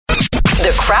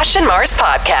The Crash and Mars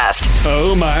Podcast.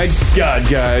 Oh my God,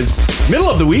 guys. Middle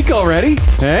of the week already,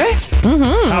 eh?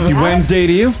 Happy Wednesday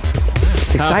to you.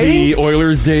 It's exciting. Happy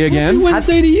Oilers Day again. Happy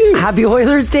Wednesday to you. Happy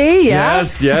Oilers Day, yeah.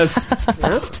 Yes.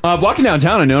 Walking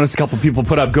downtown, I noticed a couple people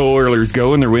put up Go Oilers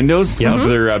Go in their windows of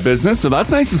their business, so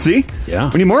that's nice to see. Yeah.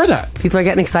 We need more of that. People are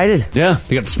getting excited. Yeah.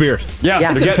 They got the spirit. Yeah.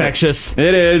 Yeah. It's infectious.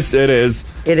 It is. It is.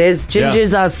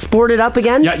 Ginger's sported up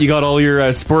again. Yeah, you got all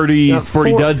your sporty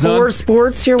duds on. 4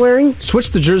 sports you're wearing.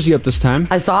 Switch the jersey up this time.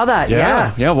 I saw that,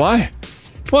 yeah. Yeah, why?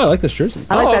 Well, I like this jersey.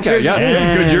 I like that jersey.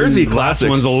 Yeah, good jersey. Last Classic.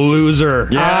 one's a loser.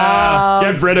 Yeah,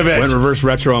 get rid of it. Went reverse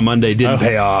retro on Monday. Didn't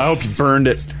pay off. I hope you burned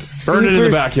it. Burned it in the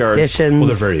backyard. Superstitions. Well,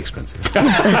 they're very expensive. They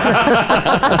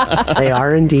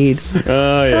are indeed.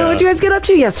 Oh, yeah. What'd you guys get up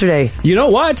to yesterday? You know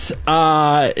what?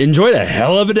 Enjoyed a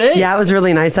hell of a day. Yeah, it was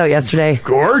really nice out yesterday.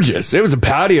 Gorgeous. It was a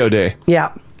patio day.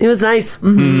 Yeah, it was nice.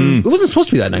 It wasn't supposed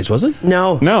to be that nice, was it?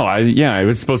 No. No, it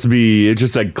was supposed to be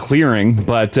just like clearing,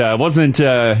 but it wasn't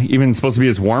even supposed to be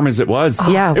as warm as it was.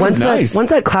 Yeah, it was nice. once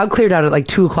that cloud cleared out at like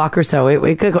 2 o'clock or so,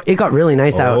 it got really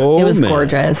nice out. It was man.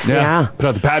 gorgeous. Yeah. Put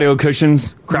out the patio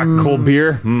cushions, crack a cold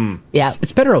beer. Yeah.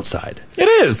 It's better outside. It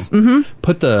is.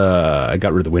 I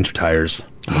got rid of the winter tires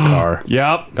in the car.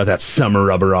 Yep. Got that summer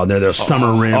rubber on there. Those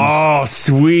summer rims. Oh,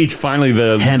 sweet. Finally,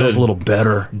 the Handles a little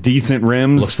better. decent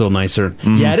rims. Looks a little nicer.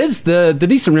 Yeah, it is the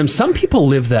decent rim. Some people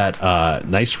live that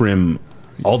nice rim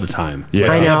all the time. Yeah.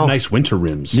 Like, I they have know. nice winter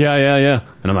rims. Yeah.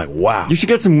 And I'm like, wow. You should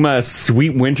get some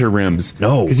sweet winter rims.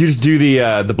 No. Because you just do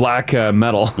the black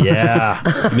metal. Yeah.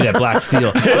 Give me that black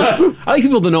steel. I like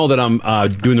people to know that I'm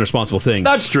doing the responsible thing.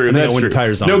 That's true. And they That's got winter true.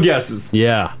 tires on. No guesses.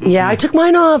 Yeah. Yeah, I took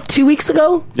mine off 2 weeks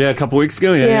ago. Yeah, a couple weeks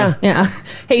ago. Yeah. Yeah.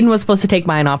 Hayden was supposed to take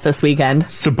mine off this weekend.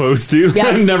 Supposed to.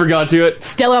 Yeah. Never got to it.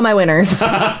 Still on my winners.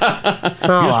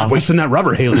 You're just wasting that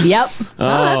rubber, Haley. Yep.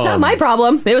 Well, that's not my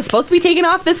problem. It was supposed to be taken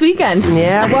off this weekend.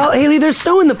 Yeah, well, Haley, there's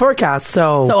snow in the forecast,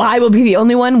 so I will be the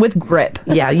only one with grip.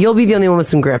 yeah, you'll be the only one with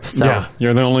some grip. So Yeah.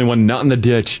 You're the only one not in the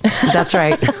ditch. that's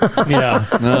right. Yeah.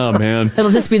 Oh, man.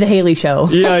 It'll just be the Haley show.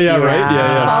 Yeah, right.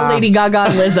 Yeah. All Lady Gaga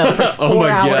and Lizzo for 4 Oh my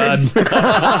hours. God.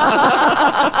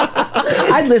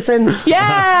 I'd listen.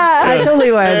 Yeah. I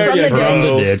totally would. There From you the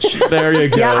go. ditch. There you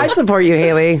go. Yeah, I'd support you,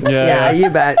 Haley. Yeah. Yeah, you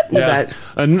bet. You bet.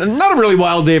 Not a really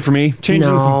wild day for me.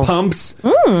 Changing No. some pumps,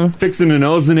 fixing an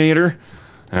ozonator.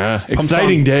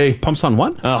 Exciting day. Pumps on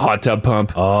what? A hot tub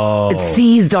pump. It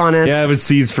seized on us. Yeah, it was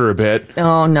seized for a bit.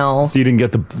 Oh, no. So you didn't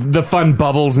get the fun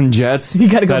bubbles and jets. You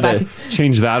gotta So go I had back. to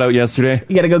change that out yesterday.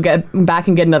 You got to go get back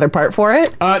and get another part for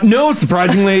it. No,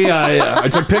 surprisingly, I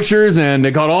took pictures and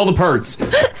it got all the parts.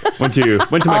 Went to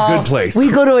my good place.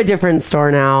 We go to a different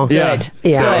store now. Yeah. Good.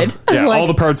 Yeah. Good. Yeah, Like- all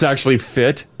the parts actually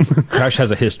fit. Crash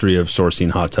has a history of sourcing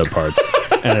hot tub parts,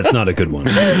 and it's not a good one.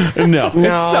 No, it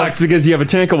sucks because you have a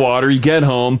tank of water, you get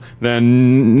home,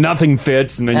 then nothing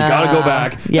fits, and then you gotta go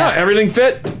back. yeah. No, everything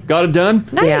fit, got it done.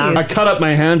 Nice. Yeah. I cut up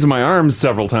my hands and my arms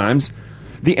several times.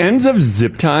 The ends of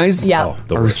zip ties Yeah.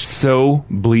 The are worst. so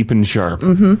bleeping sharp.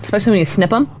 Especially when you snip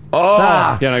them. Oh,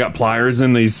 yeah, and I got pliers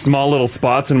in these small little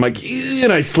spots, and I'm like,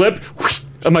 and I slip. Whoosh,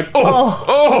 I'm like,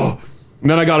 oh. And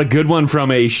then I got a good one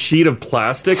from a sheet of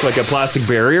plastic, like a plastic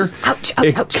barrier. Ouch,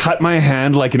 It ouch. cut my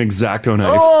hand like an X-Acto knife.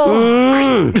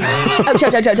 Ouch,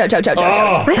 ouch, ouch, ouch, ouch, ouch, ouch,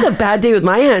 ouch. I had a bad day with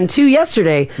my hand too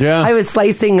yesterday. Yeah. I was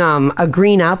slicing a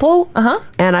green apple.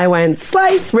 And I went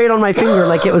slice right on my finger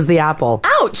like it was the apple.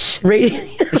 Ouch. Right.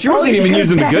 She wasn't even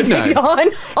using the good knives. Yawn.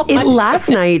 Oh my It last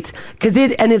night because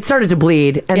it started to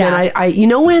bleed, and Yeah. then I you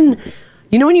know when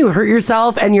you hurt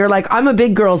yourself and you're like, I'm a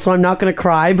big girl, so I'm not going to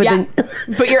cry, but Yeah. then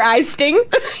But your eyes sting.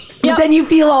 but then you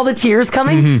feel all the tears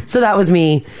coming. So that was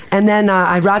me, and then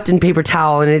I wrapped in paper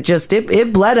towel, and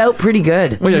it bled out pretty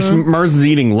good. Well, yeah, Mars is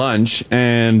eating lunch,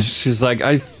 and she's like,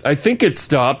 I think it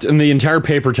stopped, and the entire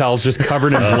paper towel's just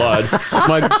covered in blood. I'm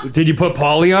like, did you put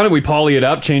poly on it? We poly it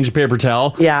up, change the paper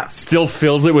towel. Yeah. Still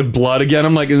fills it with blood again.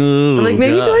 I'm like, I'm like,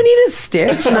 maybe do I need a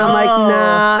stitch? And I'm like,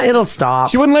 nah, it'll stop.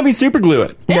 She wouldn't let me super glue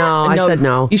it. No, I said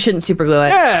no. You shouldn't super glue it.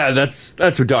 Yeah, that's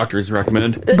what doctors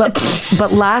recommend.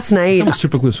 But last night, What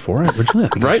super glue's for originally? I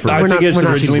think Right? it's for I think it's we're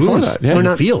not originally for wounds. that. Yeah. we're in the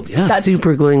not field, yeah. That's-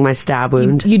 super gluing my stab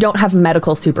wound. You don't have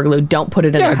medical super glue. Don't put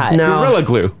it in a cut. no. Gorilla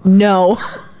glue. No.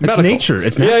 It's Medical. nature.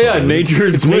 It's Yeah, natural. yeah,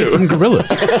 nature's it's made glue. from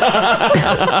gorillas.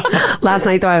 Last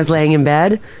night, though, I was laying in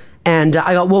bed, and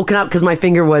I got woken up because my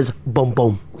finger was boom,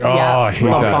 boom. Oh, I hate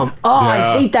Bum, that. bum. Oh,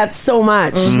 Yeah. I hate that so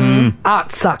much. Ah,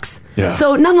 it sucks. Yeah.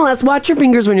 So, nonetheless, watch your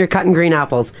fingers when you're cutting green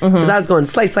apples. Because I was going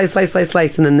slice, slice, slice, slice,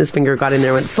 slice, and then this finger got in there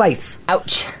and went slice.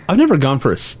 Ouch. I've never gone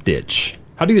for a stitch.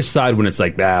 How do you decide when it's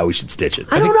like, we should stitch it?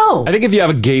 I don't know. I think if you have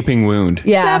a gaping wound.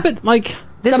 Yeah. but like,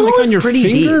 This Like one was on your pretty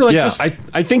finger? deep. Like Yeah, just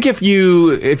I think if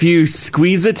you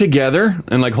squeeze it together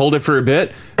and like hold it for a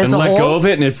bit and It's a let go hole? of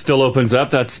it and it still opens up,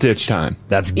 that's stitch time.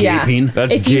 that's Yeah. gaping.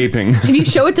 That's If you- gaping. If you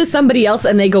show it to somebody else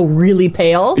and they go really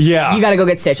pale, Yeah. you got to go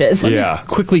get stitches. Yeah.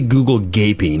 Quickly Google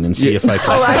gaping and see if I Oh,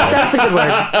 can that's a good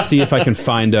word. see if I can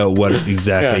find out what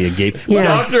exactly a gape. Yeah.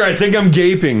 Doctor, I think I'm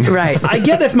gaping. Right. I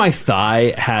get if my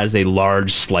thigh has a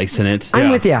large slice in it.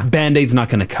 I'm with you. Band-Aid's not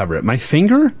going to cover it. My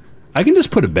finger, I can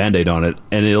just put a Band-Aid on it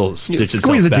and it'll stitch itself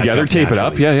Squeeze it back together, up tape it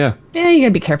up. naturally. Yeah. Yeah, you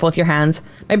gotta be careful with your hands.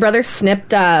 My brother snipped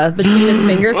between his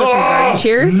fingers with some garden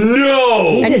shears.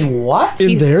 No. And what?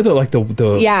 In there, the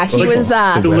Yeah, he was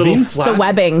the little webbing? flat. the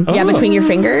webbing. Yeah, between your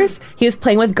fingers. He was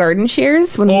playing with garden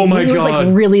shears when Oh my he was like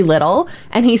God. really little,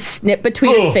 and he snipped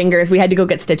between Oh. his fingers. We had to go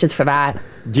get stitches for that.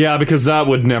 Yeah, because that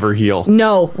would never heal.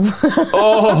 No,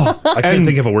 I can't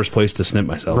think of a worse place to snip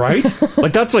myself. Right?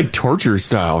 Like that's like torture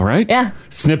style, right? Yeah.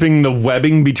 Snipping the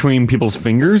webbing between people's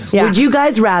fingers. Yeah. Would you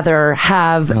guys rather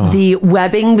have the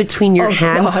webbing between your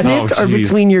hands God. snipped Oh, or geez.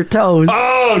 between your toes?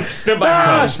 Oh, snip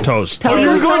my toes. Toast. Oh,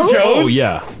 you're going Toes? toes? Oh,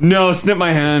 yeah. No, snip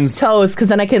my hands. toes, because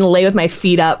then I can lay with my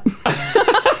feet up.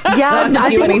 Yeah, Not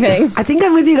to do anything. I think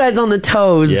I'm with you guys on the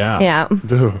toes. Yeah. Yeah,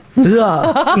 Ugh.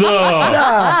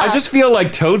 I just feel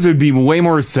like toes would be way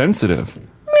more sensitive.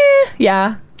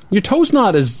 yeah. Your toe's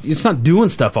not it's not doing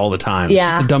stuff all the time. It's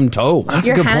Yeah. just a dumb toe. That's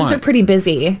Your a good hands point. are pretty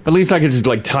busy. At least I could just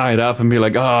like tie it up and be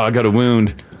like, oh, I got a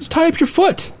wound. Just tie up your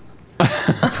foot. Yeah,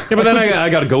 but then I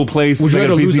got to go places. I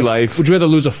got a busy life. Would you rather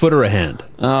lose a foot or a hand?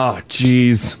 Oh,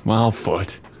 jeez. Well,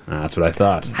 foot. That's what I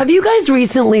thought. Have you guys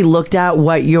recently looked at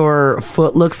what your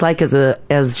foot looks like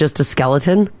as just a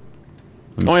skeleton?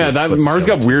 Oh yeah, that Mars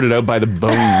got weirded out by the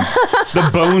bones, the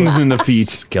bones in the feet.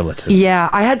 Skeleton. Yeah,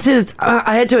 I had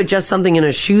to adjust something in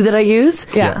a shoe that I use.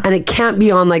 Yeah. and it can't be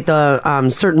on like the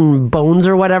certain bones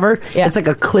or whatever. Yeah. It's like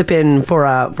a clip in for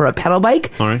a pedal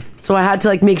bike. All right. So I had to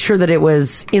like make sure that it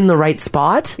was in the right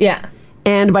spot. Yeah.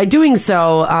 And by doing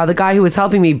so, the guy who was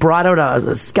helping me brought out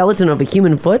a skeleton of a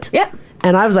human foot. Yeah.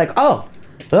 And I was like, oh,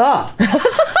 ugh.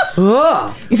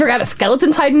 Ugh. You forgot a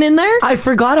skeleton's hiding in there? I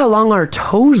forgot how long our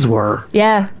toes were.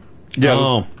 Yeah. Yeah,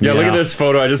 Oh, yeah. Look yeah. at this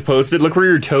photo I just posted. Look where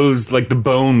your toes, like the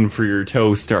bone for your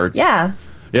toe starts. Yeah.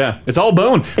 yeah, it's all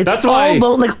bone. It's That's all why.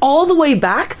 bone, like all the way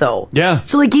back though. Yeah.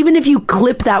 So like even if you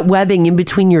clip that webbing in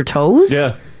between your toes,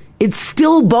 Yeah. it's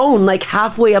still bone like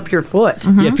halfway up your foot.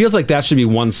 Yeah, it feels like that should be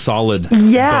one solid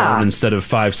Yeah. bone instead of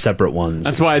 5 separate ones.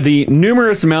 That's why the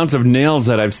numerous amounts of nails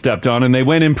that I've stepped on and they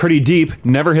went in pretty deep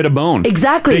never hit a bone.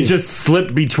 Exactly. They just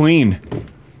slipped between.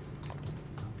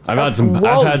 I've had some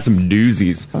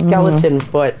doozies. Skeleton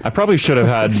foot. I probably should have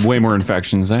had way more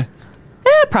infections, eh?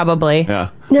 Probably. Yeah.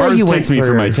 No, Mars you takes went me for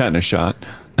for- my tetanus shot.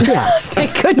 Yeah.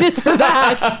 Thank goodness for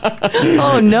that.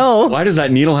 Oh no. Why does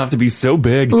that needle have to be so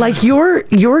big? Like your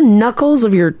knuckles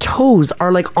of your toes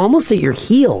are like almost at your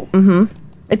heel.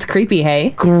 It's creepy, hey?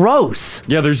 Gross.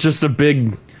 Yeah, there's just a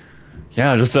big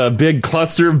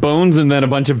cluster of bones and then a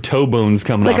bunch of toe bones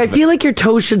coming Like off I of it. feel like your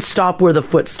toes should stop where the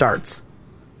foot starts.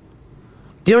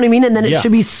 Do you know what I mean? And then it Yeah.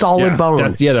 should be solid Yeah,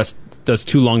 bone. That's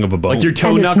too long of a bone. Like your toe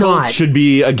And it's knuckles not. should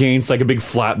be against like a big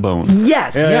flat bone.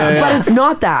 Yes, yeah. but it's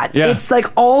not that. Yeah. It's like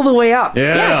all the way up.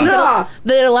 Yeah. Ugh.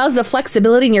 That allows the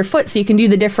flexibility in your foot so you can do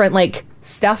the different like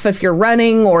stuff if you're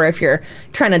running or if you're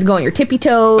trying to go on your tippy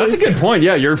toes. That's a good point.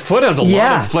 Yeah, your foot has a lot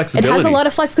Yeah. of It flexibility. has a lot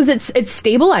of flex because it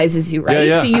stabilizes you, right? Yeah,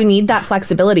 yeah. So you need that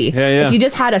flexibility. Yeah, yeah. If you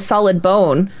just had a solid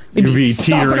bone, you'd You'd be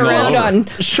stomping teetering all around over. on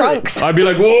trunks. I'd be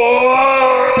like, whoa!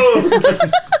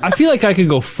 I feel like I could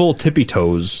go full tippy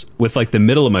toes with like the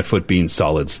middle of my foot being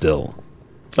solid still.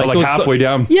 Like those- halfway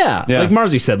down? Yeah, Yeah. like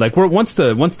Marzi said, like once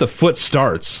the foot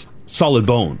starts, solid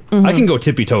bone. Mm-hmm. I can go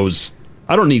tippy toes.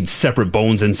 I don't need separate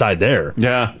bones inside there.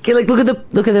 Yeah. Okay, like look at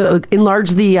the enlarge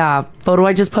the photo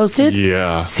I just posted.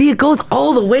 Yeah. See, it goes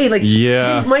all the way. Like,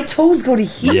 Yeah. dude, my toes go to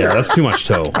here. Yeah, that's too much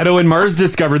toe. I know when Mars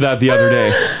discovered that the other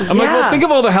day. I'm like, well, Yeah. think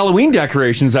of all the Halloween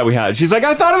decorations that we had. She's like,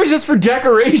 I thought it was just for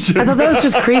decoration. I thought that was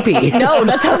just creepy. No,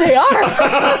 that's how they are.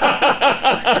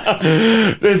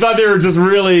 They thought they were just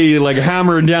really like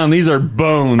hammering down. These are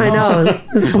bones. I know.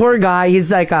 This poor guy,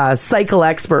 he's like a cycle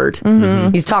expert.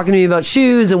 He's talking to me about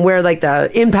shoes and where like the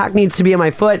impact needs to be on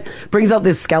my foot. Brings out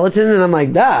this skeleton, and I'm like,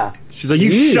 ah. She's like,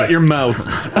 you shut your mouth.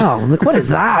 Oh, I'm like, what is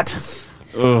that?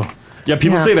 Ugh. Yeah,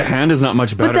 people Yeah. say the hand is not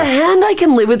much better. But the hand I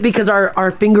can live with because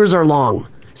our fingers are long.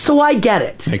 So I get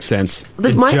it. Makes sense.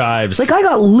 Like It jives. Like I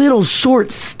got little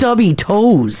short stubby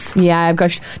toes. Yeah, I've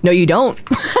got. No, you don't.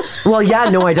 Well, yeah,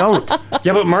 no, I don't.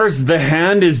 Yeah, but Mars, the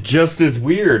hand is just as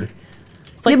weird.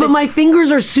 like yeah, but my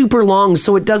fingers are super long,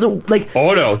 so it doesn't like.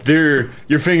 Oh no,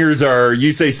 your fingers are.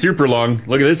 You say super long.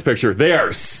 Look at this picture. They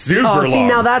are super long. See,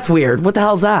 now that's weird. What the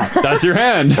hell's that? That's your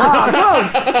hand.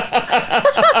 Gross.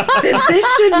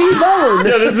 This should be bone.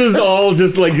 Yeah, this is all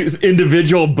just like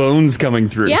individual bones coming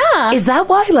through. Yeah. Is that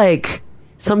why like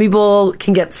some people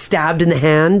can get stabbed in the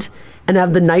hand and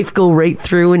have the knife go right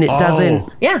through and it doesn't?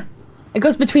 Yeah. It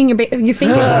goes between your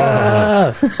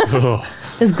fingers.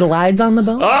 Just glides on the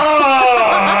bone.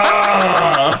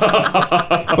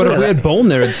 But if we had bone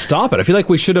there, it'd stop it. I feel like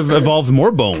we should have evolved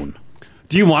more bone.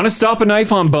 Do you want to stop a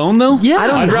knife on bone though? Yeah, I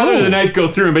don't I'd know. rather the knife go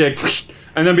through and be like,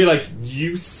 and then be like,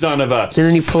 you son of a. And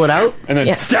then you pull it out and then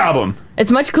stab him.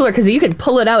 It's much cooler because you could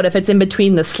pull it out if it's in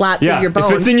between the slats of your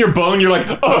bone. If it's in your bone, you're like,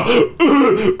 and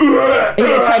you're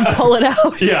gonna try and pull it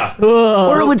out. Yeah.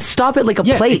 Or it would stop it like a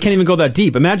plate. It can't even go that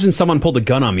deep. Imagine someone pulled a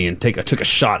gun on me and took a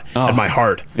shot at my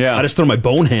heart. Yeah. I just throw my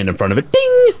bone hand in front of it.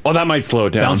 Ding! Oh, that might slow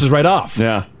it down. Bounces right off.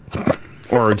 Yeah.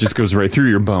 Or it just goes right through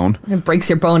your bone. It breaks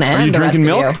your bone and Are you the drinking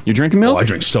rest of milk? You drinking milk? Oh, I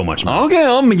drink so much milk.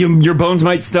 Okay, your bones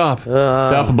might stop.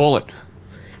 Stop a bullet.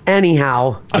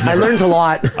 Anyhow, I learned a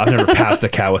lot. I've never passed a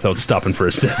cow without stopping for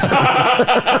a sip.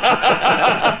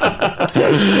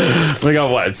 We got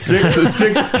what? Six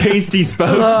tasty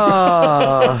spouts.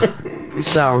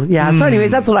 So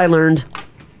anyways, that's what I learned.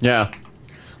 Yeah.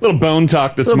 Little bone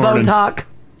talk this Little morning. bone talk.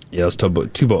 Yeah, those toe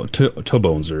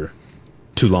bones are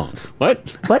too long. What?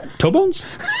 Toe bones?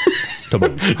 Toe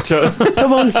bones. Toe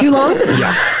bones too long?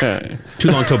 Yeah. Too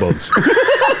long toe bones.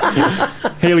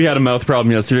 Haley had a mouth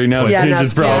problem yesterday. Now it's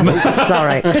Ginger's problem. It's all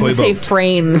right. Couldn't say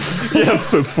frames. Yeah,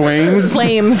 flames.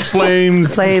 Flames.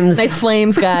 Flames. Flames. Nice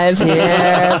flames, guys.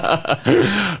 Yes.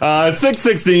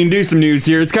 6:16. Do some news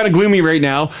here. It's kind of gloomy right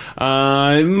now.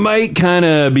 It might kind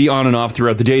of be on and off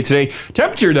throughout the day today.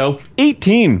 Temperature though,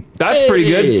 18. That's pretty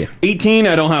good. 18.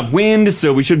 I don't have wind,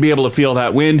 so we should be able to feel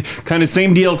that wind. Kind of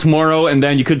same deal tomorrow, and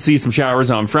then you could see some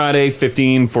showers on Friday.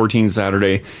 15, 14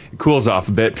 Saturday. It cools off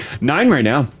a bit. 9 right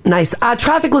now. Nice.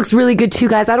 Traffic looks really good too,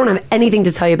 guys. I don't have anything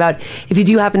to tell you about. If you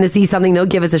do happen to see something, though,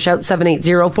 give us a shout,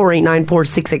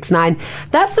 780-489-4669.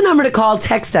 That's the number to call.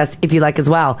 Text us if you like as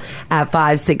well at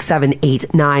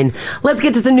 56789. Let's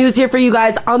get to some news here for you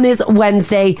guys on this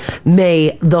Wednesday,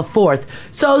 May the 4th.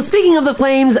 So speaking of the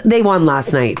Flames, they won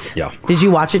last night. Yeah. Did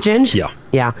you watch it, Ginge? Yeah.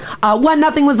 Yeah.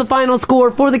 1-0 was the final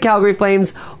score for the Calgary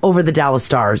Flames over the Dallas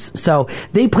Stars. So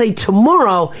they play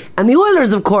tomorrow, and the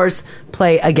Oilers, of course,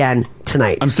 play again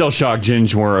tonight. I'm still shocked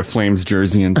Ginge wore a Flames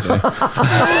jersey in today. That's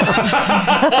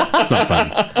not funny.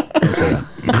 Don't say that.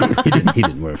 He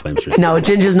didn't wear a Flames jersey. No,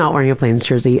 Ginge is not wearing a Flames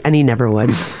jersey, and he never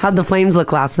would. How'd the Flames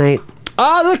look last night?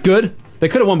 They look good. They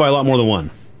could have won by a lot more than one.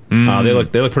 They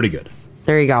look pretty good.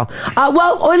 There you go.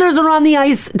 Well, Oilers are on the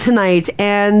ice tonight,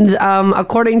 and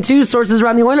according to sources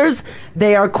around the Oilers,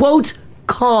 they are, quote,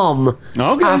 calm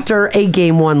after a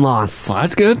Game 1 loss. Well,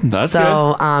 that's good. That's good.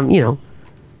 So,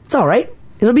 it's all right.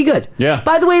 It'll be good. Yeah.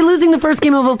 By the way, losing the first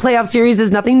game of a playoff series is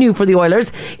nothing new for the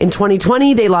Oilers. In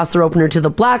 2020, they lost their opener to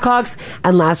the Blackhawks,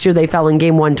 and last year they fell in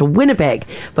Game 1 to Winnipeg.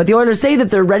 But the Oilers say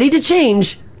that they're ready to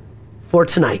change for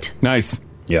tonight. Nice.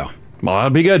 Yeah. Well,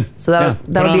 that'll be good. So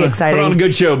that'll be exciting. Put on a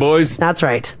good show, boys. That's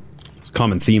right.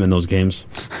 Common theme in those games.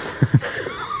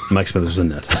 Mike Smith was in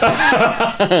net.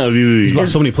 He's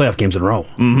lost so many playoff games in a row.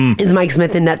 Is Mike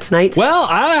Smith in net tonight? Well,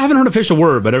 I haven't heard an official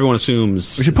word, but everyone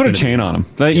assumes we should put a chain on him.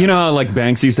 You know how like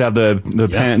banks used to have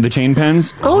the chain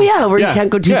pens? Oh yeah, where you can't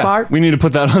go too far. We need to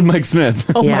put that on Mike Smith.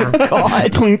 Oh my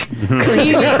God. Clink.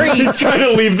 He's trying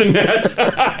to leave the net.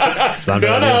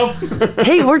 No.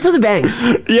 Hey, it worked for the Banks.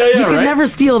 Yeah, You could right? never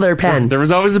steal their pen. There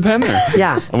was always a pen there.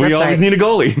 Yeah, And we that's always right. need a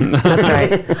goalie. That's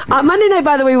right. Monday night,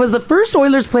 by the way, was the first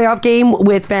Oilers playoff game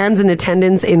with fans in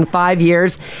attendance in 5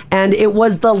 years, and it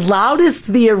was the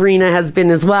loudest the arena has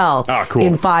been as well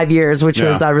in 5 years, which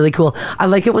was really cool. I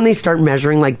like it when they start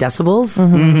measuring like decibels.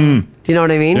 Do you know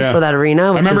what I mean? Yeah. For that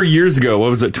arena. I remember years ago,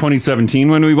 what was it, 2017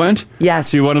 when we went?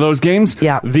 Yes. To one of those games?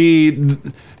 Yeah. The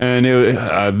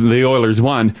Oilers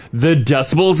won. The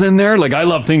decibels in there, like I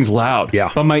love things loud.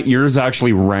 Yeah. But my ears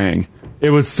actually rang. It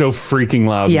was so freaking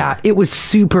loud. Yeah, it was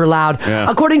super loud. Yeah.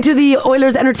 According to the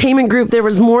Oilers Entertainment Group, there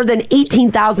was more than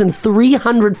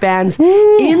 18,300 fans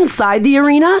inside the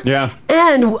arena. Yeah.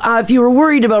 And if you were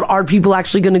worried about are people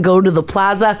actually going to go to the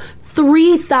plaza,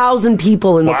 3,000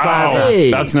 people in the plaza.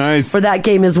 Hey. That's nice. For that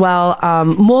game as well.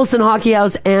 Molson Hockey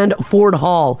House and Ford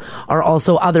Hall are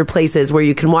also other places where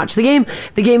you can watch the game.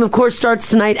 The game, of course, starts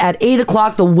tonight at 8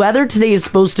 o'clock. The weather today is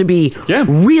supposed to be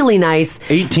really nice.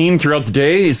 18 throughout the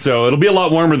day, so it'll be a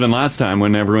lot warmer than last time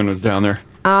when everyone was down there.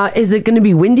 Is it going to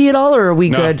be windy at all, or are we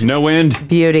good? No wind.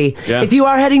 Beauty. Yeah. If you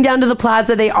are heading down to the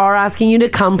plaza, they are asking you to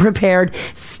come prepared.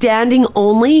 Standing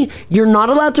only. You're not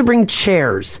allowed to bring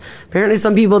chairs. Apparently,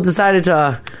 some people decided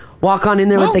to walk on in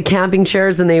there with the camping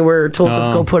chairs, and they were told to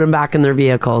go put them back in their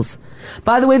vehicles.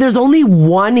 By the way, there's only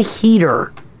one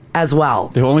heater as well.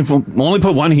 They only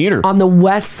put one heater on the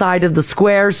west side of the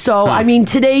square. So, I mean,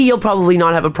 today you'll probably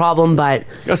not have a problem, but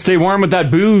gotta stay warm with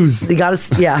that booze. You gotta,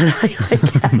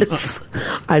 I guess,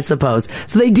 I suppose.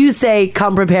 So they do say,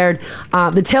 come prepared.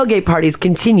 The tailgate parties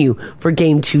continue for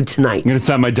game 2 tonight. I'm gonna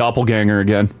send my doppelganger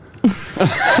again.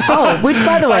 Which,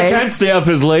 by the way, I can't stay up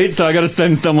as late, so I gotta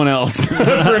send someone else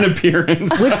for an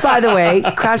appearance. Which, by the way,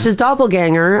 Crash's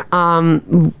doppelganger,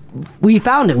 we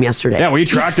found him yesterday. Yeah, we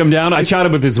tracked him down. I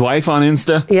chatted with his wife on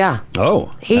Insta. Yeah.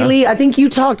 Oh. Haley, I think you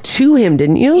talked to him,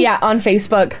 didn't you? Yeah, on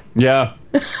Facebook. Yeah.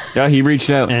 Yeah, he reached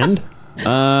out. And?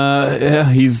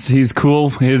 Yeah, he's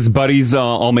cool. His buddies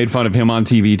all made fun of him on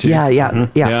TV too.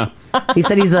 Yeah. He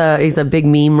said he's a big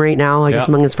meme right now, I guess,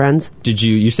 among his friends. Did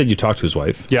you said you talked to his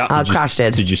wife? Yeah. Crash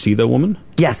did. Did you see the woman?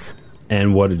 Yes.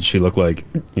 And what did she look like?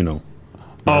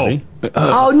 Rosie?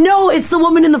 Oh no, it's the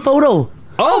woman in the photo.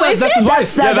 Oh, that's his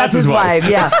wife. That's his wife.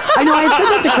 Yeah, I know. I had said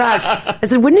that to Crash. I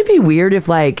said, wouldn't it be weird if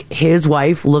like his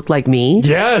wife looked like me?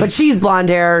 Yes. But she's blonde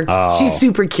hair. Oh. She's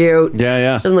super cute.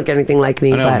 Yeah. She doesn't look anything like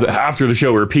me. I know, But after the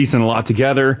show, we were piecing a lot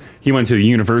together. He went to the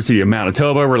University of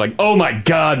Manitoba. We're like, oh my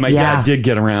God, my dad did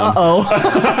get around.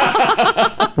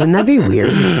 Wouldn't that be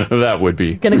weird? That would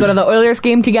be. Gonna go to the Oilers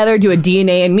game together, do a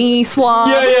DNA and me swap.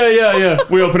 Yeah.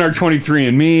 We open our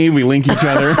 23andMe. We link each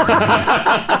other.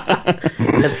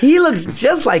 Because he looks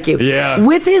just like you. Yeah.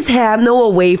 With his hand, though,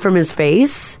 away from his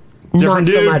face. Different not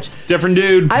dude. so much. Different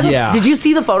dude. Did you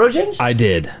see the photo, Ginge? I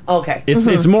did. Okay.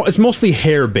 It's mostly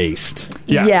hair based.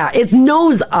 Yeah, it's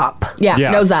nose up. Yeah,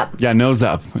 nose up. Yeah, nose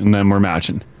up. And then we're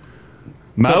matching.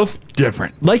 Mouth,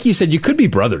 different. Like you said, you could be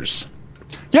brothers.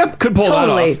 Yep, could pull that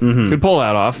off. Totally. Could pull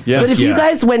that off. Yeah. But if you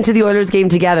guys went to the Oilers game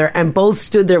together and both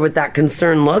stood there with that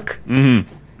concerned look,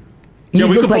 Yeah,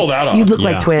 we could pull that off. You'd look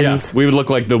like twins. Yeah, we would look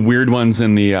like the weird ones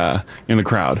in the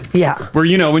crowd. Yeah. Where,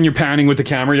 when you're panning with the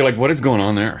camera, you're like, what is going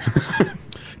on there?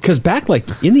 Because back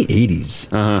in the 80s,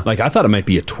 I thought it might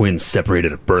be a twin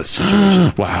separated at birth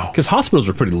situation. Wow. Because hospitals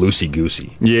were pretty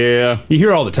loosey-goosey. Yeah. You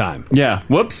hear all the time. Yeah.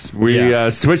 Whoops. We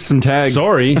switched some tags.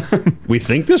 Sorry. We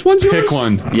think this one's yours? Pick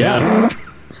one. Yeah.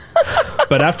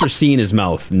 But after seeing his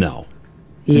mouth, no.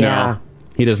 Yeah. No.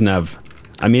 He doesn't have...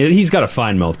 I mean, he's got a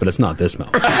fine mouth, but it's not this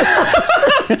mouth.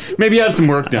 Maybe he had some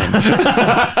work done.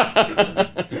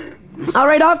 All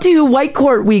right, off to White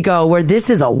Court we go, where this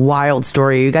is a wild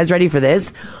story. Are you guys ready for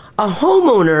this? A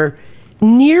homeowner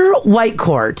near White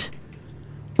Court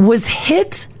was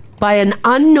hit by an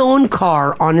unknown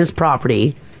car on his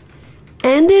property,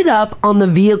 ended up on the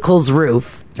vehicle's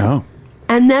roof. Oh.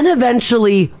 And then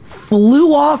eventually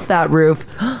flew off that roof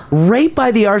right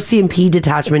by the RCMP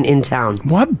detachment in town.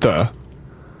 What the?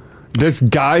 This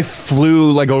guy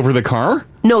flew over the car?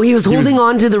 No, he was holding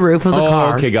on to the roof of the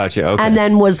car. Okay, gotcha. Okay. And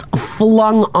then was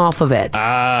flung off of it.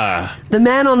 Ah. The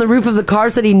man on the roof of the car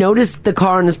said he noticed the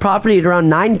car on his property at around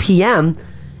 9 p.m.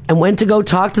 and went to go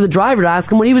talk to the driver to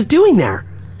ask him what he was doing there.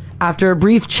 After a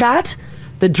brief chat,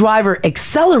 the driver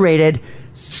accelerated,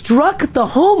 struck the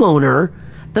homeowner.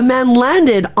 The man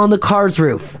landed on the car's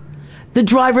roof. The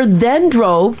driver then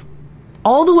drove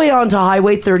all the way onto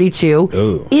Highway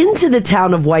 32 into the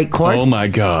town of White Court. Oh my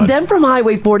God. Then from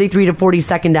Highway 43 to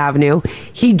 42nd Avenue,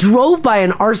 he drove by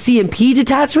an RCMP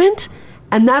detachment,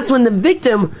 and that's when the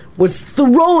victim was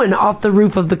thrown off the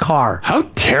roof of the car. How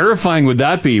terrifying would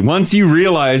that be once you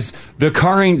realize the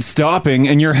car ain't stopping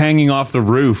and you're hanging off the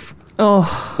roof? Oh.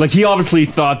 He obviously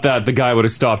thought that the guy would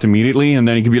have stopped immediately, and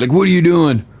then he could be like, what are you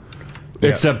doing? Yeah.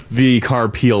 Except the car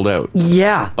peeled out.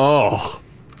 Yeah. Oh.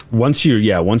 Once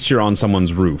you're on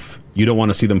someone's roof, you don't want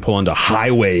to see them pull onto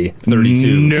Highway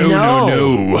 32.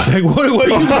 No. What are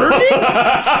you merging?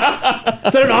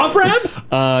 Is that an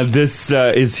off-ramp?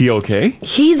 Is he okay?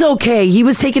 He's okay. He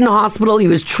was taken to hospital, he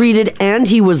was treated, and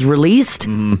he was released.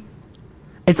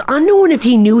 It's unknown if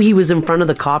he knew he was in front of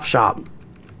the cop shop.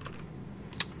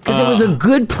 Because it was a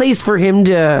good place for him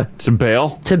to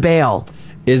bail.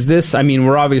 Is this,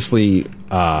 we're obviously,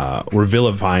 we're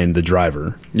vilifying the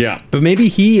driver. Yeah. But maybe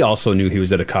he also knew he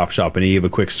was at a cop shop and he gave a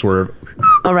quick swerve.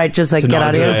 All right, just get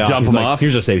out of here. Dump him off.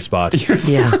 Here's a safe spot.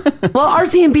 Yeah. Well,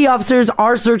 RCMP officers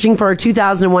are searching for a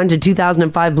 2001 to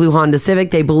 2005 blue Honda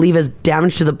Civic they believe has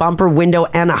damage to the bumper, window,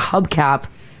 and a hubcap.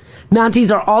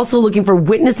 Mounties are also looking for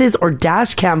witnesses or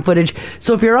dash cam footage.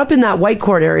 So if you're up in that White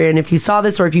Court area and if you saw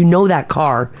this or if you know that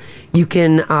car, you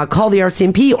can call the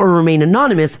RCMP or remain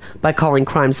anonymous by calling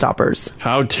Crime Stoppers.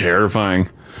 How terrifying.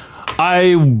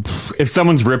 If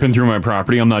someone's ripping through my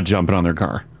property, I'm not jumping on their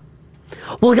car.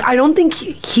 Well, I don't think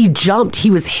he jumped. He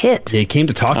was hit. Yeah, he came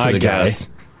to talk to the guy.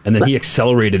 And then he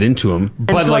accelerated into him.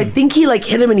 And so I think he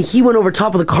hit him and he went over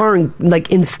top of the car and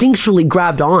instinctually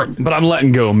grabbed on. But I'm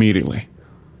letting go immediately.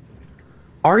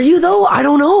 Are you though? I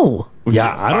don't know.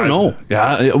 Yeah, I don't know.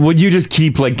 Yeah, would you just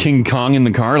keep King Kong in the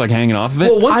car, hanging off of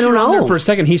it? Well, once you're on there for a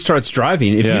second, he starts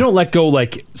driving. If you don't let go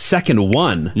second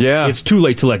one, it's too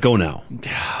late to let go now.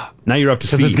 Now you're up to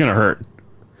speed. Because it's gonna hurt.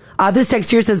 This text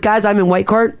here says, guys, I'm in White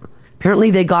Court. Apparently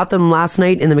they got them last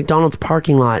night in the McDonald's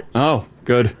parking lot. Oh,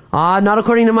 good. Not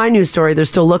according to my news story. They're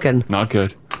still looking. Not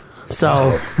good.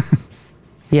 So,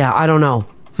 yeah, I don't know.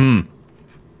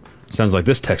 Sounds like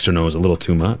this texter knows a little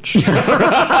too much.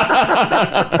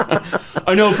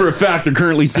 I know for a fact they're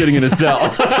currently sitting in a cell.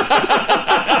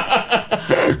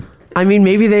 I mean,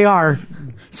 maybe they are.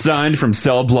 Signed from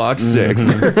cell block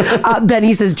 6.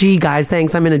 Benny says, gee, guys,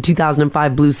 thanks. I'm in a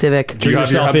 2005 blue Civic. Turn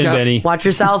yourself in, Benny. Watch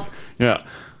yourself. Yeah.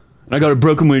 I got a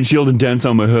broken windshield and dents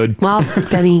on my hood. Well,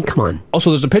 Benny, come on. Also,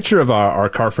 there's a picture of our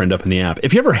car friend up in the app.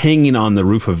 If you're ever hanging on the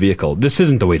roof of a vehicle, this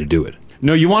isn't the way to do it.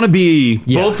 No, you want to be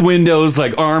both windows,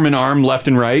 arm in arm, left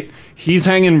and right. He's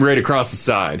hanging right across the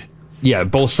side. Yeah,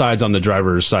 both sides on the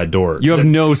driver's side door. You have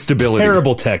no stability.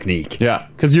 Terrible technique. Yeah,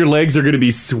 because your legs are going to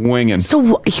be swinging.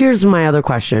 So here's my other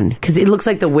question. Because it looks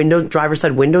like the driver's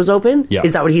side window's open. Yeah.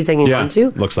 Is that what he's hanging on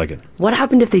to? Looks like it. What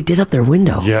happened if they did up their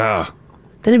window? Yeah.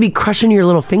 Then it'd be crushing your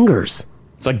little fingers.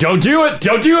 It's don't do it!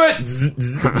 Don't do it!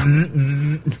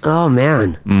 Oh,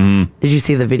 man. Did you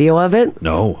see the video of it?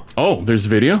 No. Oh, there's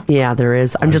video? Yeah, there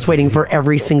is. I'm just waiting for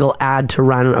every single ad to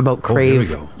run about Crave.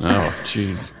 Here we go. Oh,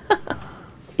 jeez.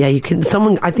 Yeah, you can.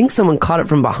 I think someone caught it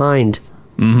from behind.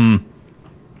 Oh,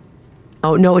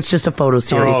 no, it's just a photo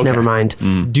series. okay. Never mind.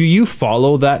 Do you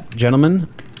follow that gentleman?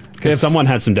 Because someone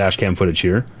had some dash cam footage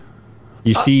here.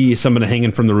 You see someone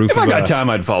hanging from the roof If of I got time,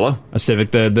 I'd follow. a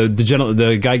Civic.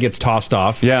 The guy gets tossed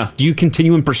off. Yeah. Do you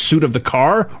continue in pursuit of the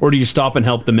car, or do you stop and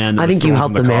help the man? That I was think you thrown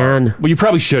help from the car? man. Well, you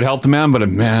probably should help the man, but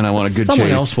man, I want a good Someone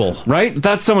chase. else will. Right?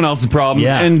 That's someone else's problem.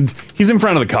 Yeah. And he's in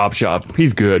front of the cop shop.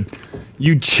 He's good.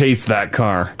 You chase that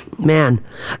car. Man,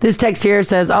 this text here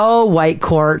says, oh, White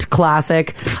Court,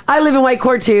 classic. I live in White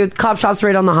Court too. Cop shop's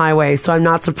right on the highway, so I'm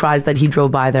not surprised that he drove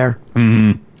by there.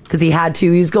 Because he had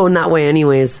to. He was going that way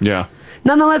anyways. Yeah.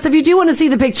 Nonetheless, if you do want to see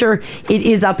the picture, it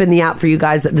is up in the app for you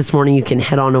guys this morning. You can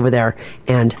head on over there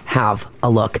and have a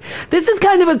look. This is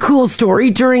kind of a cool story.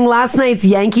 During last night's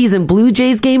Yankees and Blue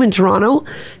Jays game in Toronto,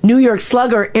 New York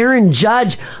slugger Aaron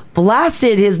Judge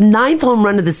blasted his 9th home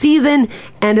run of the season,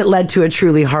 and it led to a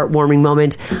truly heartwarming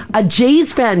moment. A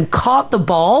Jays fan caught the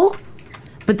ball,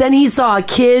 but then he saw a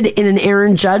kid in an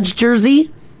Aaron Judge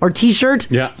jersey or t-shirt,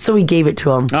 so he gave it to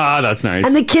him. Ah, that's nice.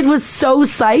 And the kid was so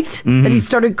psyched that he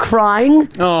started crying,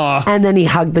 and then he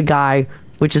hugged the guy,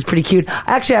 which is pretty cute. I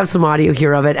actually have some audio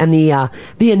here of it, and the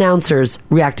announcers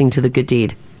reacting to the good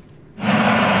deed. Drilled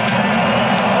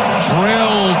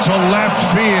to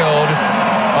left field,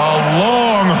 a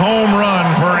long home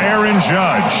run for Aaron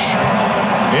Judge.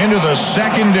 Into the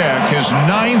second deck, his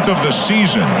 9th of the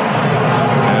season.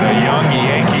 And a young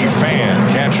Yankee fan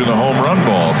catching the home run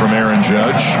ball from Aaron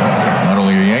Judge. Not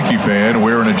only a Yankee fan,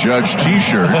 wearing a Judge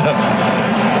t-shirt.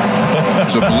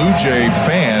 It's a Blue Jay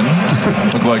fan.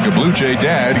 Looked like a Blue Jay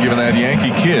dad giving that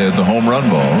Yankee kid the home run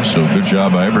ball. So good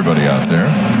job by everybody out there.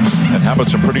 And how about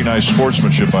some pretty nice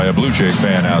sportsmanship by a Blue Jay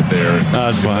fan out there?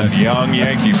 That's fine. A young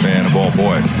Yankee fan. Oh,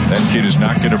 boy. That kid is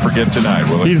not going to forget tonight,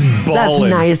 will he? He's balling.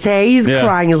 That's nice, hey? He's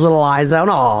crying his little eyes out.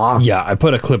 Aw. Yeah, I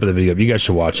put a clip of the video up. You guys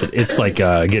should watch it. It's like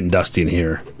getting dusty in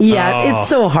here. Yeah, it's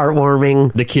so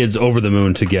heartwarming. The kid's over the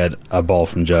moon to get a ball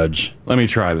from Judge. Let me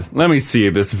try this. Let me see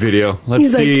this video. Let's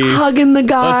He's see. like hugging the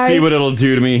guy. Let's see what it'll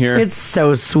do to me here. It's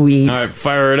so sweet. All right,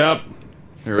 fire it up.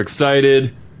 They're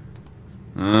excited.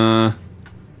 I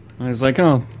was like,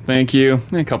 oh, thank you.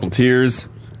 A couple tears.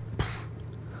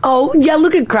 Oh, yeah,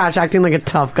 look at Crash acting like a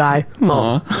tough guy.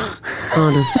 Aw.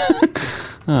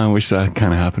 I wish that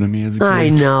kind of happened to me as a kid. I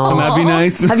know. Wouldn't that be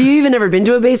nice? Have you even ever been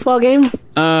to a baseball game?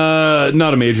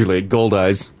 Not a major league. Gold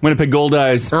Eyes. Winnipeg Gold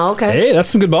Eyes. Oh, okay. Hey, that's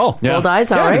some good ball. Yeah. Gold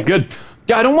Eyes, all yeah, right. it's good.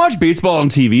 Yeah, I don't watch baseball on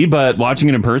TV, but watching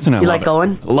it in person, I love it. You like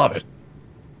going? I love it.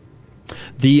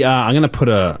 I'm gonna put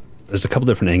there's a couple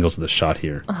different angles of the shot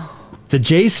here. The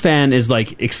Jays fan is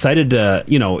like excited to,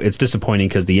 it's disappointing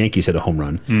because the Yankees hit a home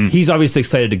run. He's obviously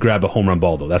excited to grab a home run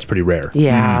ball though. That's pretty rare.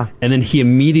 Yeah. And then he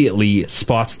immediately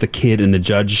spots the kid in the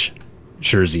Judge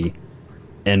jersey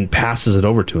and passes it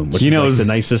over to him, which He is knows- like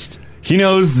the nicest. He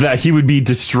knows that he would be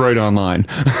destroyed online.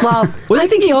 Well, I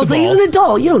think he also, he's an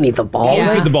adult. You don't need the ball.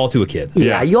 Always give the ball to a kid.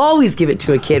 Yeah, you always give it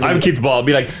to a kid. I would keep the ball. I'd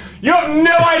be like, you have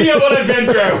no idea what I've been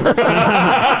through.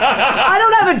 I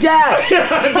don't have a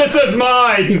dad. This is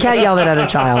mine. You can't yell that at a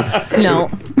child.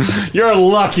 No. You're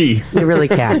lucky. You really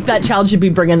can't. That child should be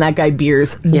bringing that guy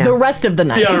beers the rest of the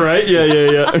night. Yeah, right?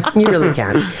 Yeah. You really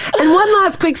can. And one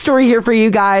last quick story here for you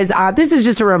guys. This is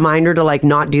just a reminder to like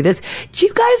not do this. Do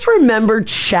you guys remember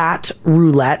chat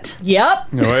roulette? Yep.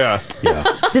 Oh, yeah.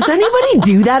 Does anybody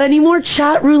do that anymore?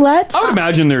 Chat roulette? I would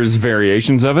imagine there's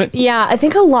variations of it. Yeah, I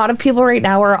think a lot of people right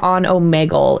now are on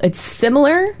Omegle. It's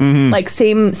similar, like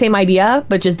same idea,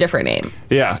 but just different name.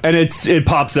 Yeah, and it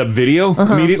pops up video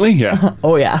immediately. Yeah.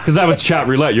 Oh yeah. Because that was chat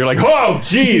roulette. You're like, oh,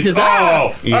 geez. Just,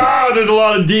 There's a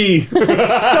lot of D.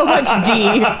 So much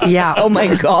D. Yeah. Oh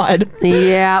my God.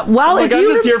 Yeah. Well, I'm if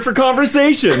just here for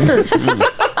conversation.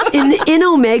 in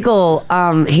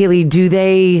Omegle, Haley,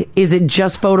 is it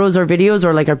just photos or videos,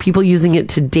 or like are people using it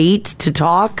to date, to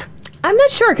talk? I'm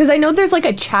not sure because I know there's like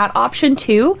a chat option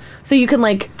too, so you can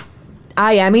like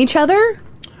IM each other.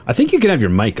 I think you can have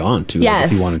your mic on too, like,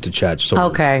 Yes. if you wanted to chat. So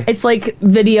Okay. It's like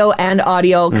video and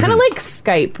audio, kind of like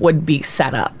Skype would be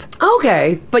set up,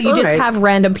 Okay. but you All just right. have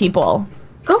random people.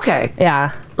 Okay.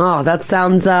 Yeah. Oh, that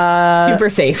sounds Super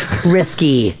safe.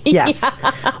 risky. Yes.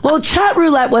 Well, Chat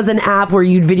Roulette was an app where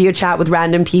you'd video chat with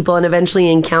random people and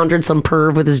eventually encountered some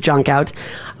perv with his junk out.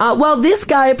 Well, this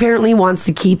guy apparently wants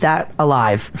to keep that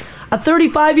alive. A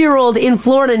 35-year-old in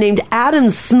Florida named Adam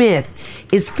Smith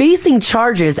is facing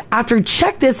charges after,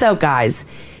 check this out, guys,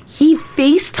 he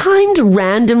FaceTimed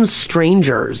random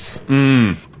strangers.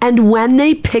 And when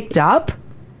they picked up,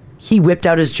 he whipped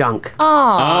out his junk.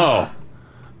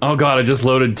 Oh, God, I just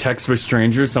loaded text with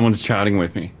strangers. Someone's chatting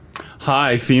with me.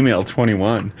 Hi, female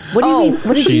 21. What do you mean?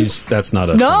 What did you? that's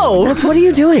not a No. That's what are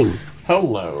you doing?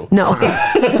 Hello. No.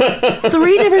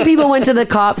 3 different people went to the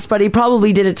cops, but he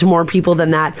probably did it to more people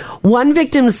than that. One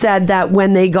victim said that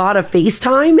when they got a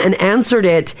FaceTime and answered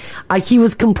it, he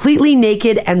was completely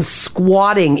naked and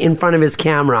squatting in front of his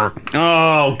camera.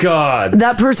 Oh, God.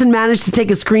 That person managed to take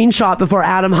a screenshot before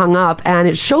Adam hung up, and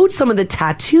it showed some of the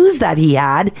tattoos that he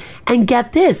had. And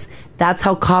get this, that's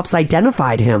how cops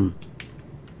identified him.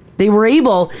 They were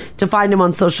able to find him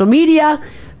on social media,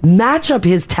 match up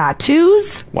his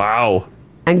tattoos. Wow.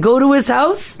 And go to his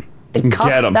house and cuff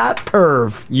Get him. that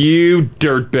perv. You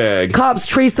dirtbag. Cops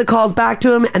traced the calls back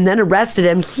to him and then arrested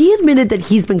him. He admitted that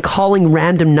he's been calling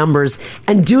random numbers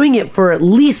and doing it for at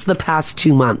least the past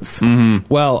 2 months.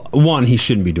 Well, 1, he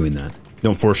shouldn't be doing that.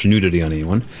 Don't force your nudity on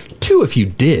anyone. 2, if you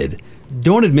did,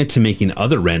 don't admit to making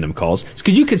other random calls.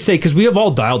 Because you could say, because we have all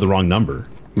dialed the wrong number.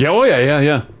 Yeah, oh,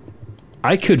 yeah.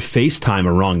 I could FaceTime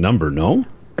a wrong number, no?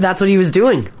 That's what he was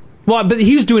doing. Well, but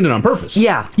he was doing it on purpose.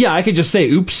 Yeah. Yeah, I could just say,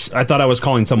 oops, I thought I was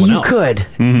calling someone You else. could.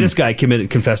 This guy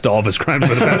confessed to all of his crimes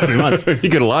for the past 3 months. He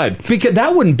could have lied. Because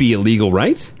that wouldn't be illegal,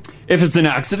 right? If it's an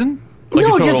accident?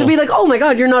 No, just to be like, oh my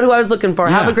God, you're not who I was looking for.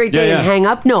 Have a great day and hang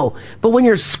up. No. But when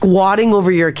you're squatting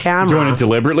over your camera. Doing it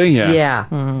deliberately? Yeah.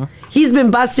 Yeah. He's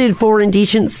been busted for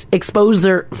indecent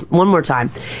exposure. One more time.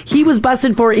 He was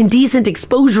busted for indecent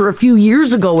exposure a few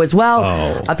years ago as well.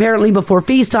 Oh. Apparently, before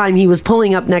FaceTime, he was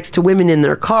pulling up next to women in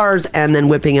their cars and then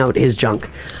whipping out his junk.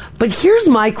 But here's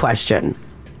my question.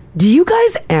 Do you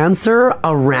guys answer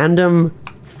a random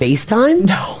FaceTime?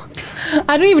 No.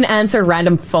 I don't even answer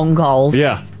random phone calls.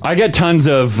 Yeah. I get tons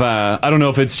of, I don't know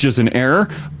if it's just an error,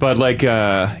 but like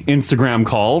Instagram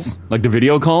calls, like the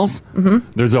video calls.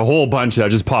 There's a whole bunch that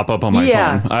just pop up on my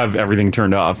phone. I have everything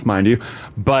turned off, mind you.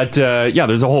 But yeah,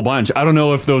 there's a whole bunch. I don't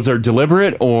know if those are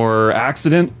deliberate or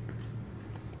accident.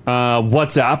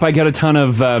 WhatsApp, I get a ton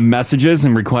of messages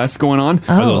and requests going on.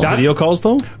 Are those video calls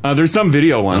though? There's some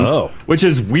video ones, which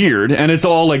is weird, and it's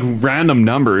all like random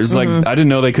numbers. Like I didn't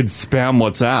know they could spam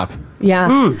WhatsApp.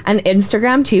 Yeah. And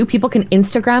Instagram too. People can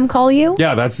Instagram call you.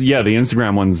 Yeah, the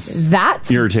Instagram one's That's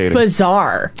irritating.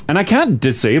 bizarre. And I can't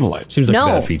disable it. Seems like a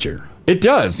bad feature. It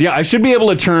does. Yeah, I should be able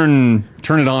to turn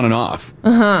it on and off.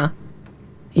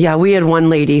 Yeah, we had one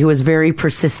lady who was very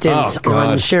persistent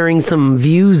on sharing some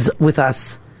views with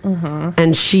us.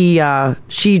 And she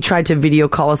tried to video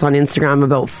call us on Instagram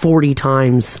about 40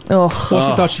 times. Oh, well,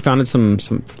 she thought she found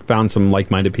some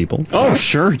like-minded people. Oh,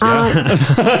 sure,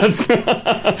 yeah.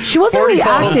 She wasn't really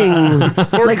acting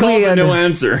like we had no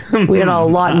answer. We had a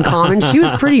lot in common. She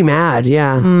was pretty mad,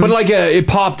 yeah. But like it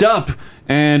popped up,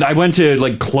 and I went to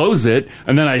like close it,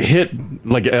 and then I hit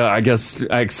like I guess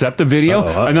I accept the video,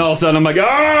 and then all of a sudden I'm like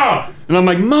and I'm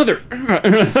like mother,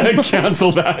 I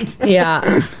cancel that.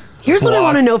 Yeah. Here's what I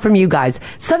want to know from you guys.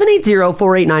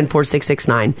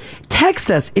 780-489-4669.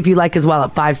 Text us if you like as well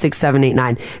at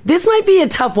 56789. This might be a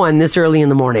tough one this early in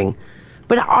the morning.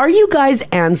 But are you guys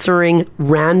answering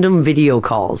random video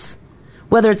calls?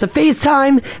 Whether it's a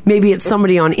FaceTime, maybe it's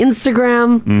somebody on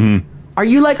Instagram. Mm-hmm. Are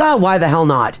you like, oh, why the hell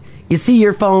not? You see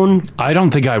your phone. I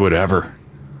don't think I would ever.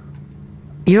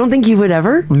 You don't think you would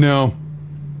ever? No.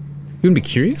 You wouldn't be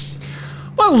curious?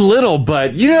 Well, a little,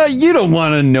 but you don't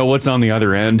want to know what's on the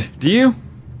other end, do you?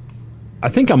 I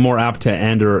think I'm more apt to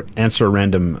answer a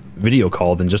random video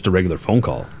call than just a regular phone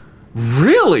call.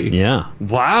 Really? Yeah.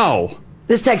 Wow.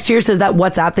 This text here says that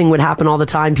WhatsApp thing would happen all the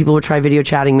time. People would try video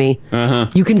chatting me.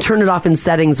 You can turn it off in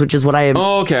settings, which is what I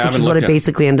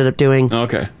basically ended up doing.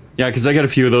 Okay. Yeah, because I got a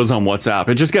few of those on WhatsApp.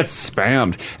 It just gets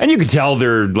spammed. And you can tell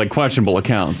they're like questionable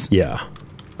accounts. Yeah.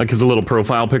 Like, because a little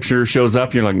profile picture shows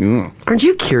up, you're like, ugh. Aren't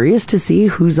you curious to see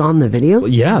who's on the video? Well,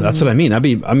 yeah, that's what I mean. I'd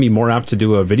be more apt to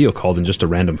do a video call than just a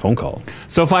random phone call.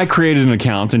 So if I created an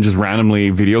account and just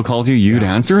randomly video called you, you'd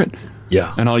answer it?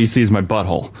 Yeah. And all you see is my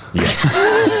butthole. Yeah.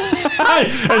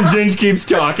 And Ginge keeps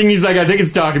talking. He's like, I think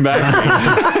it's talking back to me.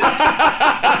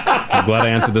 I'm glad I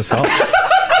answered this call.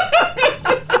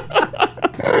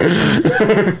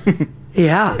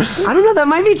 Yeah. I don't know. That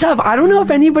might be tough. I don't know if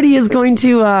anybody is going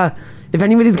to... if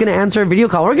anybody's going to answer a video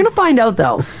call. We're going to find out,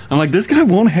 though. I'm like, this guy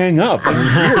won't hang up. This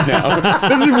is weird now.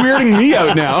 This is weirding me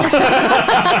out now.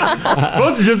 It's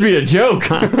supposed to just be a joke.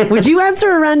 Would you answer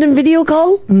a random video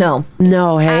call? No.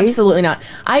 No, hey? Absolutely not.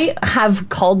 I have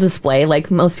call display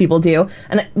like most people do.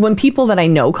 And when people that I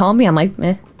know call me, I'm like,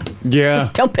 eh. Yeah.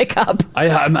 Don't pick up.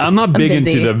 I'm not big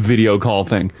busy. into the video call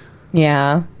thing.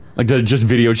 Yeah. Like just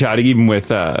video chatting, even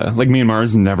with, like me and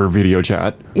Mars never video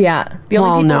chat. Yeah. The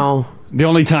only no. The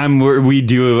only time we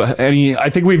do I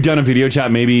think we've done a video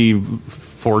chat maybe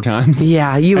 4 times.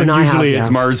 Yeah, you and I have. Usually it's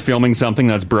yeah. Mars filming something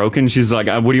that's broken. She's like,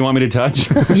 what do you want me to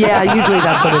touch? Yeah, usually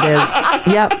that's what it is.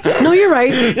 Yep. No, you're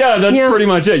right. Yeah, that's pretty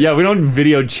much it. Yeah, we don't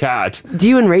video chat. Do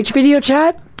you and Rach video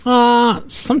chat?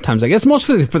 Sometimes, I guess.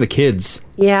 Mostly for the kids.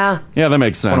 Yeah. Yeah, that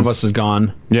makes sense. One of us is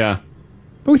gone. Yeah.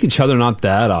 But with each other, not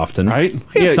that often. Right?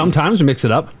 Yeah, sometimes we mix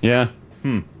it up. Yeah.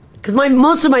 Because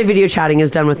most of my video chatting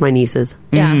is done with my nieces.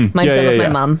 Yeah. Mine's done with my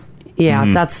mom.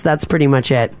 Yeah, that's pretty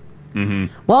much it.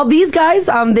 Well, these guys,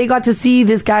 they got to see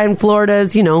this guy in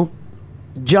Florida's,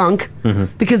 junk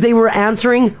because they were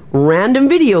answering random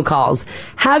video calls.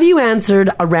 Have you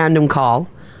answered a random call?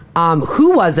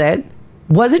 Who was it?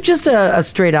 Was it just a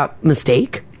straight up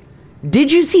mistake?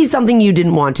 Did you see something you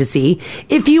didn't want to see?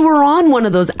 If you were on one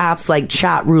of those apps like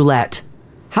Chat Roulette,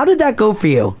 how did that go for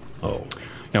you? Oh.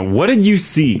 Now, what did you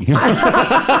see? Because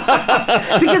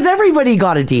everybody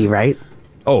got a D, right?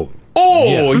 Oh,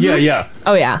 yeah.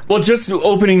 Oh, yeah. Well, just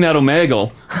opening that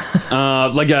Omegle,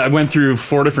 I went through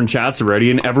 4 different chats already,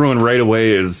 and everyone right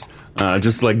away is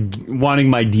just like wanting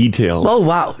my details. Oh,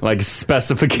 wow. Like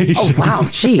specifications. Oh, wow.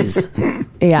 Jeez.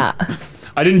 Yeah.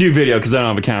 I didn't do video because I don't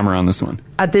have a camera on this one.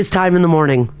 At this time in the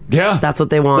morning. Yeah. That's what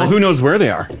they want. Well, who knows where they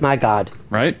are? My God.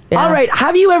 Right? Yeah. All right.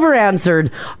 Have you ever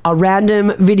answered a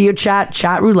random video chat,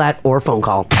 chat roulette, or phone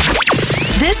call?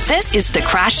 This is the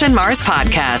Crash and Mars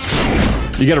podcast.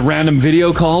 You got a random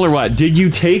video call or what? Did you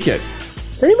take it?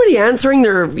 Is anybody answering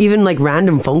their even like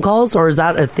random phone calls, or is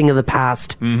that a thing of the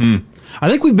past? I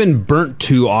think we've been burnt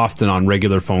too often on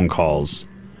regular phone calls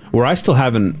where I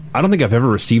don't think I've ever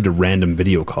received a random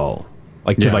video call.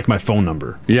 To my phone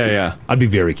number. Yeah. I'd be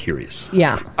very curious.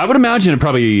 Yeah. I would imagine it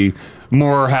probably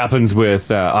more happens with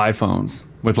iPhones,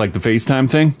 with like the FaceTime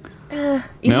thing.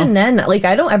 Even then, like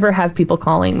I don't ever have people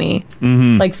calling me,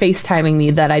 like FaceTiming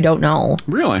me that I don't know.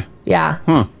 Really? Yeah.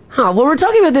 Well, we're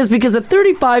talking about this because a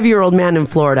 35-year-old man in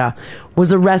Florida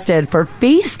was arrested for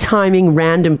FaceTiming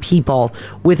random people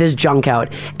with his junk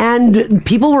out, and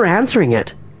people were answering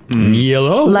it.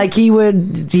 Yellow? Like he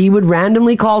would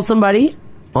randomly call somebody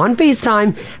on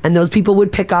FaceTime, and those people would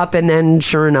pick up, and then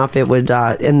sure enough, it would,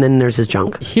 and then there's his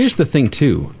junk. Here's the thing,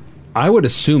 too. I would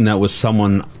assume that was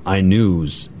someone I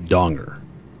knew's donger.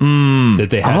 That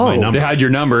they had my number. They had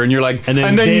your number, and you're like, and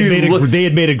then they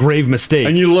had made a grave mistake.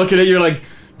 And you look at it, you're like,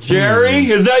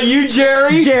 Jerry, is that you,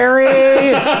 Jerry? Jerry,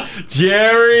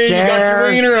 Jerry, you got your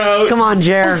wiener out. Come on,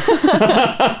 Jer.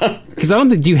 Because I don't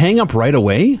think, do you hang up right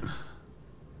away?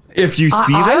 If you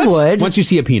see that? I would. Once you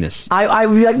see a penis. I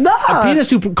would be like, no. A penis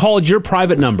who called your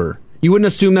private number. You wouldn't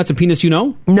assume that's a penis you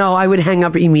know? No, I would hang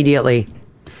up immediately.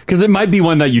 Because it might be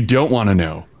one that you don't want to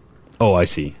know. Oh, I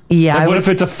see. Yeah. Like, what if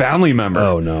it's a family member?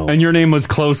 Oh, no. And your name was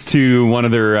close to one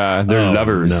of their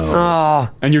lovers. No. Oh.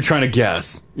 And you're trying to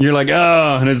guess. You're like,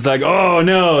 oh, and it's like, oh,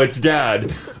 no, it's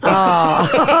dad.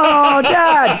 Oh,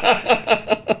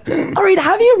 Dad. All All right,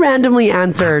 have you randomly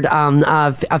answered a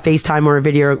FaceTime or a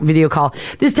video call?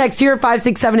 This text here,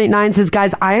 56789, says,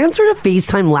 guys, I answered a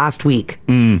FaceTime last week.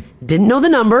 Didn't know the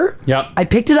number. Yep. I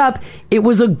picked it up. It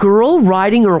was a girl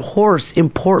riding her horse in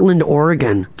Portland,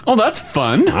 Oregon. Oh, that's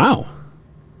fun. Wow.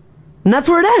 And that's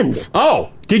where it ends.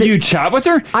 Oh, did you chat with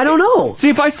her? I don't know. See,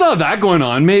 if I saw that going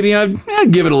on, maybe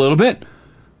I'd give it a little bit.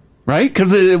 Right?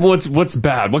 Because what's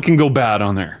bad? What can go bad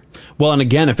on there? Well, and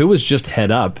again, if it was just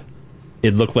head up,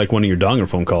 it looked like one of your donger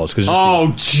phone calls. Oh,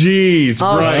 jeez.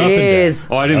 Oh, right. jeez.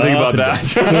 Oh, I didn't think about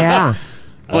that. Yeah.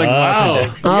 Like, wow.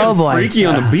 Oh, boy. Freaky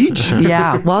on the beach.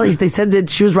 Yeah. Well, they said that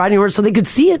she was riding a horse so they could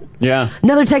see it. Yeah.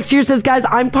 Another text here says, guys,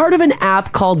 I'm part of an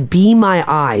app called Be My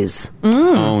Eyes.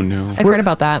 Oh, no. I've heard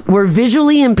about that. Where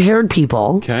visually impaired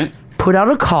people Okay. put out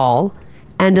a call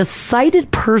and a sighted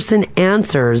person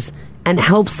answers and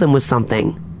helps them with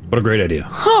something. What a great idea.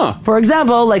 Huh. For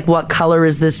example, like what color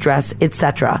is this dress,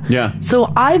 etc. Yeah.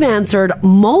 So I've answered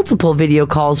multiple video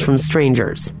calls from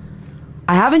strangers.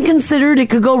 I haven't considered it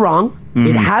could go wrong.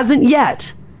 It hasn't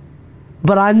yet.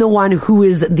 But I'm the one who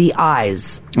is the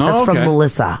eyes. That's from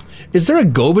Melissa. Is there a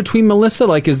go-between, Melissa?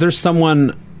 Like, is there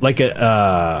someone, like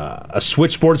a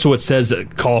switchboard so it says a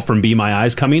call from Be My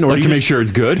Eyes coming? Or Like to make sure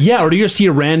it's good? Yeah, or do you just see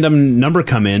a random number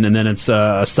come in and then it's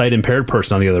a sight-impaired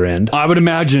person on the other end? I would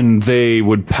imagine they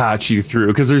would patch you through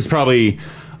because there's probably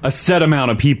a set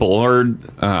amount of people or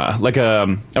like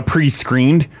a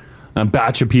pre-screened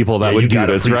batch of people that would do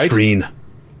this, right? Screen.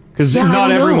 Because Yeah, I not don't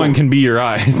know. everyone can be your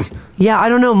eyes. Yeah, I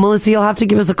don't know. Melissa, you'll have to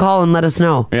give us a call and let us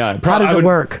know. Yeah. How does it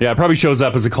work? Yeah, it probably shows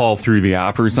up as a call through the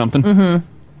app or something.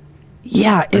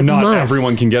 Yeah, it And not must.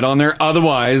 everyone can get on there.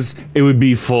 Otherwise, it would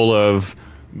be full of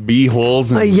bee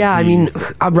holes. And Yeah, I mean, bees.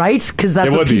 right? Because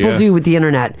that's It what would be, people yeah. do with the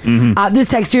internet. This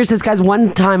text here says, guys,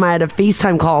 one time I had a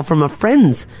FaceTime call from a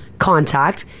friend's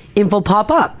contact, info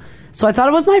pop up. So I thought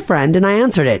it was my friend and I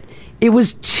answered it. It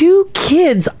was two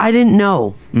kids I didn't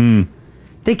know.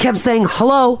 They kept saying,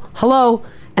 hello, hello,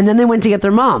 and then they went to get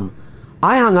their mom.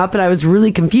 I hung up and I was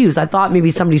really confused. I thought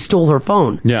maybe somebody stole her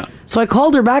phone. Yeah. So I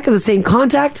called her back at the same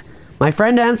contact. My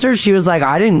friend answered. She was like,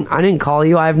 I didn't call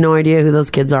you. I have no idea who those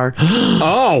kids are.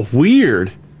 Oh,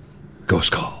 weird.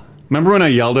 Ghost call. Remember when I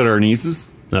yelled at our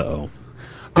nieces? Uh-oh.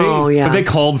 Oh, yeah. But they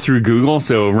called through Google,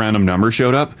 so a random number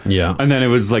showed up. Yeah. And then it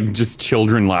was like just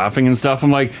children laughing and stuff.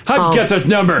 I'm like, how'd you get this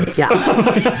number? Yeah.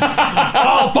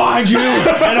 I'll find you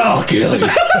and I'll kill you.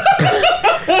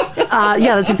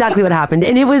 Yeah, that's exactly what happened.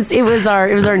 And it was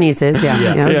our nieces.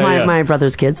 Yeah. It was my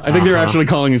brother's kids. I think they were actually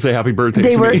calling to say happy birthday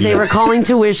They to were me. they were calling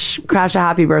to wish Crash a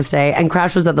happy birthday, and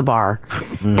Crash was at the bar,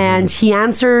 and he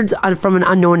answered from an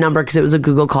unknown number because it was a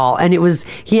Google call, and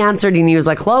he answered and he was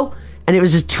like, hello. And it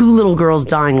was just two little girls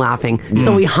dying laughing.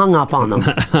 So we hung up on them.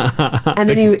 And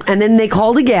then they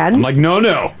called again. I'm like,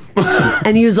 no.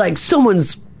 And he was like,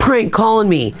 someone's prank calling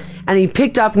me. And he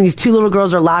picked up and these two little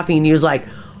girls are laughing. And he was like,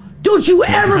 don't you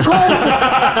ever call me.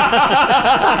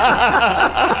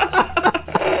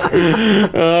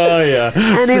 Oh, yeah.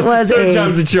 And it was Third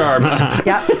time's a charm.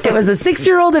 Yeah, it was a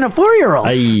 6-year-old and a 4-year-old.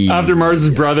 After Mars's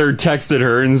brother texted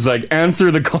her and was like,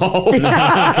 answer the call.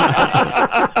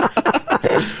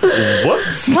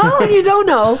 Whoops. Well, you don't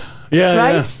know. Yeah,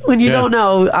 right? yeah. When you Yeah. don't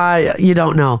know, you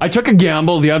don't know. I took a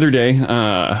gamble the other day.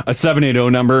 A 780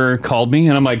 number called me,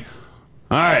 and I'm like,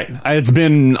 all right, it's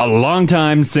been a long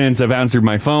time since I've answered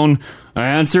my phone. I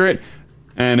answer it,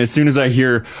 and as soon as I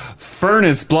hear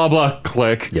furnace, blah, blah,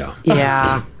 click. Yeah.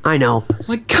 Yeah, I know.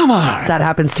 Like, come on. That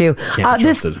happens too. Can't be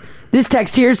trusted. This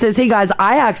text here says, hey guys,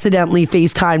 I accidentally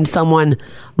FaceTimed someone.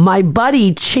 My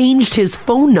buddy changed his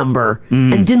phone number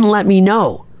and didn't let me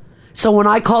know. So when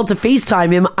I called to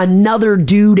FaceTime him, another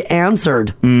dude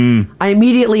answered. I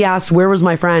immediately asked, where was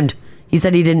my friend? He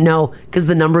said he didn't know because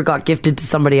the number got gifted to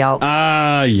somebody else.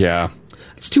 Yeah.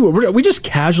 It's too. Are we just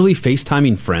casually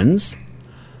FaceTiming friends?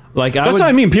 Like That's what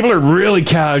I mean. People are really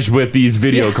cash with these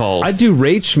video calls. I do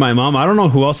Rach, my mom. I don't know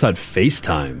who else had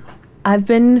FaceTime. I've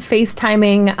been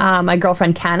FaceTiming my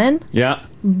girlfriend Tannen Yeah.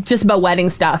 just about wedding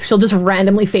stuff. She'll just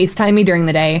randomly FaceTime me during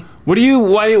the day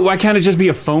Why can't it just be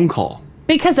a phone call?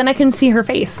 because then I can see her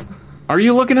face. Are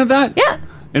you looking at that? Yeah.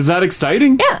 Is that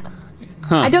exciting? Yeah.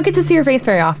 I don't get to see her face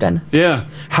very often. Yeah.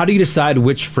 How do you decide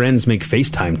which friends make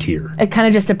FaceTime tier? It kind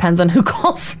of just depends on who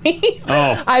calls me.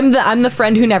 Oh. I'm the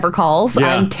friend who never calls.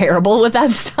 Yeah. I'm terrible with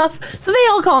that stuff. So they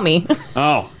all call me.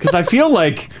 Oh, because I feel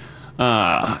like,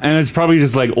 and it's probably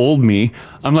just like old me.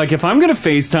 I'm like, if I'm going to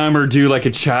FaceTime or do like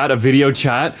a video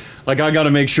chat, like I got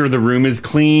to make sure the room is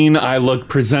clean. I look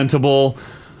presentable.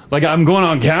 Like, I'm going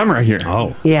on camera here.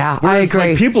 Oh. Yeah, I Whereas, agree.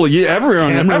 like, people,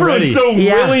 everyone's ready. so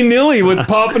Yeah. willy-nilly with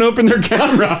popping open their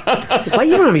camera. What,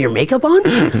 you don't have your makeup on?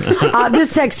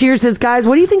 This text here says, guys,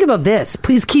 what do you think about this?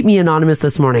 Please keep me anonymous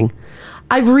this morning.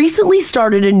 I've recently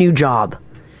started a new job.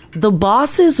 The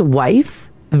boss's wife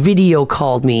video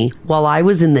called me while I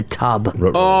was in the tub.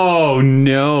 Oh,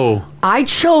 no. I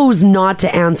chose not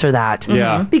to answer that.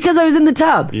 Yeah. Because I was in the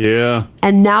tub. Yeah.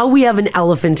 And now we have an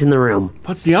elephant in the room.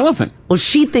 What's the elephant? Well,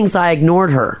 she thinks I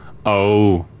ignored her.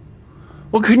 Oh.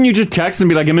 Well, couldn't you just text and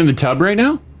be like, I'm in the tub right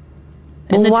now?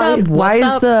 In the tub, why what's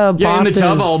is up? the Yeah, in the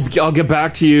boss's... tub. I'll get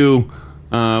back to you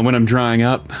when I'm drying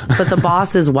up. But the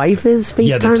boss's wife is FaceTiming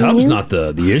Yeah, the tub's you? not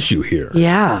the issue here.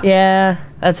 Yeah. Yeah,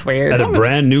 that's weird. At a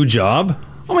brand new job?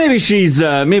 Well, maybe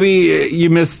maybe you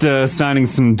missed signing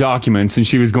some documents and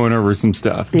she was going over some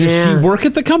stuff. Does she work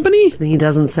at the company? He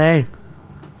doesn't say.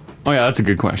 Oh, yeah, that's a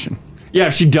good question. Yeah,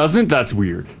 if she doesn't, that's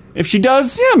weird. If she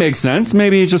does, yeah, makes sense.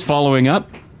 Maybe it's just following up.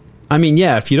 I mean,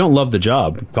 yeah, if you don't love the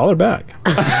job, call her back.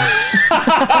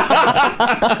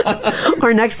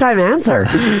 Or next time answer.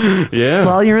 Yeah.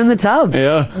 While you're in the tub.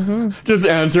 Yeah. Just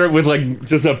answer it with like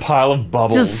just a pile of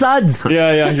bubbles. Just suds.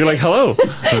 Yeah. You're like, hello.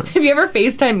 If you ever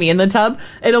FaceTime me in the tub,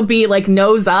 it'll be like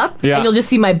nose up, Yeah. and you'll just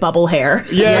see my bubble hair.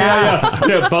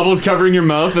 Yeah. Bubbles covering your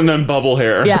mouth and then bubble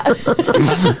hair. Yeah.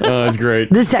 Oh, that's great.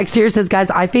 This text here says,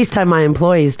 guys, I FaceTime my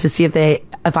employees to see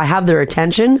if I have their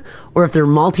attention or if they're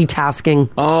multitasking.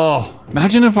 Oh,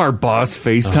 imagine if our boss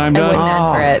FaceTimed I us. wouldn't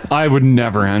answer it. I would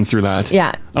never answer that.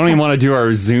 Yeah. I don't even want to do our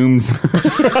Zooms.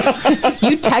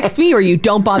 You text me or you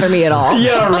don't bother me at all.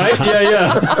 Yeah, right?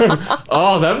 Yeah.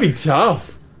 Oh, that'd be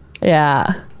tough.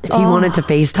 Yeah. If he wanted to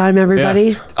FaceTime everybody.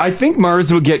 Yeah. I think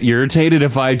Mars would get irritated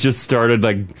if I just started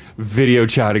like video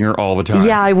chatting her all the time.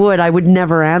 Yeah, I would. I would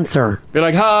never answer. Be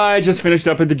like, hi, I just finished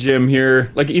up at the gym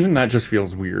here. Like, even that just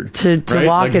feels weird. To right?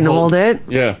 walk Like, and hold it.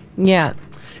 Yeah. Yeah.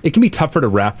 It can be tougher to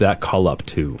wrap that call up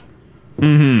too.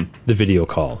 Mm-hmm. The video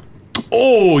call.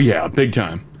 Oh, yeah, big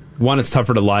time. One, it's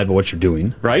tougher to lie about what you're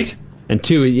doing. Right? And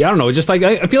two, I don't know, just like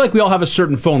I feel like we all have a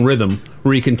certain phone rhythm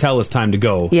where you can tell it's time to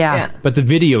go. Yeah. But the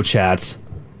video chats,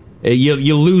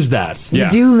 you lose that. You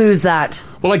do lose that.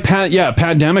 Well, like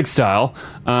pandemic style.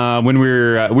 When we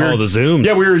were the Zooms.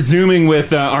 Yeah, we were Zooming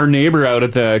with our neighbor out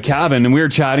at the cabin, and we were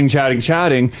chatting,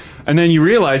 and then you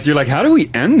realize you're like, how do we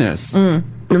end this? And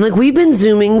like we've been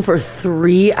Zooming for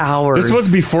 3 hours. This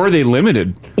was before they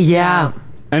limited. Yeah.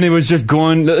 And it was just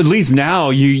going. At least now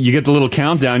you get the little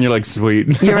countdown. You're like,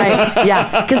 sweet. You're right.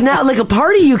 Yeah. Because now, like a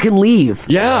party, you can leave.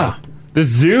 Yeah. The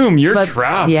Zoom, you're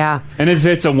trapped. Yeah. And if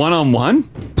it's a one-on-one,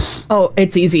 Oh,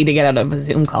 it's easy to get out of a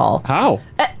Zoom call. how?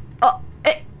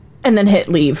 And then hit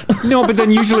leave. No, but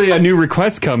then usually a new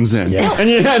request comes in. Yeah.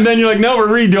 And then you're like, no, we're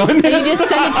redoing this. And you just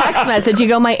send a text message. You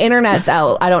go, my internet's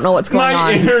out. I don't know what's going My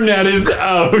on. internet is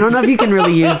out. I don't know if you can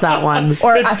really use that one.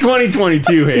 Or It's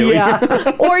 2022, Haley.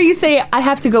 Yeah. or you say, I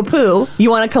have to go poo.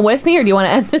 You want to come with me or do you want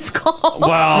to end this call?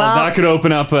 Wow, that could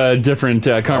open up a different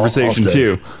conversation stay.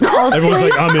 too. Everyone's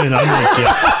like, I'm in.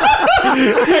 Yeah.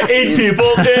 8 people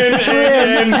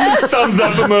in, thumbs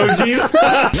up emojis.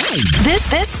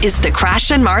 This is the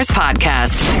Crash and Mars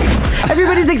podcast.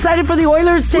 Everybody's excited for the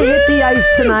Oilers to hit the ice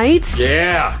tonight.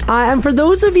 Yeah. And for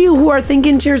those of you who are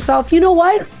thinking to yourself, you know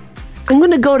what? I'm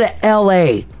going to go to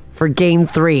LA for game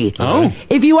 3. Oh.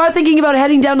 If you are thinking about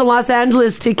heading down to Los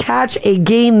Angeles to catch a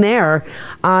game there,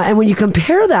 and when you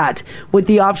compare that with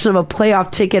the option of a playoff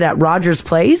ticket at Rogers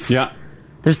Place, Yeah.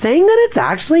 they're saying that it's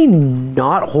actually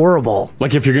not horrible.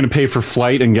 Like if you're going to pay for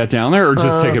flight and get down there or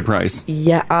just ticket price?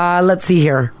 Yeah, let's see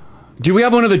here. Do we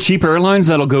have one of the cheap airlines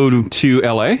that'll go to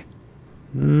LA?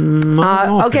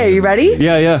 Okay, are you ready?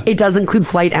 Yeah. It does include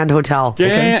flight and hotel.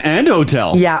 And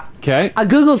hotel. Yeah. Okay. A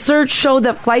Google search showed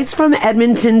that flights from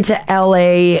Edmonton to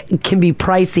LA can be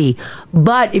pricey,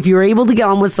 but if you're able to get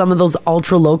on with some of those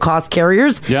ultra low cost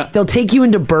carriers, they'll take you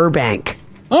into Burbank.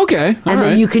 Okay. And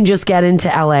then you can just get into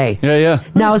LA. Yeah.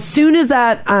 Now, as soon as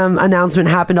that announcement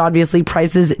happened, obviously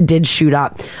prices did shoot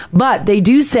up. But they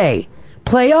do say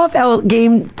playoff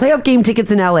game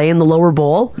tickets in LA in the lower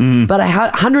bowl, but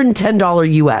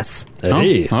 $110 US.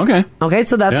 Hey. Oh, okay. Okay,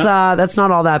 so that's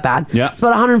not all that bad. Yeah. It's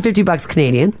about $150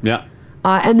 Canadian. Yeah.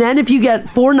 And then if you get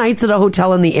 4 nights at a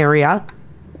hotel in the area,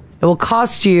 it will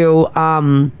cost you.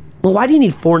 Well, why do you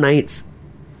need 4 nights?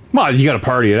 Well, you got to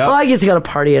party it up. Well, I guess you got to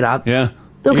party it up. Yeah.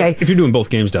 Okay. If you're doing both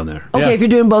games down there. Okay, if you're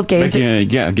doing both games.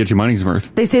 Get your money's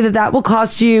worth. They say that will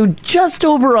cost you just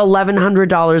over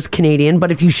 $1,100 Canadian,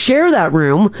 but if you share that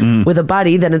room with a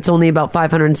buddy, then it's only about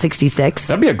 $566.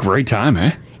 That'd be a great time,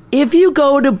 eh? If you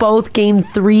go to both game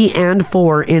 3 and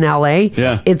 4 in LA,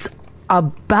 it's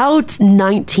about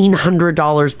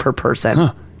 $1,900 per person.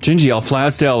 Huh. Gingy, I'll fly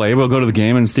us to LA. We'll go to the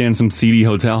game and stay in some seedy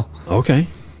hotel. Okay.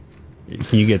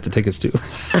 Can you get the tickets too?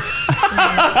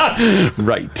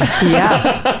 Right.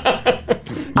 Yeah.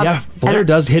 Yeah, Flair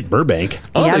does hit Burbank.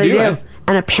 Oh, yeah, they do. eh?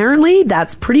 And apparently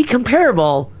that's pretty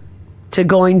comparable to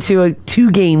going to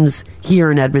 2 games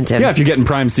here in Edmonton. Yeah, if you're getting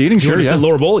prime seating, sure. Yeah.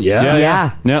 Lower bowl,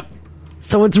 yeah. Yeah.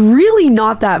 So it's really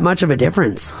not that much of a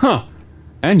difference. Huh.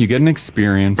 And you get an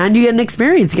experience. And you get an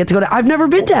experience. You get to go to... I've never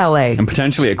been to LA. And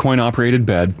potentially a coin-operated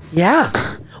bed. Yeah.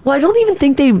 Well, I don't even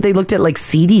think they looked at like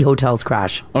seedy hotels,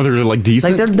 Crash. Oh, they're like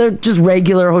decent? Like they're just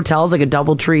regular hotels, like a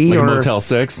DoubleTree like or... a Motel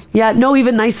 6? Yeah, no,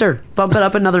 even nicer. Bump it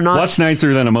up another notch. What's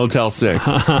nicer than a Motel 6?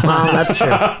 That's true.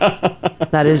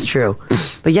 That is true.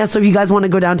 But yeah, so if you guys want to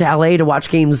go down to LA to watch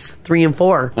games 3 and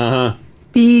 4,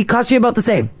 be cost you about the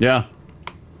same. Yeah.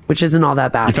 Which isn't all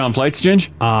that bad. You found flights, Ginge?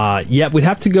 Yeah, we'd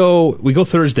have to go. We go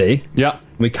Thursday. Yeah.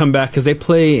 We come back because they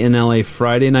play in LA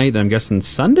Friday night. I'm guessing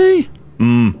Sunday.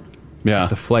 Yeah.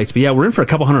 The flights, but yeah, we're in for a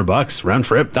couple $100 round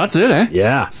trip. That's it, eh?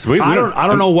 Yeah, Sweet. I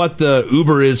don't know what the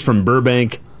Uber is from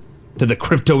Burbank to the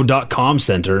Crypto.com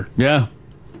center. Yeah.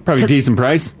 Probably decent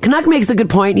price. Canuck makes a good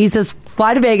point. He says,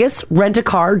 fly to Vegas, rent a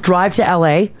car, drive to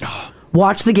LA,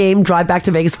 watch the game, drive back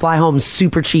to Vegas, fly home.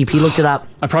 Super cheap. He looked it up.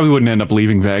 I probably wouldn't end up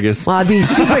leaving Vegas. Well, it'd be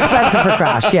super expensive for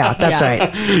Crash. Yeah, that's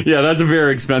right. Yeah, that's a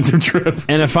very expensive trip.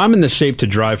 And if I'm in the shape to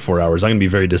drive 4 hours, I'm going to be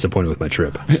very disappointed with my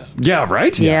trip. Yeah,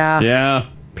 right? Yeah. Yeah.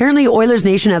 Apparently, Oilers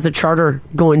Nation has a charter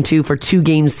going to for 2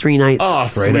 games, 3 nights. Oh,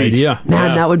 Great sweet. idea.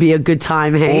 Man, that would be a good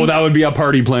time, hey? Oh, that would be a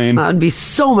party plane. That would be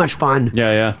so much fun.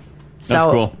 Yeah. That's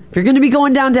So, cool. if you're going to be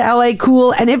going down to LA,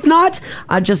 cool. And if not,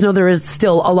 just know there is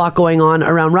still a lot going on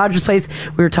around Rogers Place.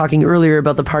 We were talking earlier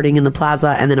about the partying in the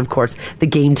plaza. And then, of course, the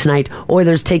game tonight.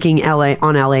 Oilers taking LA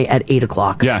at 8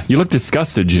 o'clock. Yeah, you look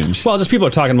disgusted, Ginge. Well, just people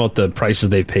are talking about the prices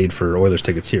they've paid for Oilers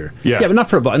tickets here. Yeah. but not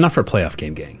for a playoff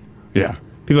game, gang. Yeah.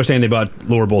 People are saying they bought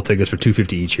lower bowl tickets for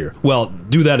 $250 each year. Well,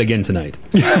 do that again tonight.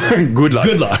 Good luck.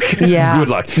 Good luck. Yeah. Good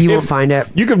luck. You won't find it.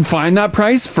 You can find that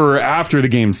price for after the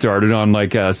game started on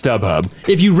like StubHub.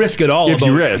 If you risk it all. If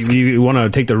you risk. You want to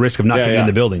take the risk of not getting in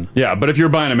the building. Yeah, but if you're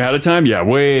buying them ahead of time,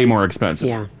 way more expensive.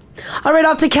 Yeah. All right,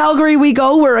 off to Calgary we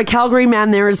go, where a Calgary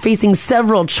man there is facing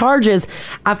several charges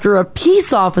after a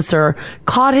peace officer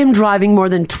caught him driving more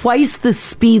than twice the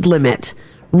speed limit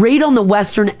right on the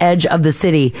western edge of the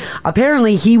city.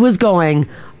 Apparently, he was going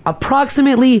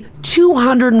approximately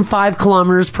 205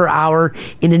 kilometers per hour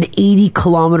in an 80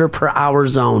 kilometer per hour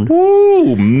zone.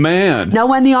 Ooh, man. Now,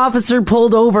 when the officer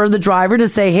pulled over the driver to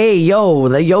say, hey, yo,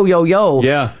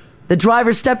 Yeah. the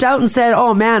driver stepped out and said,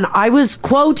 oh, man, I was,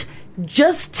 quote,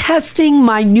 just testing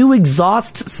my new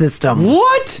exhaust system.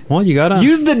 What? Well, you gotta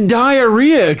use the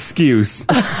diarrhea excuse.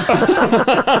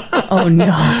 Oh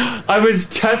no! I was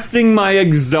testing my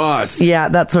exhaust. Yeah,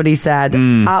 that's what he said.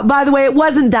 By the way, it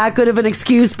wasn't that good of an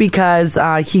excuse because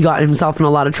he got himself in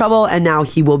a lot of trouble, and now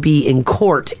he will be in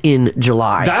court in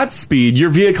July. That speed, your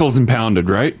vehicle's impounded,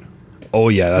 right? Oh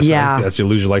yeah, that's you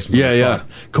lose your license. Yeah.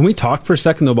 Can we talk for a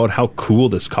second though about how cool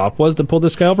this cop was to pull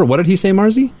this guy over? What did he say,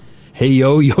 Marzi? Hey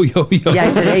yo. Yeah, I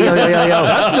said, hey, yo.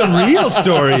 That's the real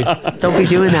story. Don't be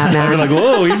doing that, man. You're like,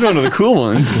 whoa, he's one of the cool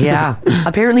ones. Yeah.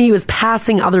 Apparently, he was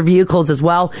passing other vehicles as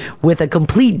well with a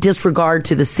complete disregard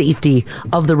to the safety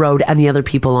of the road and the other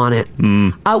people on it.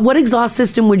 What exhaust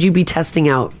system would you be testing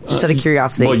out? Just out of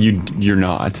curiosity. Well, you're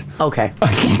not. Okay.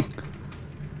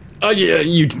 Yeah,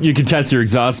 you can test your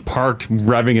exhaust parked,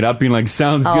 revving it up, being like,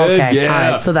 sounds good. Okay. Yeah.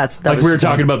 All right. So that like was we were just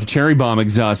talking about the cherry bomb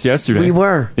exhaust yesterday. We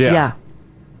were. Yeah.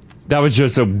 That was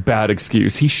just a bad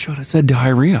excuse. He should have said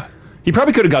diarrhea. He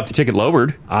probably could have got the ticket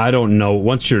lowered. I don't know.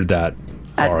 Once you're that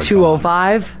far At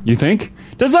 205? You think?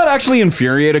 Does that actually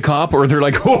infuriate a cop? Or they're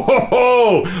like,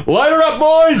 ho, light her up,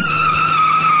 boys!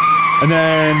 And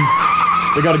then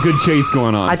they got a good chase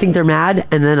going on. I think they're mad,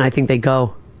 and then I think they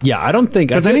go. Yeah, I don't think...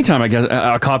 Because anytime I guess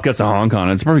a cop gets a honk on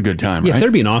it, it's a pretty good time, Yeah, right? if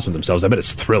they're being honest with themselves, I bet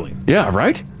it's thrilling. Yeah,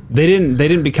 right? They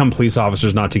didn't become police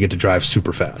officers not to get to drive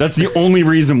super fast. That's the only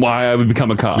reason why I would become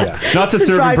a cop. Yeah. Not to To serve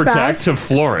and drive protect, fast. to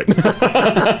floor it.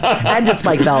 And just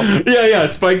spike belt. Yeah,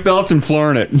 spike belts and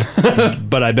flooring it.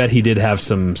 But I bet he did have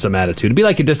some attitude. It'd be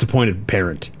like a disappointed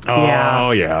parent.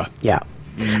 Oh, yeah. Yeah.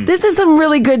 This is some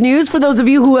really good news for those of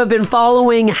you who have been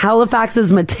following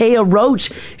Halifax's Matea Roach.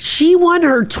 She won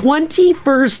her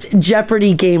 21st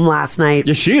Jeopardy game last night.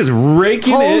 Yeah, she is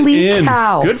raking Holy it in.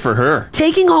 cow. Good for her.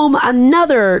 Taking home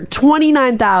another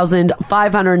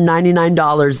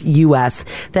 $29,599 US,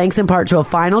 thanks in part to a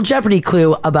final Jeopardy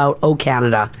clue about O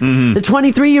Canada. The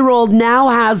 23-year-old now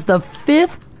has the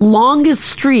 5th longest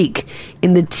streak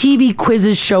in the TV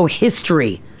quizzes show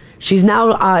history. She's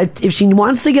now, if she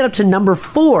wants to get up to number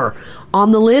 4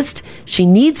 on the list, she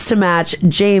needs to match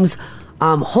James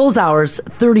Holzhauer's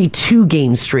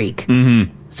 32-game streak.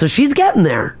 So she's getting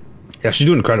there. Yeah, she's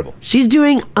doing incredible. She's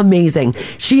doing amazing.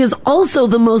 She is also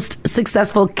the most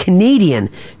successful Canadian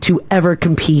to ever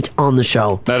compete on the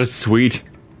show. That is sweet.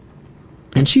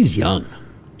 And she's young.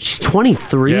 She's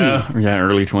 23. Yeah,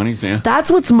 early 20s, yeah. That's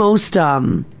what's most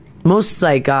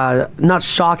like not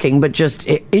shocking, but just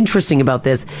interesting about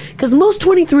this, because most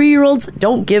 23-year-olds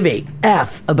don't give a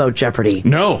F about Jeopardy.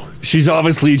 No, she's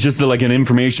obviously just like an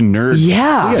information nerd.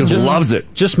 Yeah. Just loves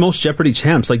it. Just most Jeopardy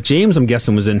champs. Like James, I'm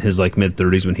guessing, was in his like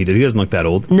mid-30s when he did. He doesn't look that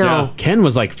old. No. Yeah. Ken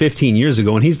was like 15 years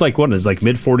ago, and he's like, what, in his like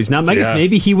mid-40s now? I guess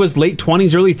maybe he was late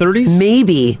 20s, early 30s?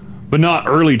 Maybe. But not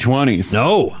early 20s.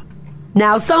 No.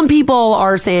 Now, some people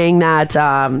are saying that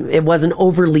it wasn't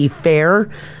overly fair.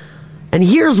 And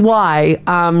here's why.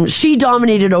 She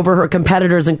dominated over her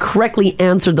competitors and correctly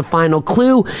answered the final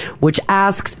clue, which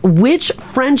asked which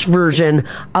French version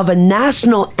of a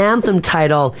national anthem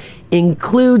title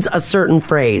includes a certain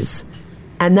phrase.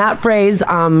 And that phrase,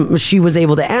 she was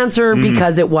able to answer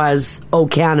because it was "Oh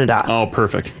Canada." Oh,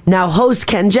 perfect. Now, host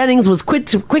Ken Jennings was quick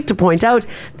to point out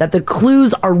that the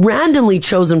clues are randomly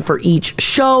chosen for each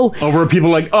show. Over people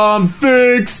like, I'm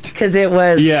fixed. Because it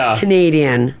was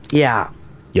Canadian. Yeah.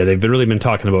 Yeah, they've really been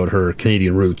talking about her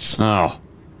Canadian roots. Oh.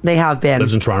 They have been.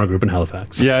 Lives in Toronto, grew up in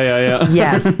Halifax. Yeah.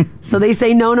 Yes. So they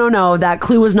say, no. That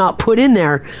clue was not put in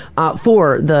there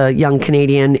for the young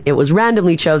Canadian. It was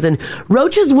randomly chosen.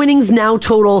 Roach's winnings now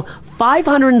total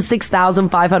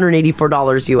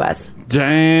 $506,584 US.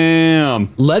 Damn.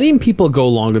 Letting people go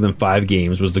longer than 5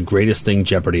 games was the greatest thing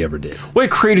Jeopardy ever did. Well,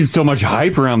 it created so much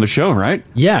hype around the show, right?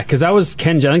 Yeah, because that was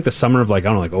Ken Jennings, the summer of like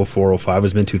 04, 05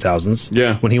 was mid-2000s.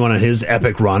 Yeah. When he went on his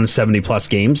epic run, 70-plus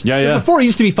games. Yeah. Before it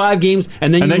used to be 5 games,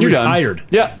 and then you're retired. Done.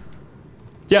 Yeah.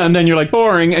 Yeah, and then you're like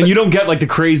boring, and you don't get like the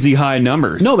crazy high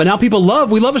numbers. No, but now we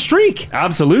love a streak.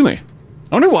 Absolutely.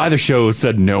 I wonder why the show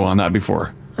said no on that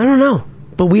before. I don't know,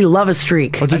 but we love a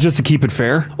streak. Was it just to keep it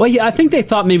fair? Well, yeah, I think they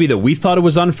thought maybe that we thought it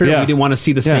was unfair. Yeah. We didn't want to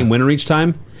see the same winner each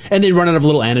time. And they run out of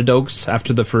little anecdotes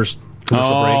after the first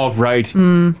commercial break. Oh, right.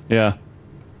 Yeah.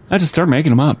 I just start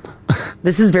making them up.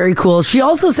 This is very cool. She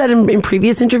also said in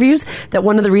previous interviews that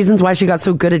one of the reasons why she got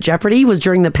so good at Jeopardy was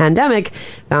during the pandemic,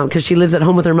 because she lives at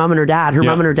home with her mom and her dad. Her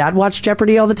mom and her dad watched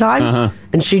Jeopardy all the time,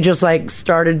 and she just like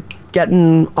started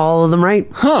getting all of them right.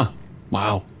 Huh.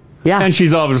 Wow. Yeah. And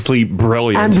she's obviously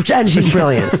brilliant. And she's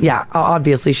brilliant. Yeah,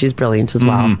 obviously she's brilliant as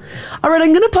well. All right, I'm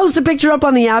going to post a picture up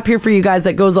on the app here for you guys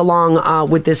that goes along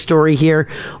with this story here.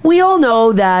 We all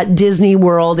know that Disney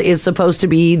World is supposed to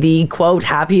be the, quote,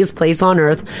 happiest place on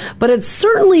earth, but it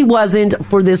certainly wasn't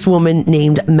for this woman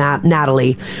named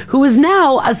Natalie, who is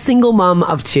now a single mom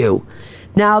of 2.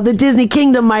 Now, the Disney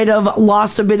Kingdom might have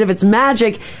lost a bit of its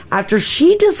magic after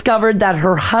she discovered that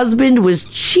her husband was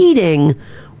cheating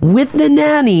with the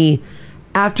nanny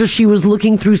after she was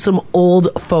looking through some old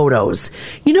photos.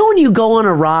 You know when you go on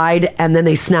a ride and then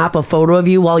they snap a photo of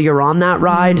you while you're on that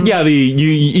ride? Yeah,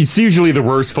 it's usually the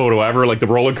worst photo ever, like the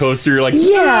roller coaster. You're like,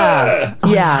 yeah,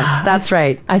 that's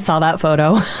right. I saw that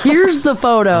photo. Here's the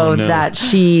photo that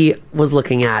she was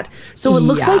looking at. So it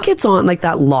looks like it's on like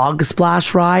that log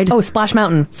splash ride. Oh, Splash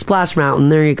Mountain. Splash Mountain.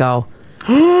 There you go.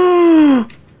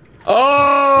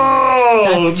 Oh,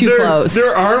 that's too close.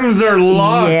 Their arms are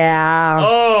locked. Yeah.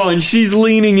 Oh, and she's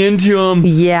leaning into him.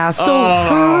 Yeah. So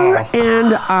her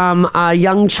and a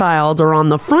young child are on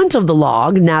the front of the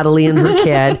log, Natalie and her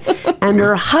kid, and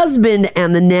her husband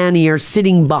and the nanny are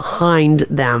sitting behind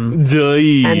them.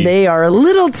 And they are a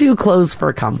little too close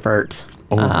for comfort.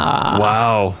 Oh,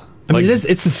 wow. I mean, it's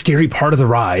the scary part of the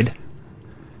ride.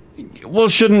 Well,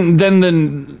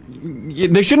 then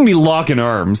they shouldn't be locking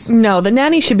arms. No, the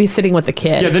nanny should be sitting with the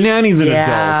kid. Yeah, the nanny's an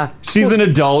adult. She's an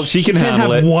adult. She can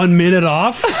handle it. 1 minute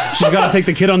off. She's got to take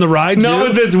the kid on the ride. Not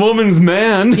with this woman's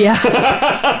man.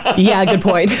 Yeah. Yeah, good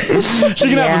point. She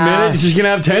can have a minute. She can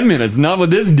have 10 minutes. Not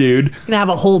with this dude. Gonna have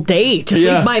a whole day. Just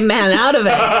leave my man out of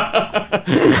it.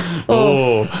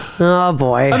 Oh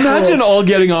boy. Imagine all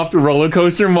getting off the roller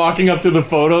coaster and walking up to the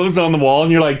photos on the wall,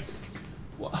 and you're like,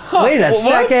 wait a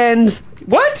second.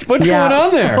 What? What's going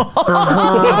on there?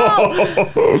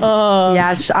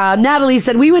 Natalie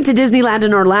said, we went to Disneyland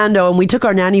in Orlando and we took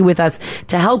our nanny with us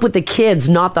to help with the kids,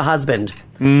 not the husband.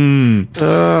 Yeah.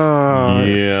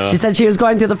 She said she was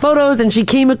going through the photos and she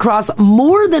came across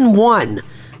more than one.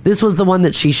 This was the one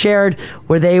that she shared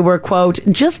where they were, quote,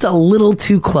 just a little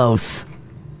too close.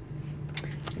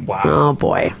 Wow. Oh,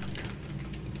 boy.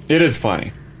 It is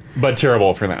funny, but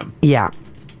terrible for them. Yeah.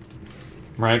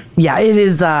 Right? Yeah, it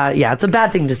is. It's a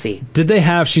bad thing to see. Did they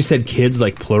have, she said kids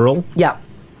like plural? Yeah.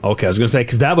 Okay, I was going to say,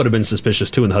 because that would have been suspicious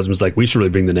too. And the husband's like, we should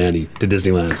really bring the nanny to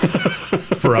Disneyland.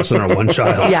 for us and our one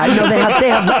child. Yeah, no,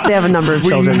 they have a number of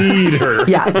children. We need her.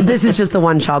 Yeah, this is just the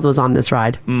one child was on this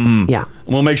ride. Yeah.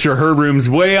 We'll make sure her room's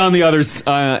way on the other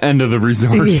end of the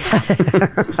resort.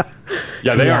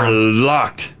 Yeah, they are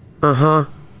locked. Uh-huh.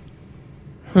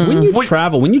 When you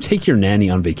travel, when you take your nanny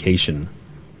on vacation,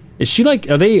 is she like,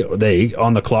 are they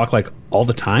on the clock like all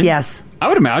the time? Yes. I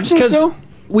would imagine so.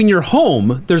 When you're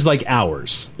home, there's like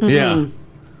hours. Yeah.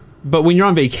 But when you're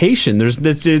on vacation,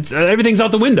 it's everything's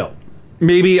out the window.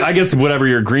 Maybe, I guess whatever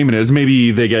your agreement is,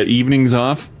 maybe they get evenings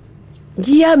off.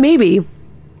 Yeah, maybe.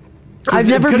 I've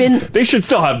never been. They should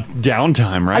still have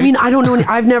downtime, right? I mean, I don't know.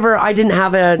 I didn't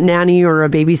have a nanny or a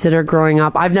babysitter growing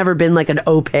up. I've never been like an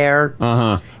au pair.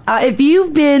 If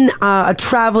you've been a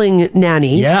traveling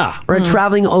nanny or a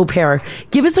traveling au pair,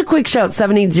 give us a quick shout,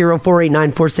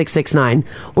 780-489-4669,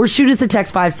 or shoot us a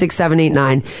text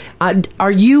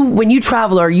 56789. When you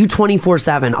travel, are you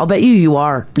 24/7? I'll bet you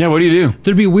are. Yeah, what do you do?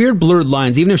 There'd be weird blurred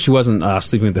lines, even if she wasn't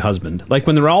sleeping with the husband. Like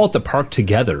when they're all at the park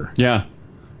together. Yeah.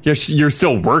 Yeah, you're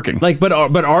still working. Like, but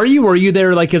are you, or are you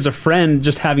there like as a friend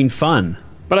just having fun?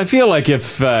 But I feel like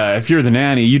if you're the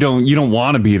nanny, you don't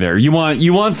want to be there. You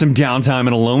want some downtime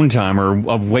and alone time or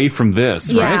away from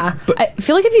this, right? I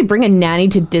feel like if you bring a nanny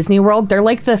to Disney World, they're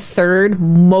like the third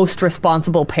most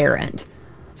responsible parent.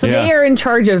 So they are in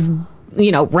charge of,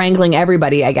 wrangling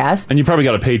everybody, I guess. And you probably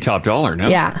got to pay top dollar, no?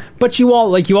 Yeah. But you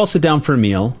all sit down for a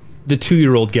meal. The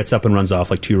 2-year-old gets up and runs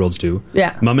off like 2-year-olds do.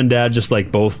 Yeah. Mom and dad just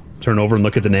like both turn over and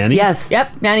look at the nanny. Yes.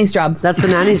 Yep. Nanny's job. That's the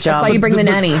nanny's job. That's why you bring the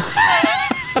nanny.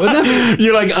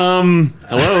 You're like,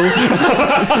 hello.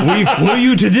 We flew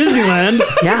you to Disneyland.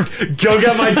 Yeah. Go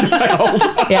get my child.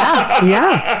 Yeah.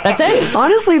 Yeah. That's it.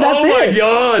 Honestly, that's it. Oh my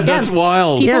God. That's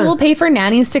wild. People will pay for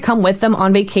nannies to come with them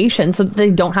on vacation so that they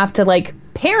don't have to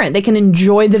parent. They can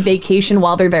enjoy the vacation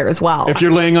while they're there as well. If you're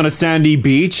laying on a sandy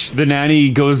beach, the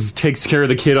nanny takes care of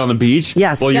the kid on the beach.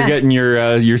 Yes. While you're getting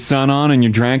your sun on and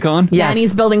your drank on. Yes.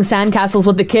 Nanny's building sandcastles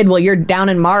with the kid while you're down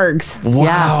in Margs.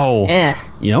 Wow.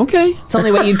 Yeah, okay. It's the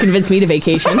only way you'd convince me to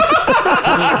vacation.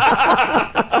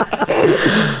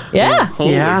 Yeah.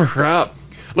 Holy crap.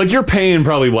 Like you're paying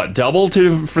probably what, double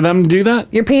for them to do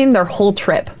that? You're paying their whole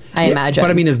trip, I imagine.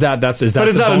 But I mean, is that But is the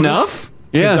that bonus? enough?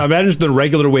 Yeah. I imagine the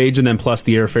regular wage and then plus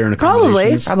the airfare and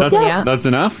Probably. accommodations. That's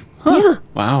enough? Yeah.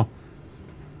 Wow.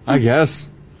 I guess.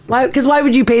 Why? Because why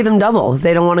would you pay them double if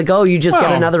they don't want to go? You just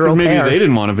get another au 'cause pair. maybe they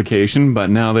didn't want a vacation, but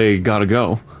now they got to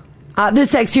go.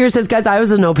 This text here says, guys, I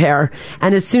was an au pair,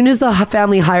 and as soon as the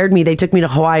family hired me, they took me to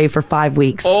Hawaii for 5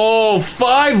 weeks. Oh,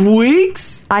 5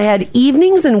 weeks? I had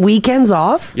evenings and weekends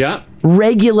off. Yeah.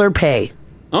 Regular pay.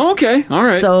 Oh, okay. All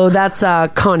right. So that's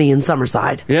Connie in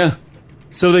Summerside. Yeah.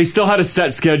 So they still had a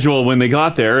set schedule when they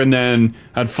got there, and then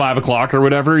at 5 o'clock or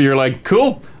whatever, you're like,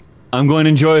 cool, I'm going to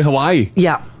enjoy Hawaii.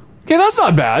 Yeah. Okay, that's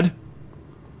not bad.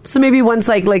 So maybe once,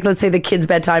 like let's say the kid's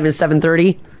bedtime is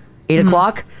 7:30, 8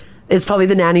 o'clock, it's probably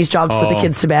the nanny's job to put the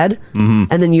kids to bed, and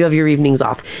then you have your evenings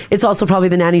off. It's also probably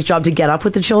the nanny's job to get up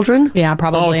with the children. Yeah,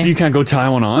 probably. Oh, so you can't go tie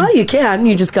one on? Well, you can.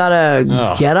 You just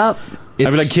gotta get up. I'd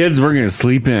be like, kids, we're going to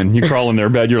sleep in. You crawl in their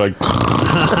bed, you're like...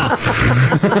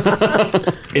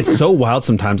 It's so wild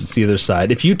sometimes it's the other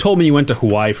side. If you told me you went to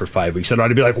Hawaii for 5 weeks,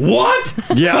 I'd be like, what?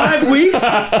 Yeah. 5 weeks?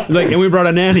 And we brought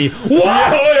a nanny. What?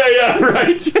 Yeah,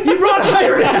 right. You brought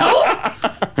hired help?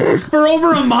 For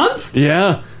over a month?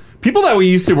 Yeah. People that we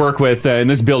used to work with in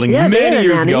this building many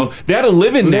years ago, they had a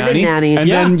live-in nanny. And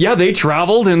then, they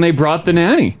traveled and they brought the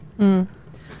nanny.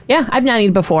 Yeah, I've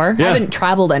nannied before. I haven't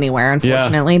traveled anywhere,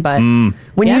 unfortunately, but...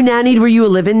 When you nannied, were you a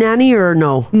live-in nanny or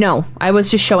no? No, I was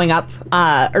just showing up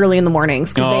early in the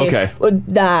mornings. Oh, okay.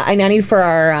 I nannied for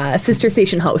our sister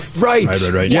station hosts. Right.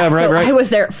 Yeah, right, so right. I was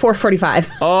there at 4:45.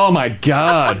 Oh, my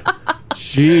God.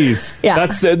 Jeez. Yeah.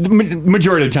 That's the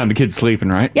majority of the time the kid's sleeping,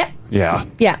 right? Yeah. Yeah.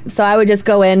 Yeah, so I would just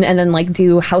go in and then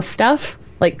do house stuff,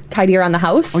 tidy around the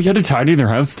house. Oh, you had to tidy their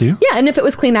house, too? Yeah, and if it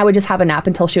was clean, I would just have a nap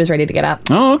until she was ready to get up.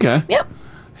 Oh, okay. Yep.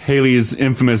 Haley's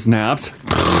infamous naps.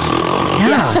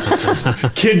 Yeah.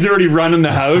 Kids already running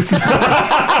the house.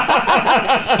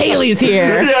 Haley's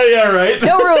here. Yeah, right.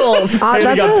 No rules.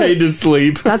 Haley got paid to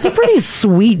sleep. That's a pretty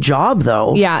sweet job,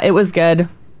 though. Yeah, it was good.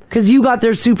 Because you got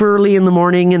there super early in the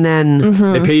morning and then...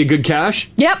 They pay you good cash?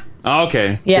 Yep. Oh,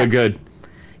 okay. Yeah. Good.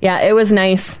 Yeah, it was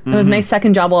nice. It was a nice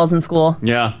second job while I was in school.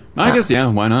 Yeah. I guess,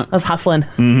 why not? I was hustling.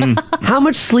 How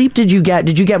much sleep did you get?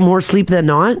 Did you get more sleep than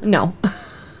not? No.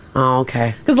 Oh,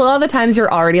 okay. Because a lot of the times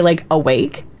you're already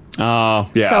awake.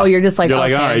 Oh, yeah. So you're just You're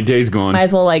okay, all right, day's going. Might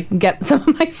as well get some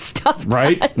of my stuff done.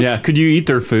 Right? Yeah. Could you eat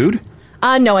their food?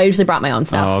 No, I usually brought my own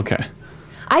stuff. Oh, okay.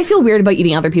 I feel weird about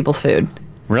eating other people's food.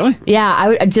 Really?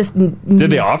 Yeah, I just... Did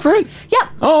they offer it? Yeah.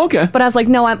 Oh, okay. But I was like,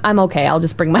 no, I'm okay. I'll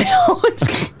just bring my own.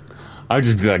 I would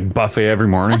just be like buffet every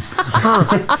morning.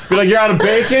 Be like, you're out of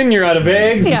bacon, you're out of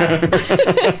eggs. Yeah.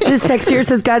 This text here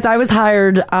says, guys, I was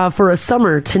hired for a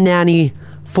summer to nanny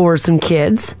for some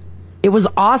kids. It was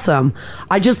awesome.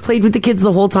 I just played with the kids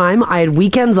the whole time. I had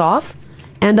weekends off,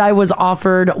 and I was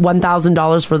offered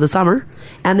 $1,000 for the summer.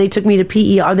 And they took me to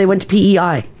PEI. They went to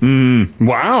PEI.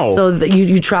 Wow. So that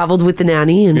you traveled with the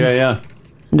nanny, and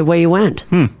and away you went.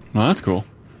 Well, that's cool.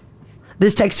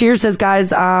 This text here says,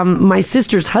 guys, my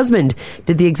sister's husband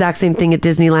did the exact same thing at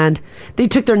Disneyland. They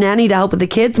took their nanny to help with the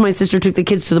kids. My sister took the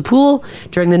kids to the pool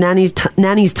during the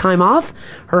nanny's time off.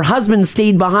 Her husband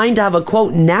stayed behind to have a,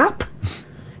 quote, nap.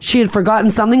 She had forgotten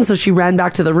something, so she ran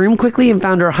back to the room quickly and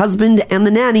found her husband and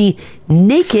the nanny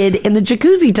naked in the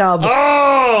jacuzzi tub.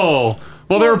 Oh!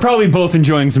 Well, they were probably both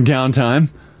enjoying some downtime.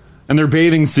 And their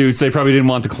bathing suits, they probably didn't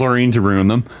want the chlorine to ruin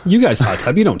them. You guys hot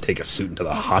tub, you don't take a suit into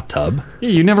the hot tub.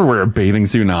 Yeah, you never wear a bathing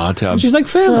suit in a hot tub. She's like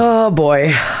family. Oh,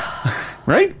 boy.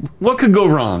 Right? What could go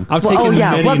wrong? I've taken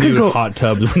many nude hot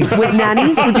tubs. With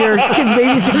nannies? With your kids'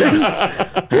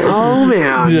 babysitters? Oh,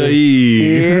 man.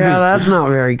 Yeah, that's not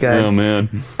very good. Oh,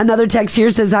 man. Another text here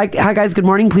says, hi guys, good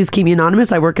morning. Please keep me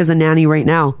anonymous. I work as a nanny right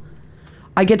now.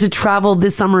 I get to travel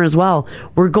this summer as well.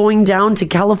 We're going down to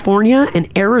California and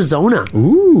Arizona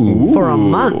for a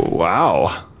month.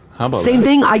 Wow. How about Same that?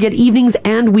 thing. I get evenings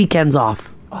and weekends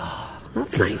off.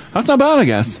 That's nice. That's not bad, I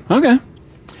guess. Okay.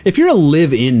 If you're a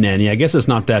live-in nanny, I guess it's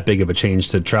not that big of a change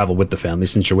to travel with the family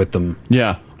since you're with them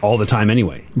all the time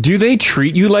anyway. Do they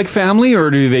treat you like family or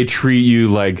do they treat you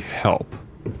like help?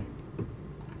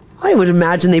 I would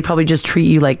imagine they probably just treat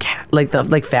you like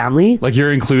family. Like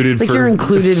you're included Like for you're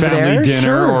included family there? dinner,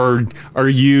 Sure. or are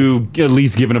you at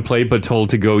least given a plate but told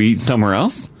to go eat somewhere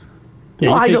else?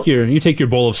 Yeah, you take your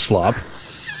bowl of slop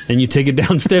and you take it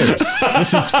downstairs.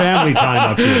 This is family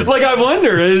time up here. Like, I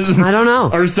wonder, I don't know.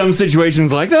 Are some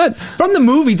situations like that? From the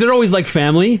movies, they're always like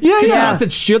family. Yeah, 'Cause yeah.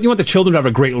 You want the children to have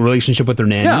a great relationship with their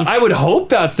nanny. Yeah, I would hope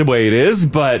that's the way it is,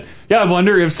 but yeah, I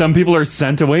wonder if some people are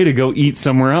sent away to go eat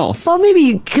somewhere else. Well,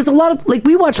 maybe because a lot of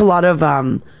we watch a lot of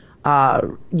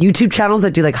YouTube channels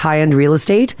that do like high end real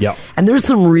estate. Yeah, and there's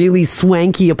some really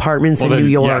swanky apartments in New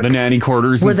York. Yeah, the nanny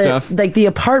quarters and stuff. Like the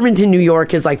apartment in New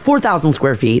York is like 4,000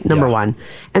 square feet. Number one,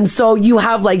 and so you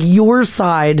have like your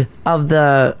side of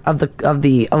the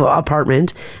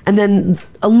apartment, and then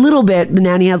a little bit the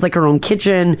nanny has like her own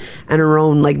kitchen and her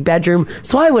own like bedroom.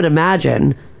 So I would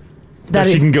imagine that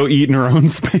she can go eat in her own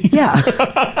space. Yeah,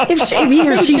 if he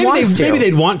or she wants to. Maybe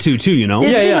they'd want to too. You know.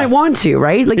 They might want to,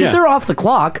 right? Like Yeah. if they're off the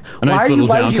clock, A nice why little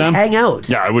would you downtime. hang out?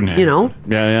 Yeah, I wouldn't hang You know?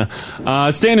 Yeah.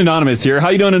 Staying anonymous here. How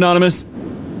you doing, anonymous?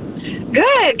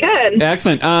 Good.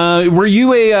 Excellent. Were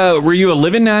you a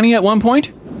live-in nanny at one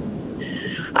point?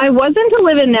 I wasn't a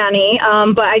live-in nanny,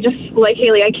 but I just, like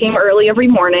Haley, I came early every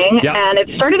morning, and it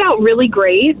started out really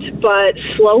great, but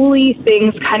slowly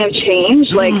things kind of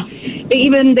changed. Like,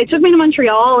 they took me to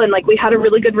Montreal, and, like, we had a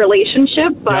really good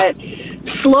relationship, but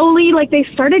slowly, like, they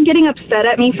started getting upset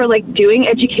at me for, like, doing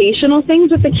educational things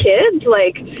with the kids.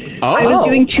 Like, I was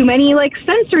doing too many, like,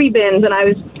 sensory bins, and I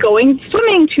was going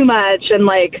swimming too much, and,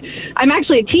 like, I'm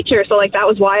actually a teacher, so, like, that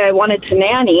was why I wanted to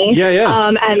nanny.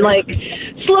 And, like,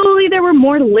 slowly there were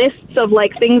more lists of,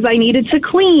 like, things I needed to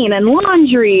clean and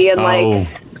laundry, and, like,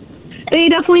 they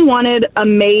definitely wanted a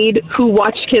maid who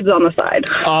watched kids on the side.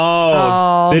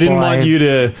 They didn't want you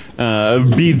to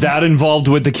be that involved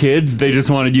with the kids. They just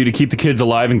wanted you to keep the kids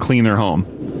alive and clean their home.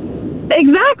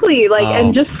 Exactly. Like,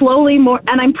 and just slowly more.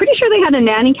 And I'm pretty sure they had a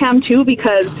nanny cam too,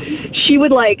 because she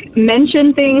would, like,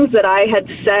 mention things that I had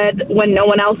said when no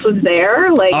one else was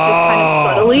there, like, just kind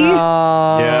of subtly.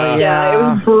 Yeah, it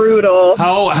was brutal.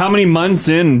 How many months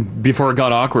in before it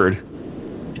got awkward?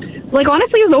 Like,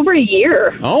 honestly, it was over a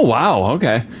year. Oh, wow.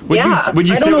 Okay. Would you I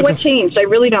don't sit know with what changed. I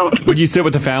really don't. Would you sit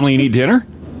with the family and eat dinner?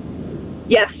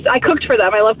 Yes, I cooked for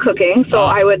them. I love cooking. So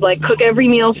I would, like, cook every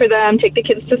meal for them, take the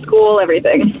kids to school,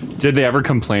 everything. Did they ever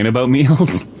complain about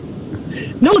meals?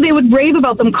 No, they would rave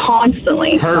about them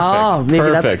constantly.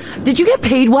 Perfect. Did you get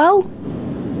paid well?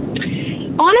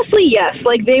 Honestly, yes.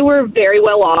 Like, they were very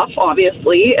well off,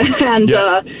 obviously. And,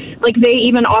 like, they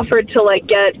even offered to, like,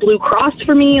 get Blue Cross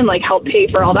for me and, like, help pay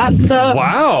for all that stuff.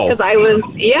 Wow. Because I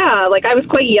was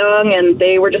quite young, and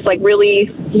they were just, like, really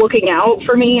looking out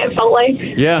for me, it felt like.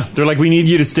 Yeah, they're like, we need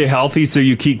you to stay healthy so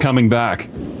you keep coming back.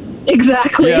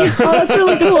 Exactly. Yeah. Oh, that's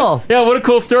really cool. Yeah, what a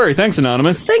cool story. Thanks,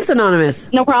 Anonymous. Thanks,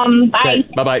 Anonymous. No problem. Bye. Okay,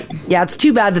 bye-bye. Yeah, it's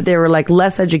too bad that they were like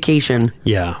less education.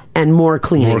 Yeah. And more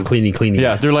cleaning. More cleaning.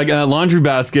 Yeah, they're like, laundry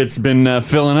basket's been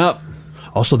filling up.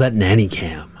 Also, that nanny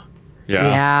cam.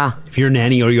 Yeah. If you're a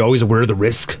nanny, are you always aware of the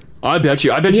risk? I bet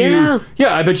you. I bet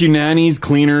you nannies,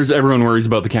 cleaners, everyone worries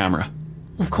about the camera.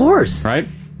 Of course. Right?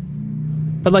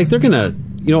 But like they're gonna,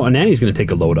 a nanny's gonna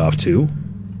take a load off too.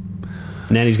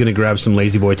 Nanny's gonna grab some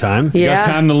lazy boy time. You got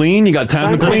time to lean, you got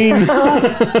time to clean.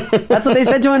 That's what they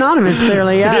said to Anonymous,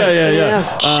 clearly.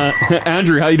 Yeah.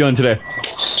 Andrew, how you doing today?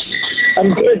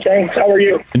 I'm good, thanks. How are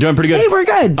you? I'm doing pretty good. Hey, we're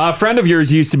good. A friend of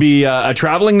yours used to be a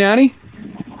traveling nanny?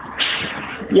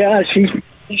 Yeah,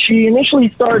 she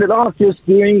initially started off just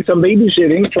doing some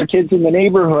babysitting for kids in the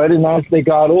neighborhood, and as they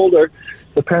got older,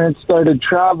 the parents started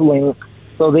traveling,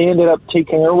 so they ended up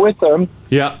taking her with them.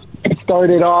 Yeah. It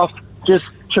started off just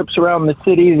trips around the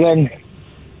city, then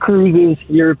cruises,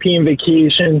 European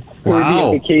vacation,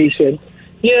 Caribbean vacation.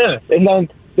 Yeah, and then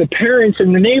the parents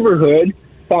in the neighborhood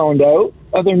found out,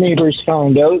 other neighbors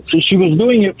found out, so she was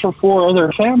doing it for 4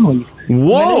 other families.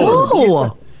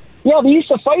 Whoa! Yeah, they used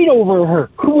to fight over her.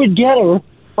 Who would get her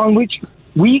on which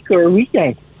week or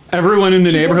weekend? Everyone in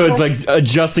the neighborhood's like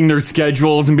adjusting their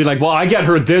schedules and be like, well, I get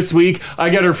her this week. I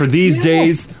get her for these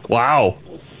days. Wow.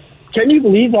 Can you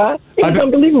believe that? It's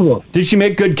unbelievable. Did she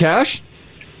make good cash?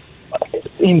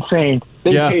 Insane.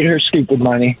 They paid her stupid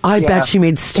money. I bet she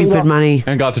made stupid money.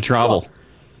 And got to travel.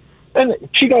 And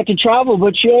she got to travel,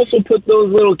 but she also put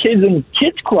those little kids in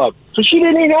kids club. So she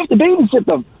didn't even have to babysit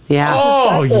them. Yeah.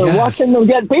 Oh, yes. Watching them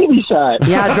get babysat.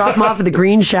 Yeah, drop them off at the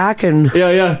green shack and...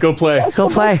 Yeah, go play. Go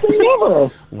play.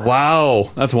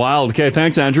 Wow, that's wild. Okay,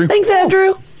 thanks, Andrew. Thanks,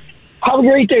 Andrew. Have a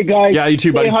great day, guys. Yeah, you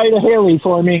too, buddy. Say hi to Haley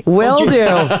for me. Will do.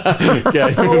 Okay.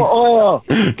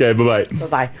 Okay, bye-bye.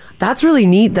 Bye-bye. That's really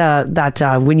neat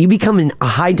that when you become a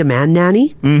high-demand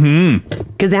nanny.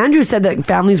 Because Andrew said that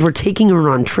families were taking her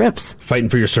on trips. Fighting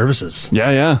for your services.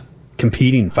 Yeah.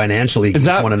 Competing financially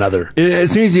against one another.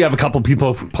 As soon as you have a couple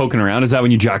people poking around, is that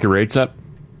when you jack your rates up?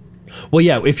 Well,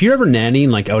 yeah, if you're ever nannying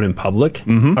like out in public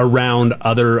around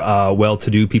other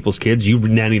well-to-do people's kids, you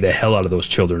nanny the hell out of those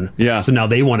children. Yeah. So now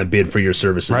they want to bid for your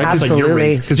services. Right. It's like your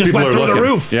rates just went through the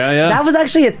roof. Yeah. That was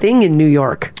actually a thing in New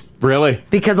York. Really?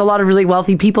 Because a lot of really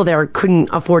wealthy people there couldn't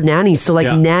afford nannies. So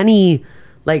nanny,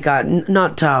 like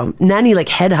nanny like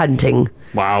headhunting.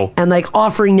 Wow. And like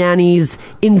offering nannies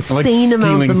insane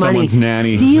amounts of money.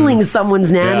 Stealing someo's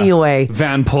nanny away.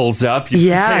 Van pulls up. You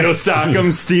potato sack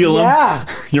them, steal them. Yeah.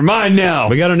 You're mine now.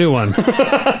 We got a new one.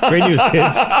 Great news,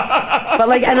 kids. But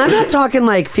like, and I'm not talking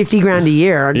like 50 grand a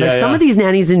year. Like some of these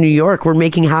nannies in New York were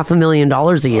making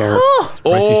 $500,000 a year. It's a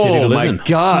pricey city to live in. My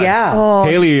God. Yeah.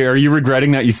 Haley, are you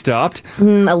regretting that you stopped?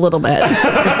 A little bit.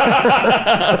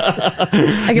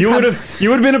 You would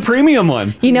have been a premium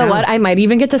one. You know what? I might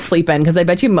even get to sleep in because I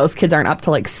bet you most kids aren't up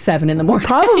till like 7 in the morning.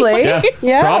 Probably.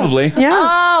 Yeah. Probably.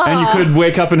 Yeah. And you could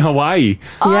wake up in Hawaii.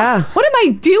 Yeah. What am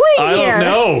I doing here? I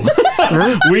don't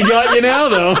know. We got you now,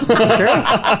 though. That's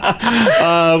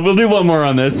true. We'll do one more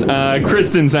on this.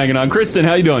 Kristen's hanging on. Kristen,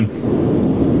 how you doing?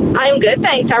 I'm good,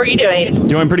 thanks. How are you doing?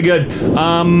 Doing pretty good.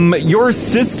 Your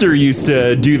sister used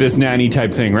to do this nanny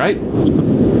type thing, right?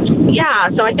 Yeah,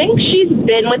 so I think she's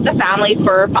been with the family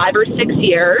for 5 or 6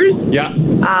 years. Yeah.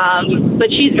 But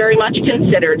she's very much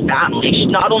considered family. She's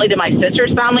not only to my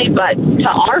sister's family, but to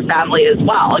our family as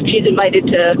well. She's invited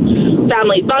to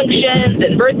family functions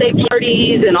and birthday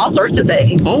parties and all sorts of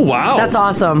things. Oh, wow. That's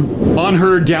awesome. On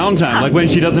her downtime, like when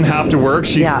she doesn't have to work,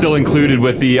 she's still included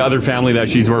with the other family that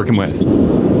she's working with.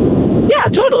 Yeah,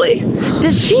 totally.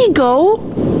 Does she go?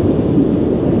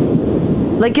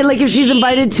 Like if she's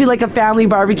invited to like a family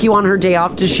barbecue on her day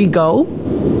off, does she go?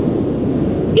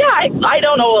 Yeah, I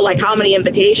don't know like how many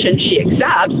invitations she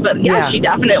accepts, but she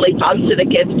definitely comes to the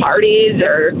kids' parties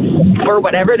or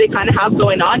whatever they kind of have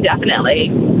going on,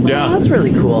 definitely. Yeah. Oh, that's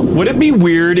really cool. Would it be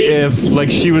weird if like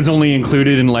she was only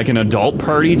included in like an adult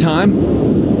party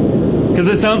time? Because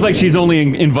it sounds like she's only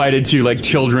invited to like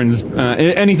children's,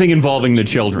 anything involving the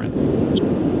children.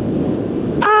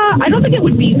 I don't think it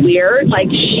would be weird. Like,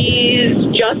 she's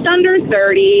just under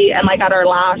 30, and, like, at our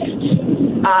last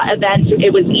event,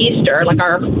 it was Easter. Like,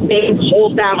 our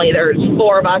whole family, there's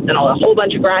 4 of us and a whole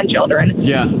bunch of grandchildren.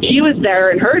 Yeah. She was there,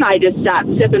 and her and I just sat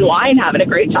sipping wine, having a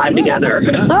great time together.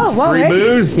 Oh, well, free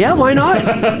booze. Yeah, why not?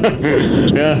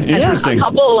 Yeah, interesting.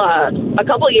 A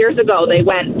couple years ago, they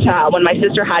went, when my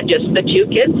sister had just the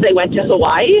 2 kids, they went to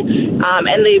Hawaii,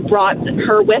 and they brought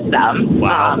her with them.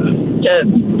 Wow.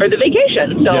 For the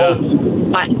vacation. So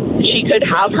she could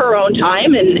have her own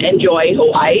time and enjoy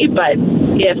Hawaii, but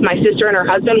if my sister and her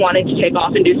husband wanted to take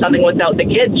off and do something without the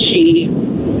kids, she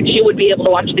would be able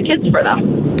to watch the kids for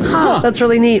them. Huh. That's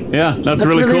really neat. Yeah, that's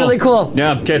really cool. Really cool.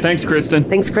 Yeah, okay, thanks, Kristen.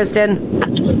 Thanks,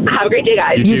 Kristen. Have a great day,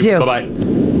 guys. You too. Bye-bye.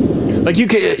 Like you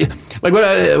can, like what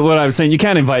I was saying, you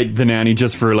can't invite the nanny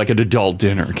just for like an adult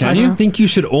dinner, can you? I think you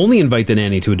should only invite the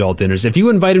nanny to adult dinners. If you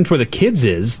invite him to where the kids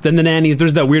is, then the nanny,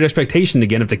 there's that weird expectation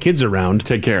again if the kids are around.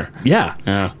 Take care. Yeah.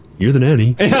 Yeah. you're the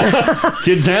nanny.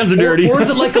 Kids' hands are dirty. Or is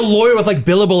it like a lawyer with like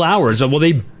billable hours? Will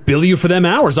they bill you for them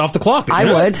hours off the clock?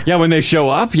 I would. Yeah, when they show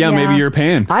up, maybe you're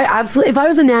paying. I absolutely. If I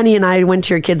was a nanny and I went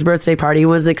to your kid's birthday party,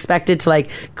 was expected to like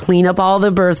clean up all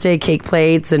the birthday cake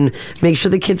plates and make sure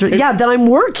the kids were. Then I'm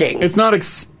working. It's not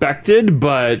expected,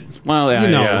 but well,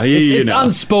 it's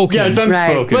unspoken. Yeah, it's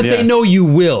unspoken. But they know you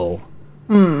will.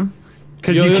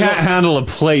 Because you can't handle a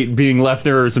plate being left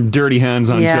there or some dirty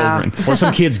hands on children. Or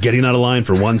some kids getting out of line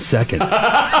for 1 second.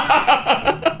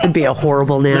 It'd be a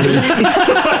horrible nanny.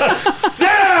 Sam!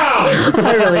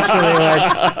 I really, truly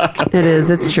would. It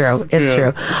is. It's true. It's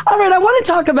true. All right. I want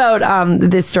to talk about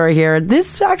this story here.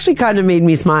 This actually kind of made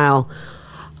me smile.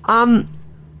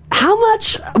 How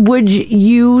much would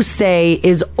you say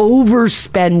is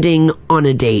overspending on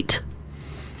a date?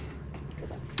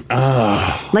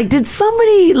 Like, did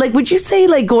somebody, like, would you say,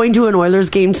 like, going to an Oilers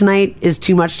game tonight is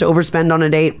too much to overspend on a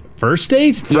date? First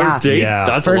date? First date? Yeah.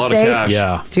 That's First a lot date? of cash.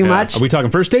 Yeah. It's too much? Are we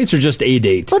talking first dates or just a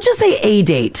date? Let's just say a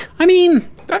date. I mean,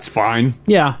 that's fine.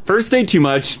 Yeah. First date too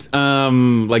much.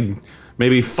 Like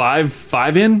maybe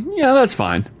five in. Yeah, that's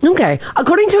fine. Okay.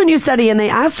 According to a new study, and they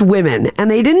asked women,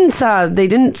 and they didn't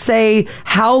say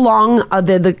how long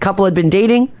the couple had been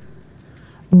dating.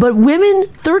 But women,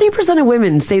 30% of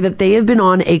women say that they have been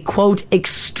on a, quote,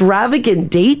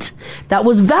 extravagant date that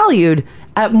was valued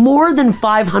at more than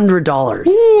 $500.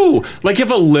 Ooh, like if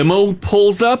a limo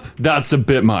pulls up, that's a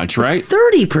bit much, right?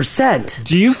 30%.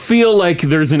 Do you feel like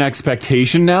there's an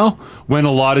expectation now when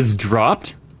a lot is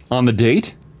dropped on the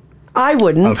date? I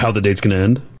wouldn't. Of how the date's going to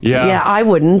end? Yeah. Yeah, I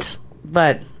wouldn't,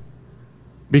 but...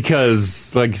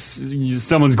 Because, like,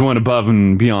 someone's going above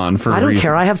and beyond for a reason. I don't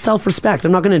care. I have self-respect.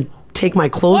 I'm not going to take my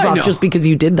clothes off just because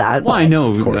you did that. Well, I know.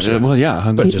 Of course. Well,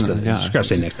 yeah. But just gotta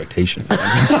say an expectation.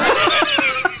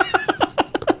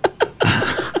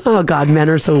 Oh, God, men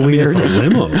are so weird. It's a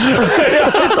limo.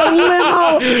 It's a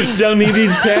limo. Don't need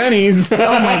these panties. Oh,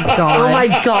 my God. Oh, my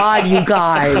God, you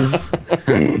guys.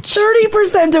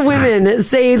 30% of women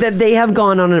say that they have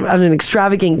gone on an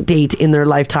extravagant date in their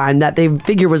lifetime that they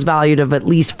figure was valued of at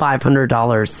least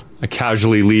 $500. I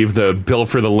casually leave the bill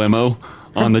for the limo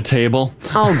on the table.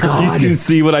 Oh, God. You can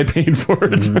see what I paid for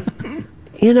it.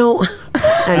 You know,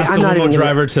 Ask the limo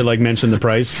driver to like mention the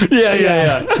price.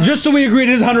 Yeah. Just so we agreed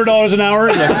it is $100 an hour.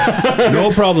 Like,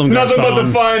 no problem. Nothing but the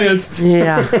garçon. finest.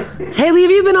 Yeah. Haley,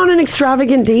 have you been on an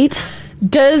extravagant date?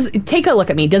 Take a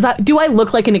look at me. Do I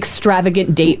look like an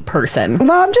extravagant date person?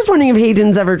 Well, I'm just wondering if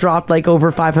Hayden's ever dropped like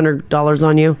over $500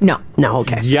 on you. No.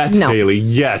 Okay. Yet, No. Haley,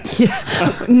 yet.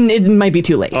 It might be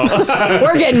too late.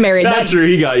 We're getting married. That's true.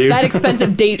 He got you. That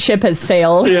expensive date ship has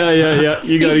sailed. Yeah.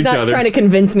 You got He's each not other. trying to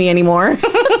convince me anymore.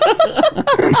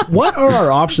 What are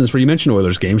our options for, you mentioned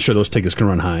Oilers games. Sure, those tickets can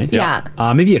run high. Yeah.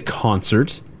 Maybe a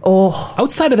concert. Oh.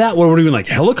 Outside of that, what were we doing? Like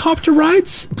helicopter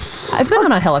rides? I've been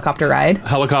on a helicopter ride.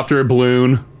 Helicopter,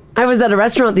 balloon. I was at a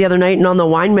restaurant the other night, and on the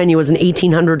wine menu was an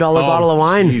 $1,800 bottle of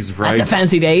wine. He's right. That's a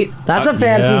fancy date. That's a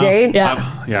fancy date.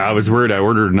 Yeah. I was worried I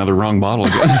ordered another wrong bottle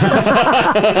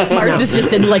again. Mars is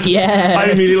just in like, yeah. I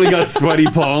immediately got sweaty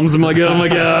palms. I'm like, oh my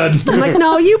God. I'm like,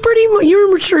 no,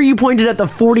 you're sure you pointed at the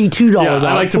 $42 Yeah, bottle.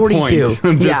 I like to 42.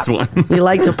 point this one. You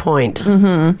like to point.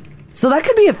 Mm-hmm. So that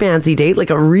could be a fancy date,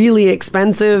 like a really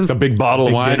expensive... A big bottle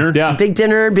of wine. dinner. Yeah. Big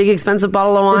dinner, big expensive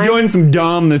bottle of wine. We're doing some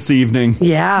Dom this evening.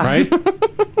 Yeah. Right?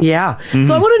 Yeah.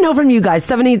 So I want to know from you guys,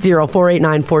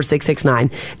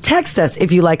 780-489-4669. Text us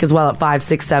if you like as well at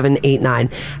 56789.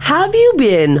 Have you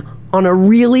been on a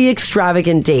really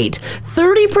extravagant date?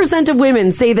 30% of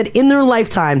women say that in their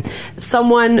lifetime,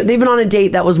 they've been on a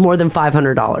date that was more than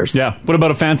 $500. Yeah. What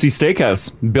about a fancy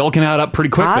steakhouse? Bill can add up pretty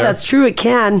quick there. That's true. It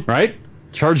can. Right?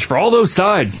 Charge for all those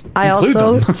sides. I Include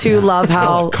also, them. too, love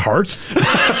how... Cart?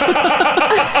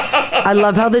 I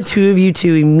love how the two of you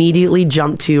two immediately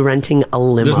jump to renting a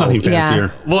limo. There's nothing fancier.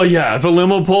 Yeah. Well, yeah. If a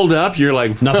limo pulled up, you're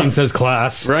like... Nothing says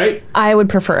class. Right? I would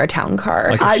prefer a town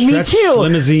car. Like a me stretch too.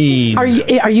 limousine. Are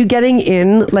you getting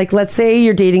in? Like, let's say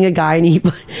you're dating a guy and he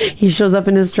shows up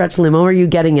in his stretch limo. Are you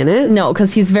getting in it? No,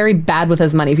 because he's very bad with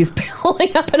his money if he's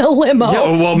pulling up in a limo.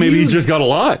 Yeah, well, maybe he's just got a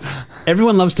lot.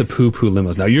 Everyone loves to poo-poo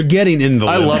limos now. You're getting in the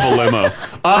limo. I love a limo.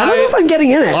 I don't know if I'm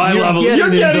getting in it. I love a limo. getting You're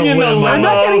in getting the in the limo. limo. I'm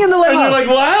not getting in the limo. And you're like,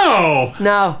 wow.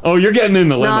 No. Oh, you're getting in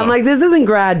the limo. No, I'm like, this isn't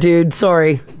grad, dude.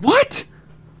 Sorry. what?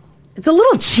 It's a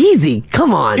little cheesy.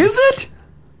 Come on. Is it?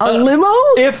 a limo?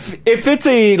 If it's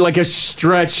a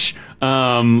stretch,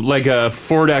 like a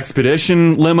Ford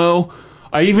Expedition limo.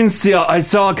 I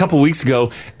saw a couple weeks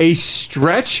ago a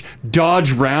stretch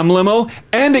Dodge Ram limo,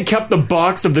 and it kept the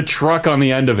box of the truck on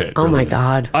the end of it. Oh my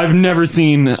God. I've never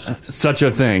seen such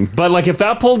a thing. But like if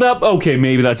that pulled up, okay,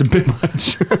 maybe that's a bit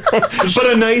much. But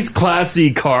a nice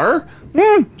classy car,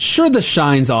 Sure, the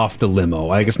shine's off the limo.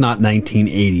 Like, it's not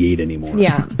 1988 anymore.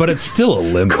 Yeah. But it's still a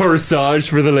limo. Corsage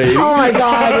for the lady. Oh my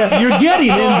God. You're getting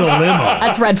in the limo.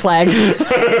 That's red flag.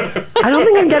 I don't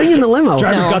think I'm getting in the limo.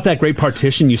 Driver's got that great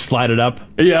partition. You slide it up.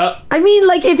 Yeah. I mean,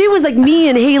 like, if it was like me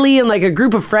and Haley and like a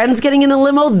group of friends getting in a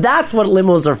limo, that's what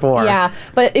limos are for. Yeah,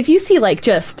 but if you see like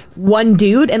just one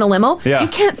dude in a limo, Yeah. you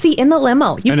can't see in the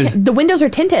limo. The windows are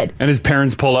tinted. And his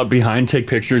parents pull up behind, take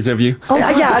pictures of you. Oh,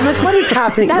 yeah. I'm like, what is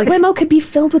happening? That Like, limo could be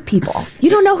filled with people. You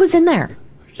don't know who's in there.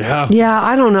 Yeah. yeah,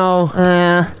 I don't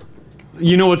know.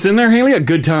 You know what's in there, Haley? A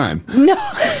good time. No,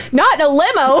 not in a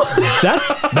limo.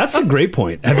 That's a great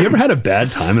point. Have you ever had a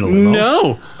bad time in a limo?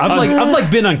 No. I've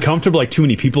been uncomfortable, like too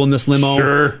many people in this limo.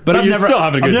 Sure. But I've you're never still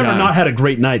having a good I've never time. not had a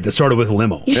great night that started with a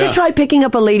limo. You should try picking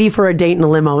up a lady for a date in a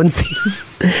limo and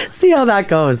see how that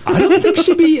goes. I don't think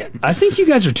she'd be. I think you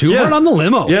guys are too hard on the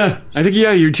limo. Yeah. I think,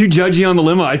 you're too judgy on the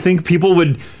limo. I think people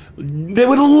would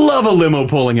love a limo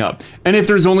pulling up. And if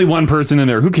there's only one person in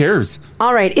there, who cares?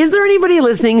 All right. Is there anybody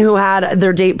listening who had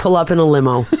their date pull up in a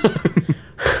limo?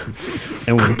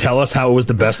 And tell us how it was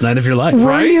the best night of your life.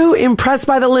 Were you impressed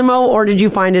by the limo or did you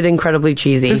find it incredibly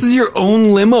cheesy? This is your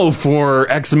own limo for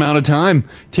X amount of time,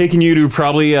 taking you to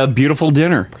probably a beautiful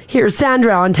dinner. Here's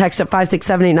Sandra on text at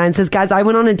 56789 says, guys, I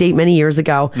went on a date many years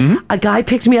ago. A guy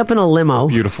picked me up in a limo.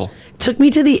 Beautiful. Took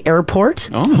me to the airport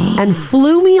and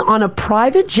flew me on a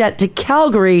private jet to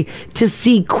Calgary to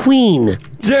see Queen.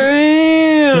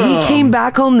 Damn! We came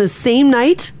back home the same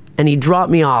night and he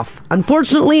dropped me off.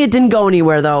 Unfortunately, it didn't go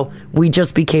anywhere though. We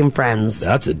just became friends.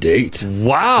 That's a date.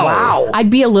 Wow. I'd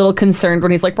be a little concerned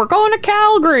when he's like, we're going to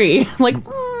Calgary. Like,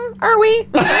 are we?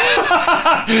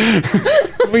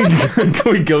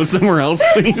 Can we go somewhere else,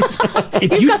 please?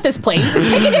 You've got this plane.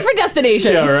 Pick a different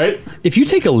destination. Yeah, right? If you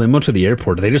take a limo to the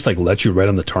airport, do they just like let you right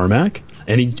on the tarmac?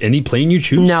 Any plane you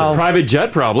choose? No. Private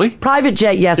jet, probably. Private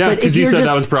jet, yes. Yeah, but because if you you're said just,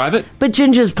 that was private. But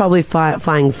Ginger's probably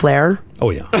flying Flair. Oh,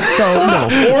 yeah. So,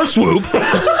 no. Or Swoop.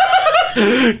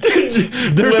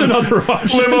 There's another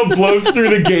option. Limo blows through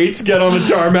the gates, get on the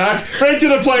tarmac. Right to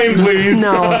the plane, please.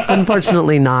 No,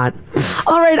 unfortunately not.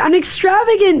 All right, an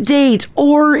extravagant date,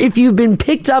 or if you've been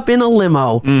picked up in a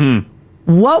limo.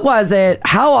 What was it?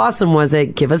 How awesome was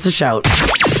it? Give us a shout.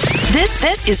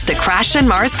 This is the Crash and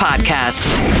Mars podcast.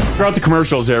 Throughout the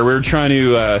commercials there, we were trying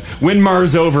to win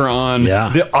Mars over on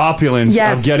the opulence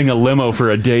of getting a limo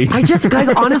for a date. I just, guys,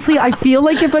 honestly, I feel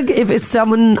like if it's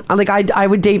someone, like I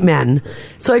would date men.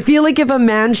 So I feel like if a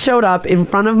man showed up in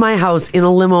front of my house in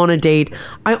a limo on a date,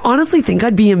 I honestly think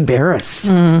I'd be embarrassed.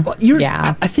 Well,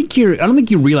 I think I don't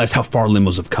think you realize how far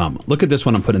limos have come. Look at this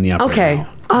one I'm putting in the app Okay. right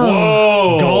now.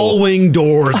 Whoa. Gull wing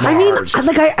doors, Mars. I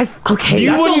mean, okay.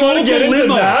 You wouldn't want to get into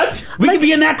limo. that? We could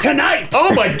be in that tonight.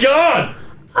 Oh my God.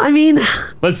 I mean,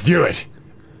 let's do it.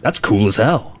 That's cool as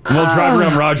hell. We'll drive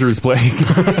around Roger's place.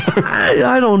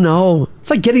 I don't know. It's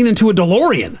like getting into a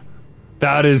DeLorean.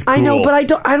 That is cool. I know, but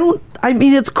I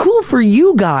mean, it's cool for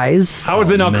you guys. How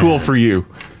is it not cool for you?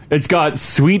 It's got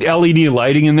sweet LED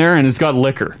lighting in there and it's got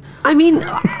liquor. I mean,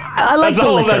 I like the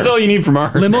liquor. That's all you need from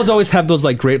ours. Limos always have those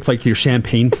like great, like your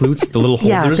champagne flutes, the little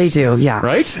Yeah, holders. they do, yeah.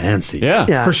 Right? Fancy.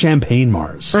 Yeah. For champagne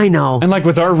Mars. I know. And like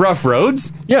with our rough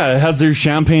roads, yeah, it has their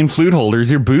champagne flute holders.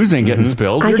 Your booze ain't getting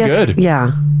spilled. You're good.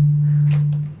 Yeah.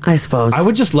 I suppose. I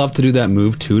would just love to do that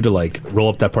move too, to like roll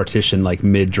up that partition like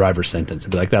mid driver sentence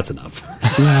and be like, "That's enough."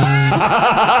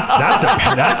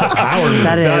 that's a power move.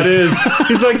 That is.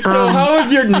 He's like, so how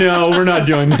is your? No, we're not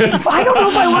doing this. I don't know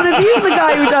if I want to be the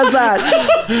guy who does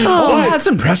that. Oh, that's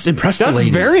impressive. That's the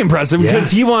lady. very impressive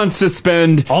because he Yes. wants to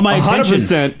spend all my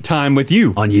 100% time with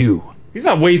you. On you. He's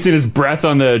not wasting his breath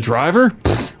on the driver.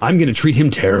 I'm going to treat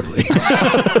him terribly.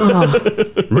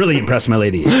 Really impress my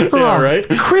lady. Yeah, right?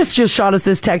 Chris just shot us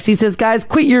this text. He says, guys,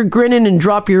 quit your grinning and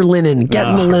drop your linen. Get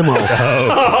in the limo.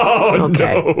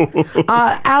 Okay.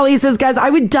 Allie says, guys, I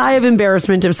would die of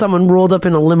embarrassment if someone rolled up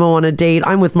in a limo on a date.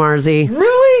 I'm with Marzi.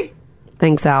 Really?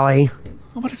 Thanks, Allie.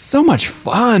 Oh, but it's so much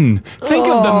fun. Think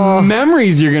of the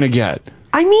memories you're going to get.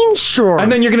 I mean, sure. And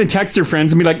then you're going to text your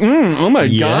friends and be like, oh my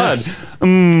Yes. God.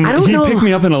 I don't he know. picked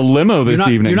me up in a limo this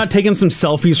evening. You're not taking some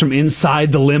selfies from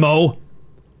inside the limo?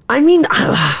 I mean,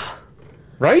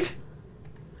 right?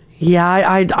 Yeah,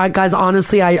 I guys,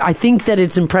 honestly, I think that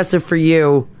it's impressive for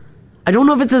you. I don't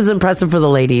know if it's as impressive for the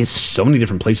ladies. So many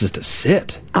different places to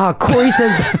sit. Corey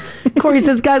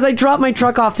says, guys, I dropped my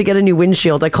truck off to get a new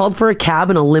windshield. I called for a cab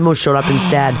and a limo showed up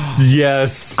instead.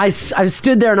 Yes. I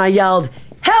stood there and I yelled,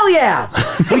 hell yeah!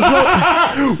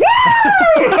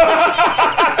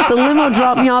 The limo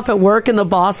dropped me off at work and the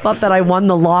boss thought that I won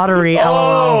the lottery. LOL.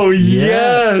 Oh,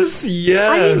 yes.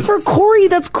 Yes. I mean, for Corey,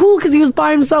 that's cool because he was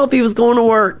by himself. He was going to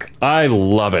work. I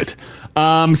love it.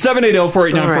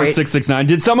 780-489-4669.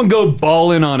 Did someone go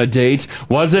ballin' on a date?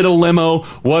 Was it a limo?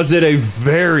 Was it a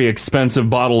very expensive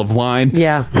bottle of wine?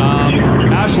 Yeah.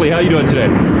 Ashley, how you doing today?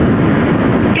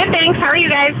 Good, thanks. How are you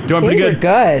guys? Doing pretty good.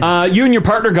 Good. You and your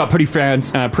partner got pretty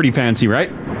fancy, right?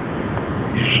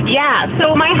 Yeah,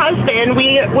 so my husband,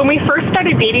 when we first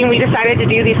started dating, we decided to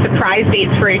do these surprise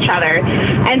dates for each other.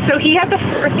 And so he had the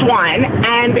first one,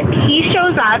 and he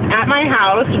shows up at my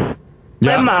house,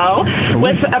 limo,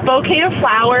 with a bouquet of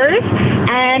flowers,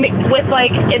 and with, like,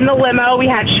 in the limo, we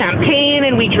had champagne,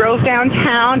 and we drove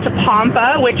downtown to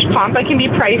Pampa, which Pampa can be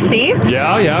pricey.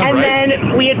 Yeah, and right.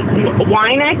 then we had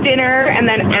wine at dinner, and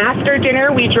then after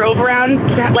dinner, we drove around,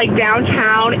 like,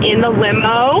 downtown in the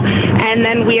limo, and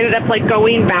then we ended up, like,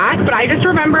 going back. But I just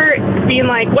remember being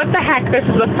like, what the heck? This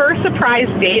is the first surprise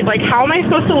date. Like, how am I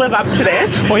supposed to live up to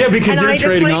this? Oh, yeah, because And you're I just,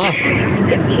 trading like, off.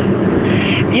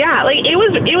 Yeah, like it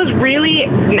was really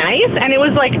nice, and it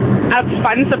was like a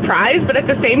fun surprise, but at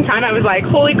the same time I was like,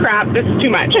 holy crap, this is too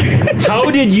much. How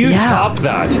did you top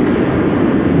that?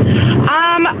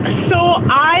 So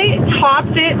I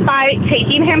topped it by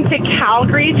taking him to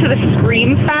Calgary to the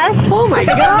Scream Fest. Oh my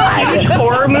God. Huge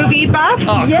horror movie buff.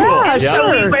 Oh, yeah, cool. So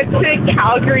we sure. went to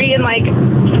Calgary and like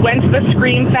went to the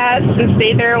Scream Fest and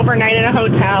stayed there overnight in a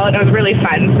hotel, and it was really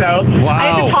fun. So I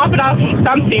had to top it off with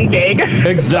something big.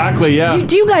 Exactly, yeah.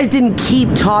 You guys didn't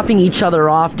keep topping each other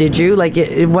off, did you? Like,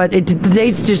 the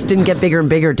dates just didn't get bigger and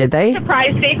bigger, did they?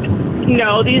 Surprise dates.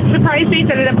 No, these surprise dates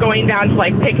ended up going down to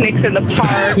like picnics in the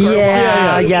park.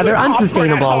 Yeah, they're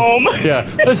unsustainable. Yeah,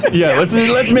 let's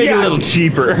make it a little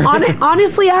cheaper.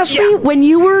 Honestly, Ashley, when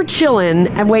you were chilling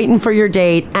and waiting for your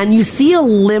date and you see a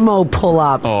limo pull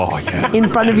up in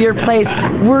front of your place,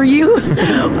 were you,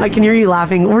 I can hear you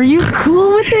laughing, were you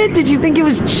cool with it? Did you think it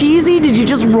was cheesy? Did you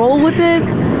just roll with it?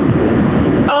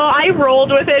 Oh, I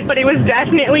rolled with it, but it was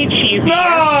definitely cheesy.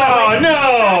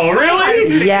 No,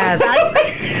 really? Yes.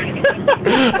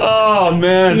 Oh,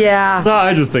 man. Yeah. No,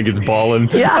 I just think it's ballin'.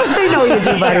 Yeah, I know you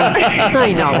do, buddy.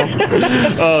 I know.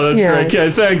 Oh, that's great.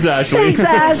 Okay, thanks, Ashley. Thanks,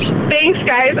 Ash. Thanks,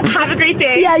 guys. Have a great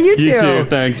day. Yeah, you too. You too.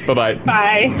 Thanks. Bye-bye.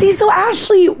 Bye. See, so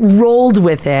Ashley rolled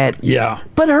with it. Yeah.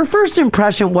 But her first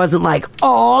impression wasn't like,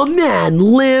 oh, man,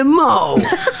 limo.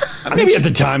 Maybe at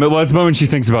the time it was, but when she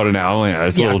thinks about it now, yeah,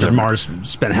 it's a little different. Mars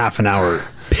spent half an hour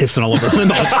pissing all over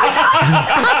limos.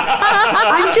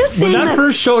 I'm just saying when that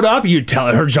first showed up, you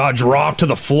tell her jaw dropped to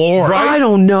the floor. Right? I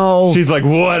don't know. She's like,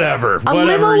 whatever. A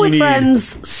whatever limo you with need.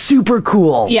 friends, super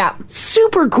cool. Yeah.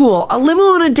 Super cool. A limo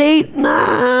on a date,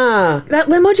 nah. That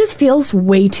limo just feels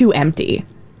way too empty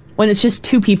when it's just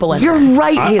two people in You're there.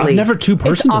 right, Haley. I've never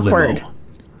two-person It's awkward. limo.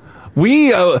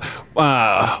 We,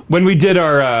 when we did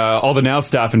our All the Now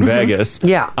stuff in Vegas.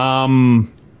 Yeah.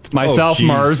 Myself, geez.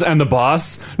 Mars, and the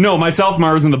boss. No, myself,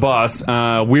 Mars, and the boss.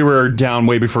 We were down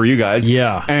way before you guys.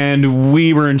 Yeah. And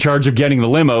we were in charge of getting the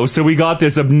limo. So we got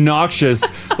this obnoxious,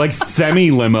 like,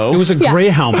 semi-limo. It was a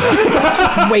Greyhound bus.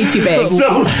 It's way too big.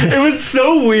 So it was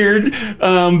so weird.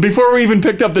 Before we even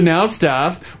picked up the Now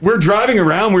staff, we're driving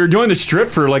around. We were doing the strip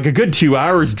for like a good 2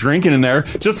 hours drinking in there,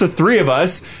 just the three of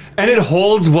us. And it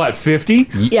holds, what, 50?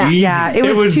 Yeah. Easy. Yeah,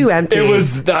 it was too empty. It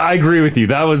was, I agree with you.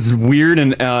 That was weird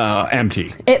and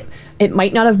empty. It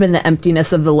might not have been the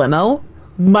emptiness of the limo.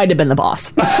 Might have been the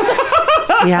boss.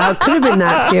 Yeah, it could have been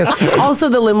that too. Also,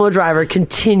 the limo driver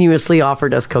continuously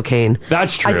offered us cocaine.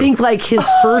 That's true. I think like his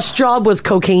first job was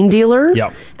cocaine dealer.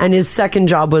 Yep. And his second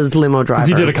job was limo driver.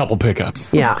 He did a couple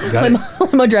pickups. Yeah.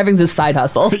 Limo driving's his side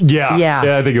hustle. Yeah. Yeah.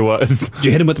 Yeah, I think it was. Did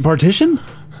you hit him with the partition?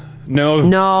 No. You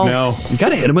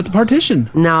gotta hit him with the partition.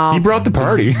 No. He brought the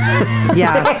party.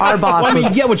 Yeah, our boss Well, I mean,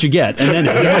 was... you get what you get, and then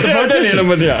hit him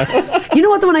with the partition. You know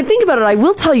what, though, when I think about it, I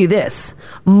will tell you this.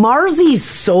 Marzi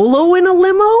solo in a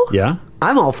limo? Yeah.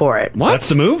 I'm all for it. What? That's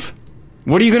the move?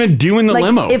 What are you going to do in the Like,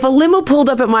 limo? if a limo pulled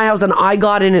up at my house and I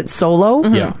got in it solo,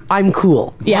 Yeah. I'm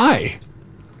cool. Why?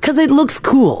 Because it looks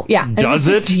cool. Yeah. and Does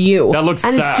it's just it? you. That looks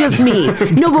And sad. it's just me.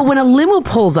 No, but when a limo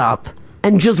pulls up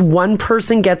and just one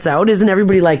person gets out, isn't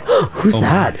everybody like, oh, who's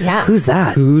that? Yeah. Who's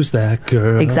that? Who's that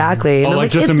girl? Exactly. And Oh, I'm like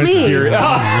just it's a me. mysterious...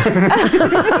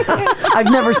 I've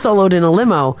never soloed in a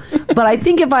limo. But I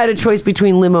think if I had a choice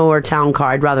between limo or town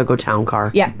car, I'd rather go town car.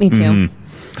 Yeah, me too.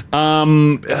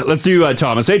 Let's do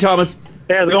Thomas. Hey, Thomas.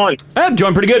 Hey, how's it going?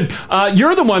 Doing pretty good.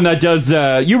 You're the one that does,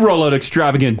 you roll out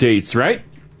extravagant dates, right?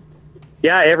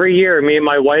 Yeah, every year, me and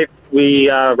my wife, we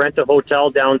rent a hotel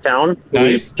downtown.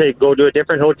 Nice. We go to a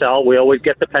different hotel. We always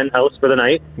get the penthouse for the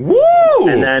night. Woo!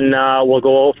 And then we'll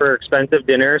go out for expensive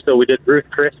dinner. So we did Ruth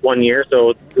Chris one year,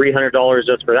 so $300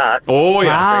 just for that. Oh, yeah.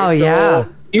 Wow, So yeah.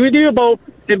 you would do about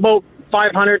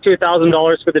 $500 to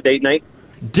 $1,000 for the date night.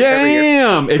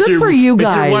 Damn! Good for you It's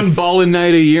your guys. one ballin'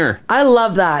 night a year. I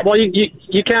love that. Well,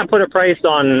 you can't put a price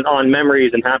on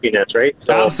memories and happiness, right?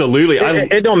 So Absolutely.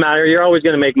 It don't matter. You're always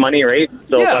going to make money, right?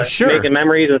 So Yeah, sure. making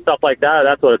memories and stuff like that,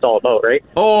 that's what it's all about, right?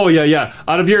 Oh, yeah.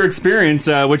 Out of your experience,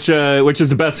 which is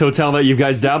the best hotel that you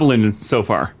guys dabble in so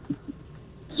far?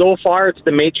 So far, it's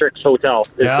the Matrix Hotel.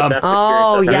 It's Yeah. the best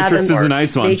Oh, experience. yeah. Matrix is a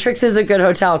nice one. Matrix is a good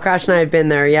hotel. Crash and I have been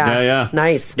there. Yeah. Yeah. It's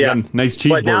nice. Yeah. Nice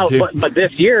cheese But now, board, too. but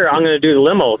this year, I'm going to do the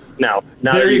limo now.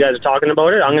 Now There that you you- guys are talking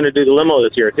about it, I'm going to do the limo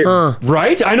this year, too.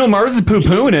 Right? I know Mars is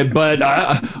poo-pooing it, but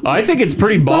I think it's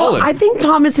pretty ballin'. Well, I think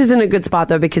Thomas is in a good spot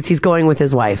though because he's going with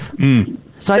his wife.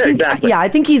 So I Yeah, think, exactly. I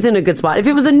think he's in a good spot. If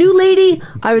it was a new lady,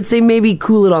 I would say maybe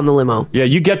cool it on the limo. Yeah,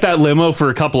 you get that limo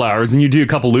for a couple hours, and you do a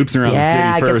couple loops around the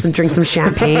Yeah, city get first. drink some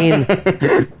champagne.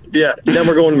 Yeah, then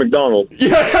we're going to McDonald's.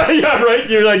 Yeah, right?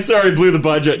 You're like, sorry, blew the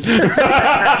budget.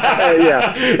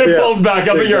 Yeah. It pulls back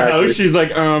up at your house. She's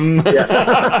like,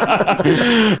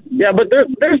 Yeah, but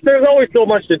there's always so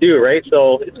much to do, right?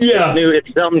 So it's Yeah. new. It's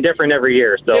something different every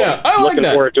year. So Yeah, I like looking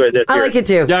that. forward to it this I year. like it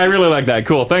too. Yeah, I really like that.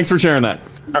 Cool. Thanks for sharing that.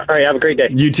 All right, have a great day.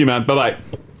 You too, man. Bye-bye.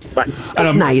 Bye.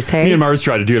 That's nice, hey? Me and Mars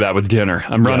try to do that with dinner.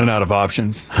 I'm running out of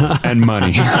options and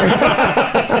money.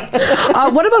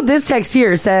 What about this text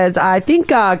here? Says, I think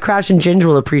Crash and Ginger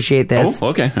will appreciate this. Oh,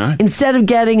 okay. All right. Instead of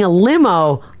getting a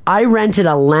limo, I rented a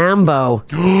Lambo.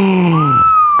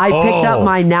 I picked up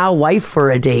my now wife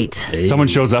for a date. Someone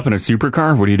shows up in a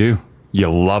supercar. What do?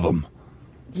 You love them.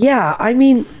 Yeah, I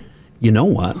mean, You know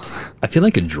what? I feel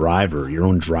like your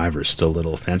own driver is still a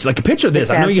little fancy. Like, picture this.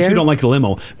 Bit I know you fancier. two don't like the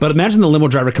limo, but imagine the limo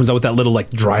driver comes out with that little, like,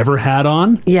 driver hat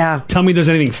on. Yeah. Tell me there's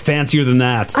anything fancier than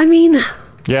that. I mean,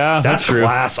 Yeah, That's true.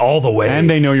 class all the way. And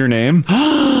they know your name.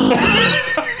 How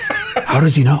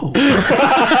does he know?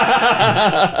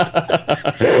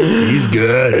 He's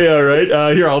good. Yeah,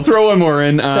 right. Here, I'll throw one more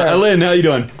in. Lynn, how you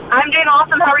doing? I'm doing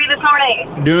awesome. How are you this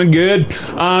morning? Doing good.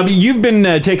 You've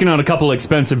been taking on a couple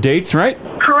expensive dates, right?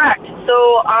 Correct.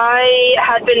 So I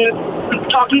had been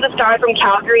talking to this guy from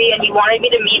Calgary, and he wanted me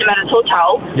to meet him at his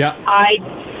hotel. Yeah. I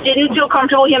didn't feel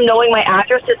comfortable him knowing my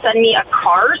address to send me a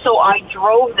car, so I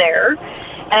drove there,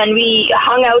 and we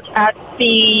hung out at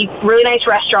the really nice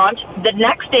restaurant. The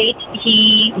next date,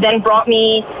 he then brought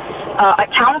me a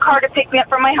town car to pick me up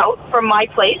from my house, from my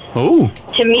place, Oh.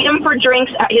 to meet him for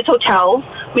drinks at his hotel.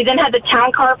 We then had the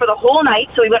town car for the whole night,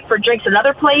 so we went for drinks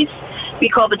another place. We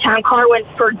called the town car, went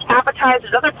for appetizers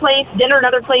another place, dinner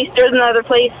another place, dinners another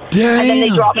place, and then they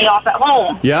Damn. dropped me off at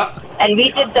home. Yeah. And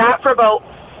we did that for about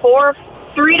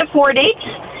 3 to 4 dates,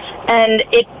 and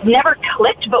it never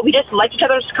clicked, but we just liked each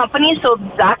other's company, so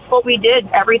that's what we did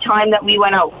every time that we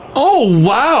went out. Oh,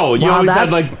 wow. You Wow, always had,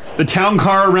 that's- like, the town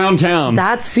car around town.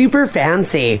 that's super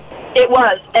fancy. It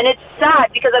was, and it's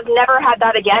sad because I've never had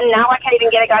that again. Now I can't even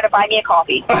get a guy to buy me a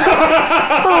coffee.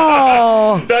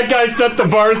 Oh, That guy set the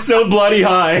bar so bloody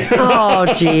high. oh,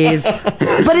 jeez.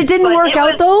 But it didn't work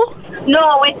out though?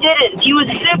 No, it didn't. He was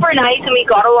super nice, and we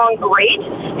got along great.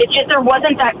 It's just there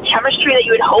wasn't that chemistry that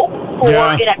you would hope for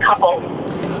Yeah. in a couple.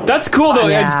 That's cool, though.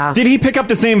 Yeah. Did he pick up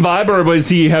the same vibe, or was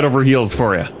he head over heels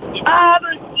for you?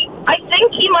 I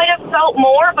think he might have felt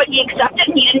more, but he accepted,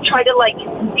 and he didn't try to, like,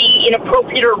 be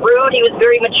inappropriate or rude. He was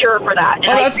very mature for that. And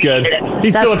Oh, I that's good. appreciated it.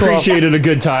 He still That's cool. appreciated a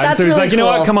good time. That's So he's really like, you know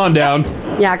what? cool. Come on down.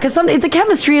 Yeah, because if the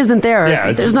chemistry isn't there, Yeah,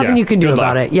 it's- there's nothing yeah, you can do good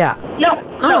about luck. it. Yeah. No,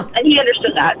 and he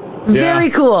understood that. Very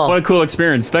Yeah. cool. What a cool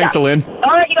experience. Thanks, Yeah. Alin.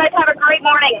 All right, you guys have a great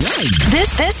morning.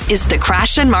 This is the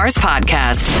Crash and Mars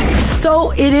podcast.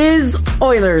 So it is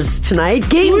Oilers tonight.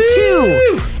 Game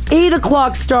 2. 8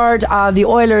 o'clock start. The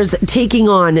Oilers taking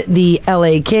on the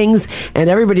LA Kings, and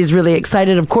everybody's really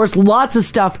excited. Of course, lots of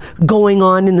stuff going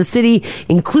on in the city,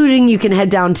 including you can head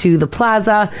down to the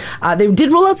Plaza. They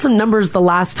did roll out some numbers the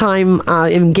last time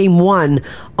in Game 1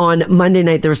 on Monday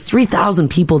night. There was 3,000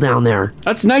 people down there.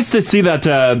 That's nice to see that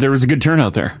there was a good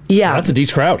turnout there. Yeah, That's a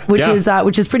decent crowd. which Yeah.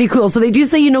 is pretty cool. So they do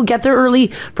say, get there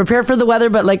early, prepare for the weather.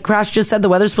 But like Crash just said, the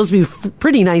weather's supposed to be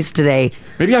pretty nice today.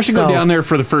 Maybe I should go So- down there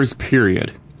for the first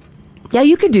period. Yeah,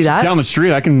 you could do that. Down the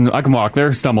street, I can walk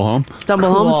there, stumble home,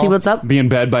 Stumble home, see what's up. be in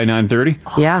bed by 9:30.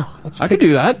 Yeah. I could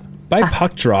do that. By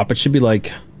puck drop, it should be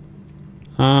like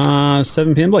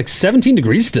 7 p.m., like 17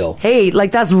 degrees still. Hey,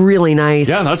 like that's really nice.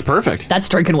 Yeah, that's perfect. That's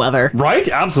drinking weather. Right?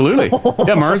 Absolutely.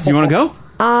 Yeah, Mars, you want to go?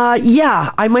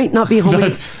 Yeah, I might not be home.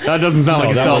 That doesn't sound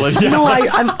like a solid. No,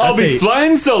 I'll be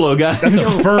flying solo, guys. That's a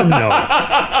firm no.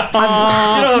 You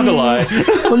don't have to lie.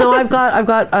 Well, no, I've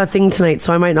got a thing tonight,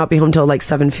 so I might not be home till like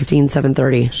 7:15,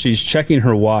 7:30. She's checking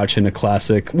her watch in a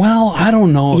classic. Well, I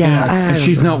don't know. Yeah,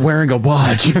 she's not wearing a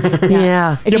watch.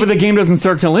 Yeah. But the game doesn't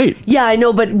start till 8. Yeah, I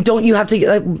know, but don't you have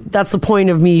to? That's the point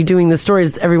of me doing the story.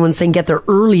 Is everyone's saying get there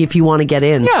early if you want to get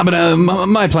in? Yeah, but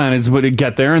my plan is to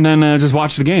get there and then just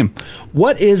watch the game.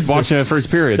 What is watch the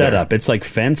first period setup? There. It's like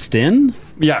fenced in.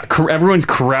 Yeah, everyone's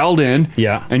corralled in.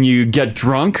 Yeah, and you get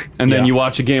drunk, and then you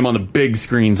watch a game on the big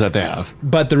screens that they have.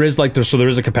 But there is there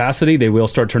is a capacity. They will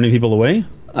start turning people away.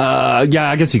 Yeah,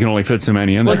 I guess you can only fit so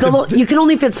many in there. You can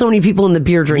only fit so many people in the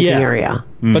beer drinking area.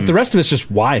 But the rest of it's just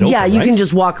wide open. Yeah, you can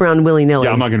just walk around willy nilly.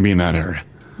 Yeah, I'm not going to be in that area.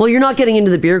 Well, you're not getting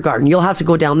into the beer garden. You'll have to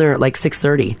go down there at like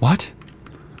 6:30. What?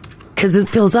 Because it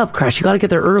fills up, Crash. You got to get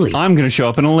there early. I'm going to show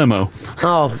up in a limo.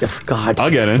 Oh, God.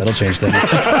 I'll get in. That'll change things.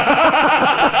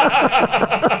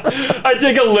 I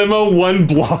take a limo 1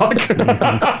 block.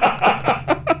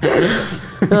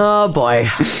 Oh, boy.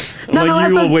 Like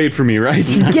you will wait for me, right?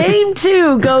 Game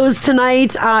 2 goes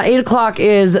tonight. 8 o'clock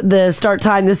is the start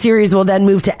time. The series will then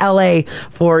move to LA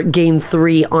for Game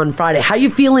 3 on Friday. How you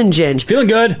feeling, Ginge? Feeling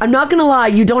good. I'm not going to lie.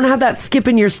 You don't have that skip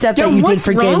in your step that you did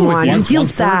for Game 1. You feel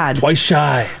sad. Twice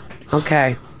shy.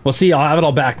 Okay. We'll see. I'll have it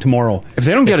all back tomorrow. If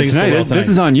they don't get it tonight, this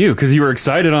is on you because you were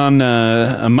excited on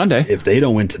Monday. If they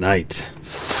don't win tonight,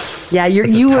 yeah,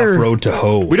 you tough were road to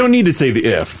hoe. We don't need to say the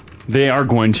if. They are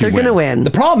going to. They're going to win.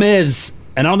 The problem is,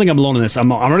 and I don't think I'm alone in this.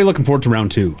 I'm already looking forward to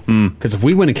round 2 because if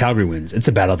we win and Calgary wins, it's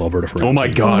a battle of Alberta for round 2. Oh my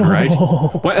God! Right?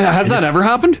 Has that ever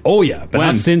happened? Oh yeah, but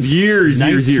not since years.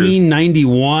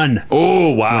 1991.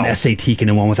 Oh wow! When SAT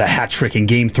can won with a hat trick in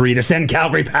Game 3 to send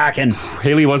Calgary packing.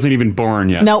 Haley wasn't even born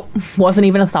yet. Nope, wasn't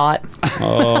even a thought.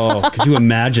 Oh, could you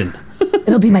imagine?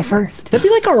 It'll be my first. That'd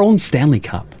be like our own Stanley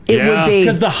Cup. It would be,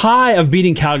 because the high of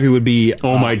beating Calgary would be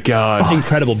oh my God,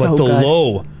 incredible. So but the good.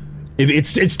 low.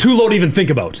 It's too low to even think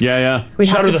about. Yeah. We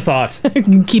Shudder have the thought.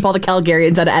 Keep all the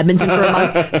Calgarians out of Edmonton for a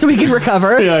month so we can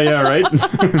recover. Yeah, right.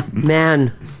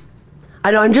 Man. I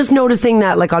know. I'm just noticing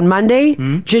that, like on Monday,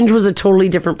 Ginge was a totally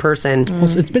different person. Well,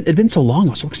 it's been so long.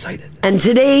 I was so excited. And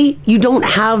today, you don't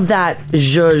have that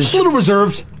zhuzh. Just a little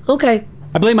reserved. Okay.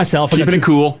 I blame myself. Keeping it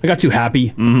cool. I got too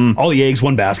happy. All the eggs,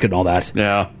 one basket, and all that.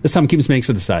 Yeah. This time, keeps makes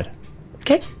to the side.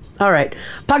 Okay. All right.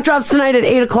 Puck drops tonight at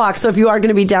 8 o'clock. So if you are going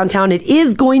to be downtown, it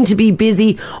is going to be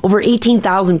busy. Over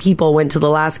 18,000 people went to the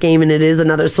last game, and it is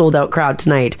another sold out crowd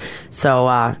tonight.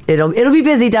 So it'll be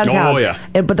busy downtown. Oh, yeah.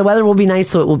 But the weather will be nice,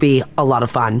 so it will be a lot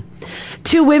of fun.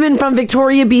 2 women from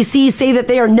Victoria, BC say that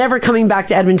they are never coming back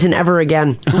to Edmonton ever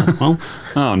again.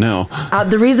 Oh no.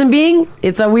 The reason being,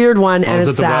 it's a weird one, and is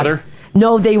it's it the sad. weather?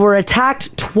 No, they were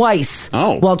attacked twice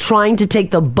while trying to take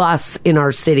the bus in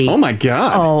our city. Oh my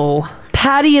God. Oh.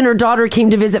 Patty and her daughter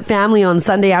came to visit family on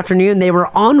Sunday afternoon. They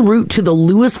were en route to the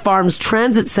Lewis Farms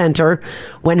Transit Center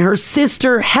when her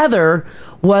sister, Heather,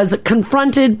 was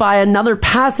confronted by another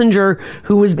passenger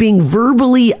who was being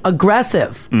verbally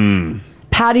aggressive.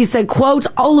 Patty said, quote,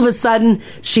 all of a sudden,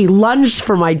 she lunged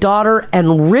for my daughter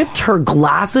and ripped her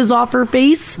glasses off her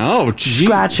face,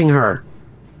 scratching her.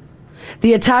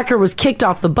 The attacker was kicked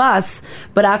off the bus,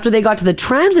 but after they got to the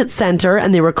transit center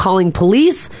and they were calling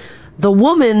police, the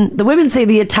women say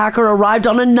the attacker arrived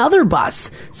on another bus.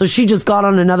 So she just got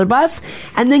on another bus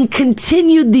and then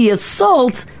continued the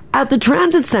assault at the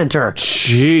transit center.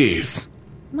 Jeez.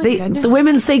 The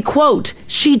women say, quote,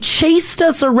 she chased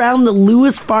us around the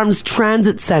Lewis Farms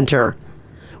Transit Center.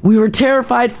 We were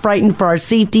terrified, frightened for our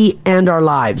safety and our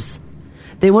lives.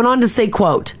 They went on to say,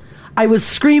 quote, I was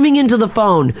screaming into the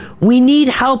phone, we need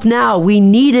help now, we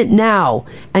need it now.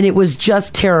 And it was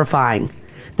just terrifying.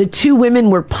 The 2 women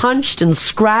were punched and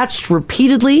scratched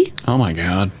repeatedly. Oh my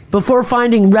God. Before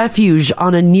finding refuge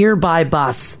on a nearby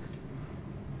bus.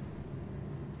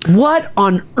 What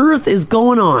on earth is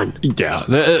going on? Yeah,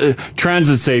 the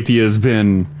transit safety has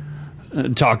been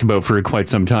talked about for quite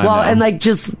some time now. And like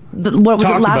what was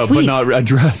talked it last about, week? But not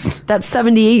addressed. That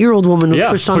 78-year-old woman was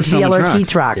pushed onto the LRT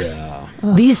tracks. Yeah.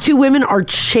 These 2 women are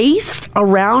chased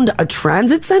around a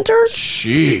transit center?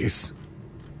 Jeez.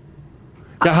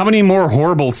 Yeah, how many more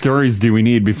horrible stories do we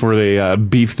need before they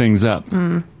beef things up?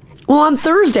 Well, on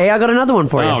Thursday, I got another one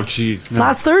for you. Oh, jeez. No.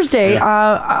 Last Thursday,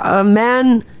 a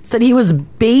man said he was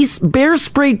bear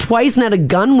sprayed twice and had a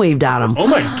gun waved at him. Oh,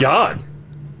 my God.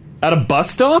 At a bus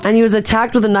stop? And he was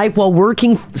attacked with a knife while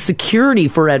working security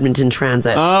for Edmonton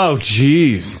Transit. Oh,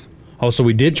 jeez. Oh, so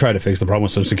we did try to fix the problem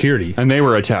with some security. And they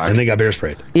were attacked. And they got bear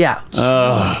sprayed. Yeah.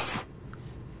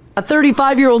 A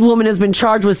 35-year-old woman has been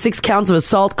charged with 6 counts of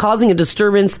assault, causing a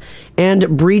disturbance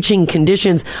and breaching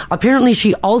conditions. Apparently,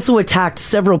 she also attacked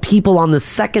several people on the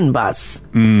second bus.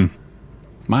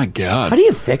 My God. How do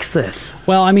you fix this?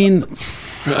 Well, I mean,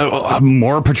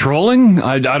 more patrolling?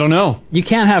 I don't know. You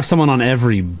can't have someone on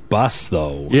every bus,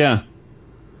 though. Yeah.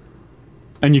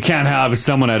 And you can't have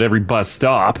someone at every bus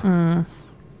stop.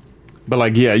 But,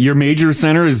 like, yeah, your major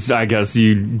centers, I guess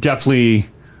you definitely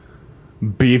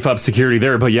beef up security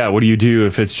there. But, yeah, what do you do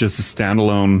if it's just a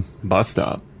standalone bus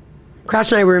stop?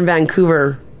 Crash and I were in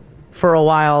Vancouver for a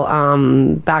while,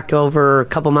 back over a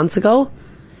couple months ago.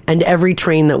 And every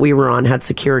train that we were on had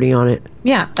security on it.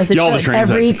 Yeah, as it Yeah, all the should. trains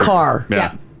had Every security. car.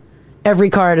 Yeah. Every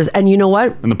car is, and you know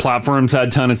what? And the platforms had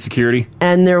a ton of security.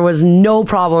 And there was no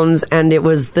problems, and it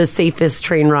was the safest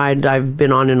train ride I've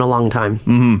been on in a long time.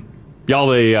 Mm-hmm.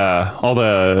 Yeah, all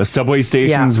the subway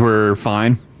stations were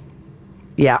fine.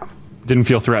 Yeah. Didn't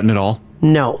feel threatened at all.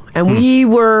 No. And we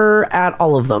were at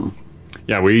all of them.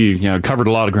 Yeah, we covered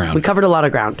a lot of ground. We covered a lot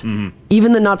of ground.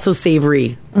 Even the not so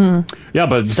savory. Yeah,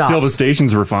 but stops. still the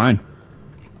stations were fine.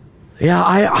 Yeah,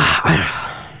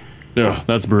 Yeah,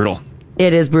 that's brutal.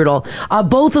 it is brutal.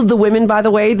 Both of the women, by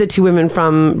the way, the 2 women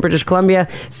from British Columbia,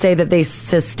 say that they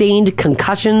sustained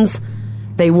concussions.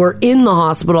 They were in the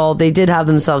hospital. They did have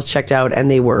themselves checked out, and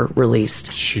they were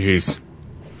released. Jeez.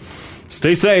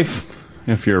 Stay safe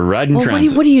if you're riding Well,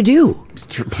 transit. what do you do?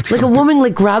 Like a woman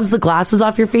grabs the glasses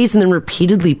off your face and then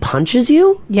repeatedly punches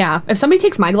you? Yeah. If somebody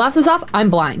takes my glasses off, I'm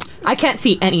blind. I can't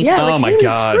see anything. Yeah, like, Oh my Haley's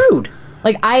God. screwed.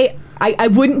 Like I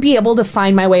wouldn't be able to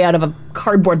find my way out of a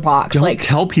cardboard box. Don't like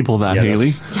tell people that, Haley.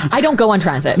 I don't go on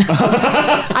transit.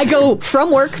 I go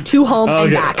from work to home and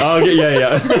Okay. back. Okay,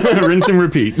 yeah. Rinse and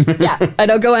repeat. Yeah, I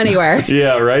don't go anywhere.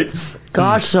 Yeah, right?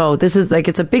 Gosh, so this is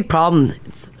it's a big problem.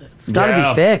 It's got to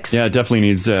be fixed. Yeah, it definitely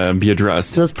needs to be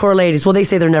addressed. Those poor ladies. Well, they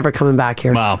say they're never coming back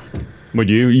here. Wow. Would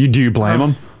you? You do blame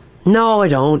them? No, I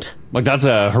don't. Like, that's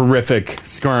a horrific,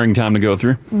 scarring time to go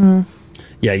through.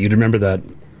 Yeah, you'd remember that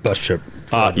bus trip.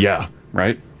 Yeah,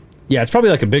 right? Yeah, it's probably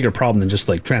like a bigger problem than just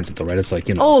like transit, though, right? It's like,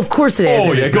 Oh, of course it is.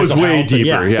 Oh, yeah, it goes mental way health and-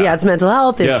 deeper. Yeah, it's mental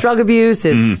health. It's Yeah. drug abuse.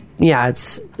 It's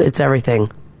it's everything.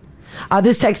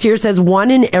 This text here says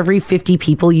 1 in every 50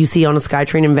 people you see on a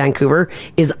SkyTrain in Vancouver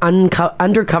is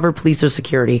undercover police or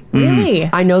security. Really?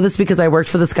 I know this because I worked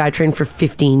for the SkyTrain for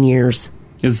 15 years.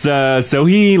 Is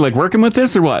Sohi working with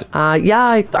this or what?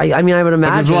 Yeah, I mean, I would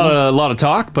Like, there's imagine. a lot of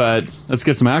talk, but let's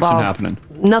get some action Well, happening.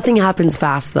 Nothing happens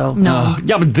fast, though. No.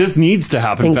 Yeah, but this needs to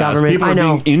happen In fast. government, People I are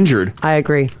know. being injured I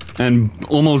agree. and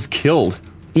almost killed.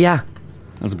 Yeah,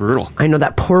 That's brutal. I know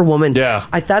that poor woman. Yeah.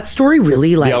 That story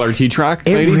really The LRT track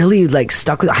it lady? really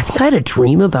stuck with. I think I had a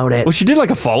dream about it. Well, she did like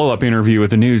a follow-up interview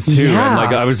with the news too, Yeah. and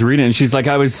like I was reading, and she's like,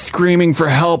 I was screaming for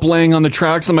help, laying on the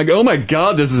tracks. I'm like, oh my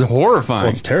god, this is horrifying.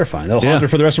 Well, it's terrifying. That'll haunt her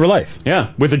for the rest of her life. Yeah,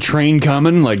 with a train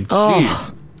coming, like,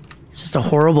 jeez. It's just a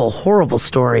horrible, horrible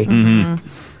story.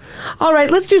 All right,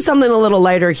 let's do something a little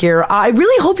lighter here. I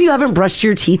really hope you haven't brushed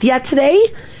your teeth yet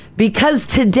today, because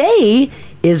today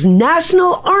is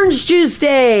National Orange Juice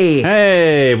Day.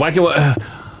 Hey, why can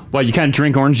well, you can't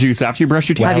drink orange juice after you brush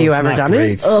your teeth? Have you ever done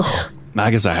it? Ugh,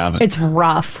 I guess I haven't. it's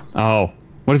rough. Oh,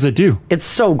 what does it do? It's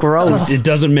so gross. It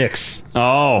doesn't mix.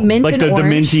 Oh, Mint like and the orange?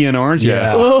 minty and orange?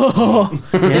 Yeah.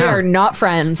 They are not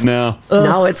friends. No.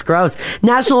 No, it's gross.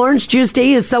 National Orange Juice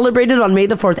Day is celebrated on May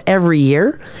the 4th every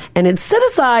year, and it's set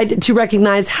aside to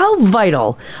recognize how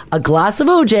vital a glass of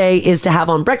OJ is to have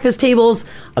on breakfast tables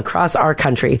across our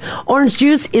country. Orange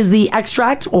juice is the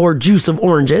extract or juice of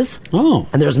oranges. Oh.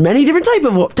 And there's many different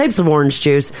types of orange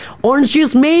juice. Orange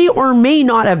juice may or may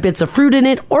not have bits of fruit in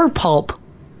it or pulp,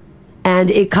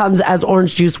 and it comes as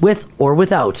orange juice with or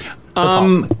without.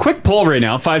 Quick poll right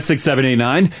now,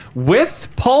 56789. With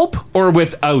pulp or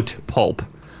without pulp?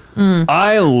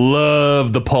 I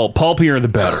love the pulp. Pulpier the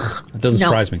better. It doesn't No.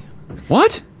 surprise me.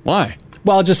 What? Why?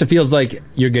 Well, it just feels like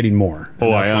you're getting more.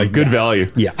 Oh, I am. Good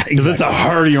value. Yeah, Because it's a exactly.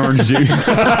 hearty orange juice.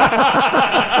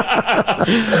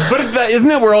 But isn't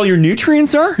that where all your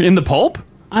nutrients are? In the pulp?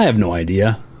 I have no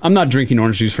idea. I'm not drinking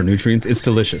orange juice for nutrients. It's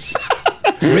delicious.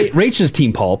 Rachel's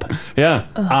team pulp.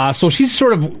 Yeah. So she's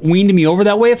sort of weaned me over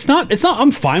that way. It's not,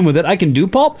 I'm fine with it. I can do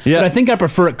pulp, but I think I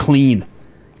prefer it clean.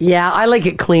 Yeah, I like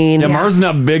it clean. Yeah, Mars is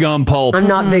not big on pulp. I'm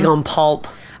not big on pulp.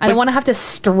 I don't want to have to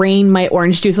strain my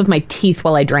orange juice with my teeth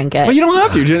while I drink it. Well, you don't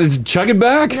have to. Just chug it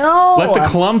back. No. Let the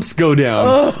clumps go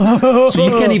down. So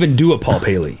you can't even do a pulp,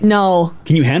 Haley. No.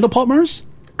 Can you handle pulp, Mars?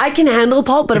 I can handle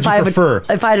pulp, but Would if you I have prefer?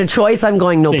 if I had a choice, I'm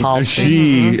going no Same. pulp.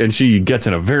 And she gets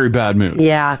in a very bad mood.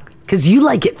 Yeah, Because you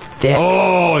like it thick.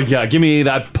 Oh, yeah. Give me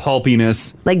that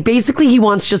pulpiness. Like, basically, he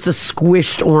wants just a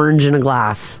squished orange in a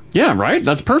glass. Yeah, right?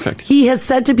 That's perfect. He has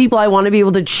said to people, I want to be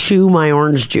able to chew my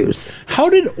orange juice. How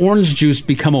did orange juice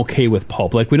become okay with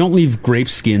pulp? Like, we don't leave grape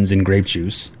skins in grape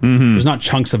juice. There's not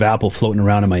chunks of apple floating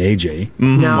around in my AJ.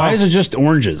 No. Why is it just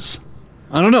oranges?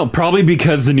 I don't know. Probably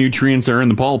because the nutrients are in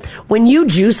the pulp. When you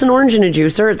juice an orange in a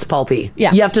juicer, it's pulpy.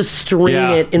 Yeah. You have to strain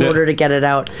it in order to get it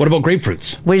out. What about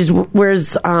grapefruits? Whereas,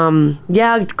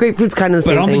 grapefruit's kind of the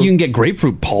But same I don't thing. think you can get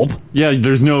grapefruit pulp. Yeah,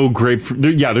 there's no grapefruit.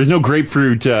 There's no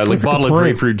grapefruit, That's a bottle good of point.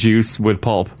 grapefruit juice with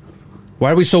pulp.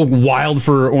 Why are we so wild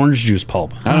for orange juice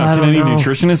pulp? I don't know. Can any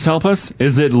nutritionists help us?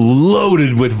 Is it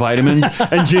loaded with vitamins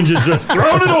and Ginger's just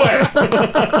throwing it away?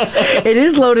 It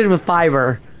is loaded with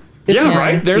fiber. Yeah,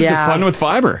 right? There's the fun with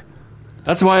fiber.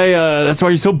 That's why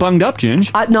you're so bunged up,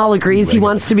 Ginge. Nall agrees. He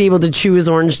wants to be able to chew his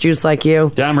orange juice like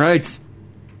you. Damn right.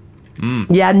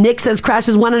 Yeah, Nick says Crash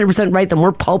is 100% right. The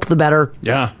more pulp, the better.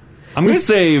 Yeah. I'm going to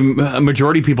say a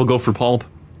majority of people go for pulp.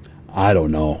 I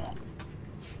don't know.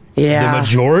 Yeah. The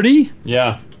majority?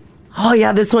 Yeah. Oh,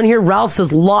 yeah, this one here, Ralph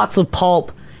says lots of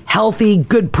pulp. Healthy,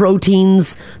 good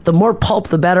proteins. The more pulp,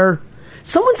 the better.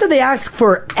 Someone said they ask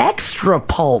for extra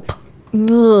pulp.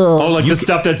 Oh, like the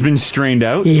stuff that's been strained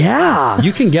out? Yeah.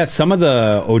 You can get some of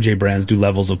the OJ brands do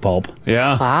levels of pulp.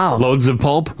 Yeah. Wow. Loads of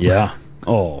pulp? Yeah.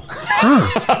 Oh.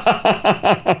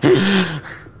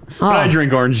 When I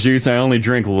drink orange juice, I only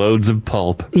drink loads of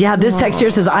pulp. Yeah, this text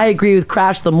here says, I agree with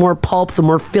Crash. The more pulp, the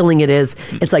more filling it is.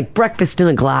 It's like breakfast in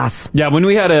a glass. Yeah, when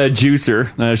we had a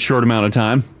juicer, a short amount of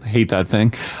time, I hate that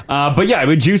thing. But yeah, I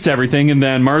would juice everything, and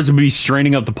then Mars would be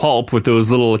straining out the pulp with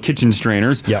those little kitchen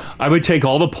strainers. Yeah. I would take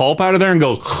all the pulp out of there and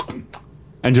go,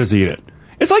 and just eat it.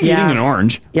 It's like eating an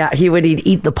orange. Yeah, he would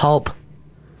eat the pulp.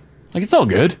 Like, it's all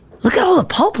good. Look at all the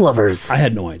pulp lovers. I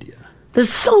had no idea. There's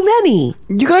so many.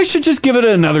 You guys should just give it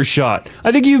another shot.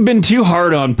 I think you've been too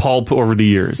hard on pulp over the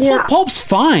years. Yeah. Pulp's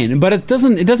fine, but it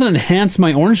doesn't enhance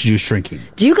my orange juice drinking.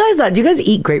 Do you guys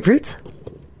eat grapefruits?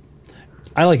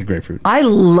 I like a grapefruit. I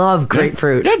love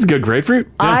grapefruit. That's good grapefruit.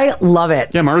 Yeah. I love it.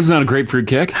 Yeah, Mars is on a grapefruit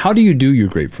kick. How do you do your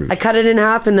grapefruit? I cut it in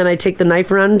half and then I take the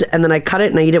knife around and then I cut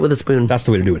it and I eat it with a spoon. That's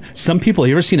the way to do it. Some people,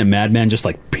 you ever seen a madman just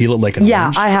like peel it like an Yeah,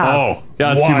 orange? I have. Oh,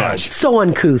 yeah, that's too much. So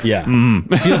uncouth. Yeah.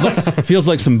 Feels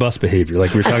like some bus behavior,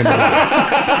 like we were talking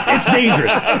about. It's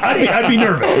dangerous. I'd be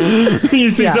nervous. You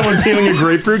see someone peeling a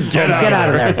grapefruit? Get out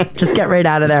of there. Just get right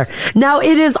out of there. Now,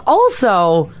 it is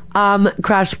also,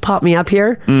 Crash, pop me up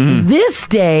here. This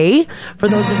day, for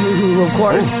those of you who, of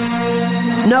course,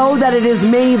 know that it is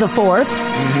May the 4th.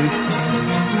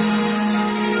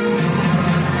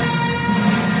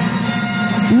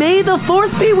 May the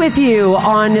 4th be with you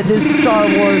on this Star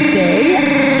Wars Day.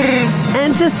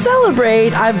 And to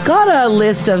celebrate, I've got a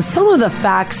list of some of the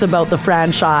facts about the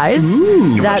franchise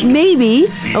that maybe...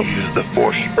 Feel the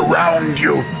force around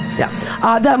you.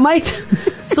 Yeah, that might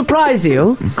surprise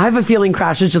you. I have a feeling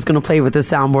Crash is just going to play with this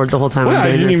soundboard the whole time. Well, I'm I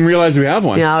doing didn't this. even realize we have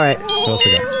one. Yeah, all right.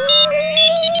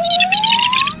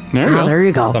 There you go. There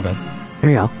you go. It's not bad. There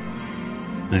you go.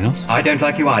 Anything else? I don't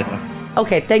like you either.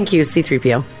 Okay, thank you,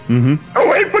 C-3PO. Oh,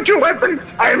 wait, but your weapon.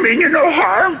 I mean you no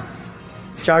harm.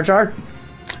 Jar Jar?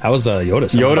 That was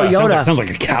Yoda. Yoda. Sounds like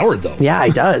a coward, though. Yeah,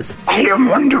 he does. I am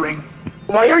wondering,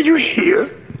 why are you here?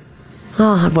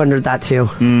 Oh, I've wondered that too.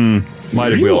 Why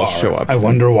did we all show up? I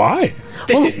wonder why.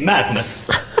 This is madness.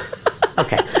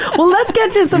 Okay. Well, let's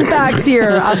get to some facts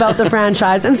here about the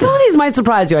franchise. And some of these might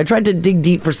surprise you. I tried to dig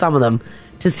deep for some of them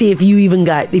to see if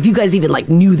you guys even like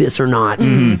knew this or not.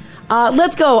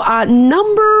 Let's go.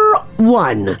 Number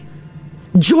 1.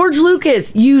 George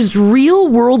Lucas used real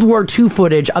World War II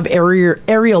footage of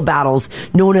aerial battles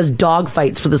known as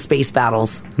dogfights for the space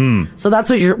battles. So that's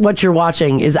what you're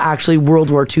watching is actually World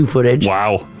War II footage.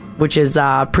 Wow. Which is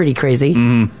pretty crazy.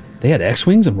 They had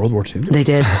X-Wings in World War II? They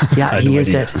did. Yeah, he no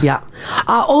used idea. it. Yeah.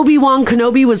 Obi-Wan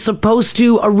Kenobi was supposed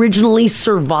to originally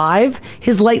survive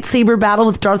his lightsaber battle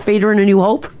with Darth Vader in A New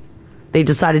Hope. They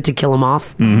decided to kill him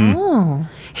off. Oh.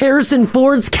 Harrison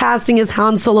Ford's casting as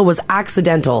Han Solo was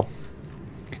accidental.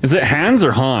 Is it Hans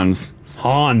or Hans?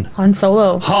 Han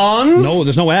Solo. Hans? No,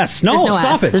 there's no S. No, There's no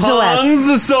stop S. it. There's no S.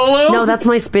 Hans Solo? No, that's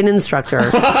my spin instructor.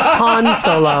 Han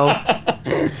Solo.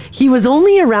 He was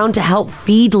only around to help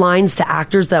feed lines to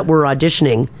actors that were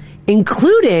auditioning,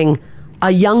 including a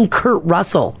young Kurt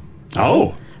Russell.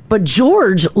 Oh. But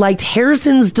George liked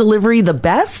Harrison's delivery the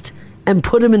best and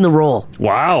put him in the role.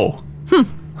 Wow.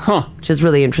 Huh. Which is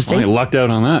really interesting. I lucked out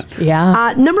on that.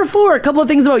 Yeah. Number 4, a couple of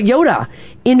things about Yoda.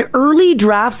 In early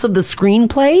drafts of the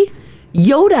screenplay,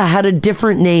 Yoda had a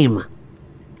different name.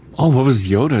 Oh, what was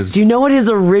Yoda's? Do you know what his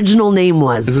original name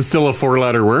was? Is it still a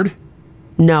 4-letter word?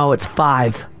 No, it's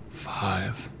 5.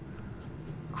 5.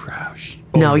 Crash.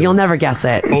 No, you'll never guess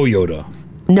it. Oh, Yoda.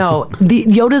 No, the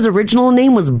Yoda's original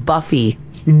name was Buffy.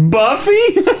 Buffy?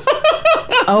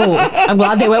 Oh, I'm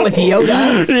glad they went with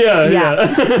Yoda. Yeah.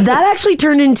 That actually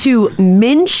turned into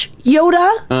Minch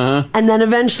Yoda, and then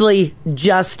eventually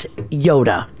just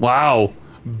Yoda. Wow.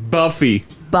 Buffy.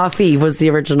 Buffy was the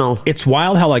original. It's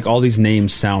wild how like all these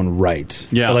names sound right.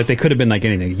 Yeah. But, like they could have been like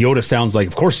anything. Yoda sounds like,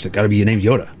 of course, it got to be named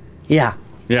Yoda. Yeah.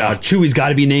 Yeah. Chewie's got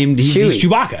to be named. He's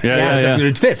Chewbacca. Yeah.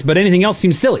 It fits. But anything else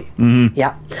seems silly.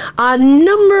 Yeah.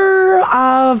 Number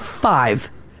 5.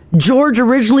 George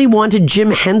originally wanted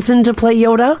Jim Henson to play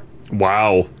Yoda.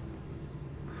 Wow.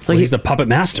 So he's the puppet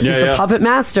master. He's the puppet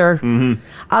master.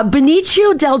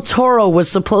 Benicio del Toro was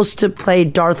supposed to play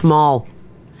Darth Maul.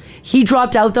 He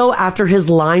dropped out though after his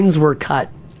lines were cut.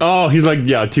 Oh, he's like,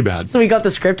 yeah, too bad. So he got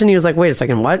the script and he was like, wait a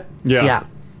second, what? Yeah.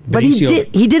 But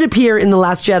he did appear in The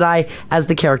Last Jedi as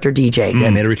the character DJ. Yeah,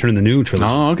 made a return in the new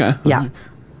trilogy. Oh, okay. Yeah,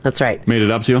 that's right. Made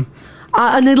it up to him.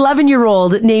 An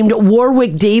 11-year-old named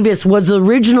Warwick Davis was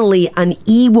originally an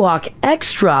Ewok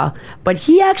extra, but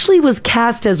he actually was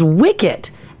cast as Wicket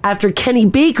after Kenny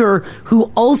Baker, who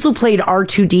also played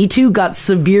R2-D2, got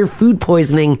severe food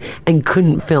poisoning and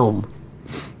couldn't film.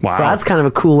 Wow. So that's kind of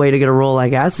a cool way to get a role, I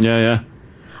guess. Yeah.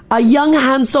 A young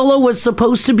Han Solo was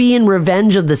supposed to be in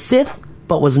Revenge of the Sith,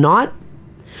 but was not.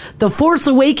 The Force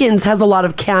Awakens has a lot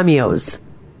of cameos.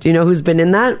 Do you know who's been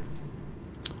in that?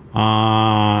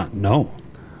 No.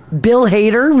 Bill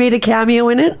Hader made a cameo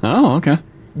in it. Oh, okay.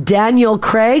 Daniel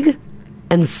Craig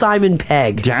and Simon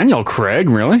Pegg. Daniel Craig,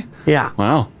 really? Yeah.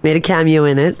 Wow. Made a cameo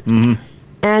in it.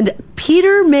 And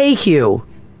Peter Mayhew,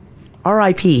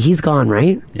 R.I.P. He's gone,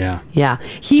 right? Yeah. Yeah.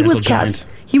 He Gentle was cast.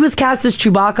 giant. He was cast as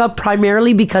Chewbacca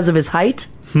primarily because of his height.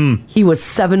 He was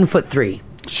 7'3".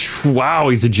 Wow,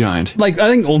 he's a giant. Like, I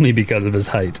think only because of his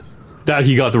height. That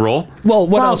he got the role? Well,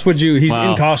 what else would you? He's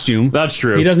in costume. That's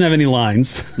true. He doesn't have any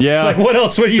lines. Yeah. Like, what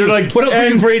else would you? Like, what else were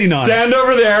you grading on? Stand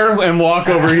over there and walk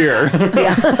over here. Hey,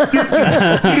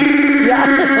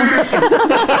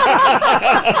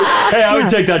 I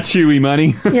would take that Chewy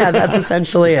money. Yeah, that's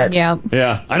essentially it. Yeah.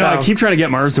 Yeah. I know. I keep trying to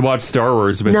get Mars to watch Star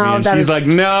Wars with No, me, and that she's is- like,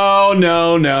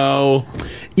 no.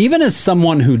 Even as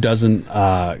someone who doesn't,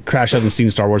 Crash hasn't seen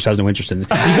Star Wars, has no interest in it.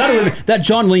 You gotta live that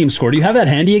John Williams score. Do you have that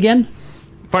handy again?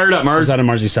 Fired up, Mars. Is that on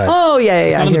Mars's side? Oh, yeah.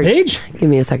 It's not on the Here. page? Give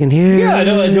me a second here. Yeah, I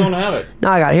don't have it. No,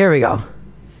 I got it. Here we go.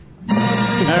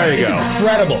 There you go.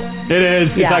 Incredible. It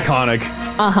is. Yeah. It's iconic.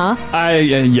 Uh-huh.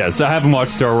 Yes, I haven't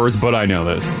watched Star Wars, but I know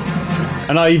this.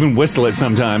 And I even whistle it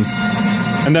sometimes.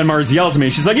 And then Mars yells at me.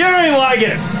 She's like, you don't even like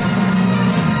it.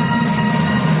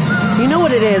 You know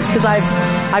what it is? Because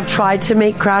I've tried to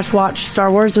make Crash watch Star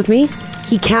Wars with me.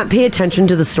 He can't pay attention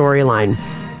to the storyline.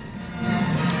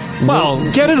 Well,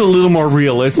 get it a little more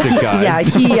realistic,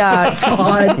 guys.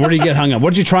 Yeah, Where do you get hung up? What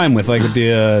did you try him with? Like with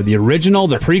the original,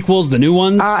 the prequels, the new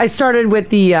ones? I started with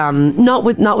the not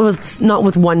with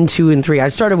 1, 2, and 3. I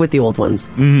started with the old ones.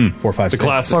 4, 5, 6. The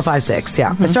classics. 4, 5, 6.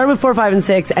 Yeah, I started with 4, 5, and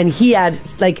 6, and he had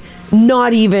like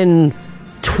not even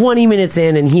 20 minutes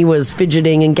in, and he was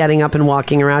fidgeting and getting up and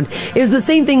walking around. It was the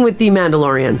same thing with the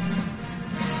Mandalorian.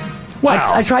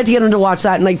 Wow. I tried to get him to watch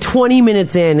that, and like 20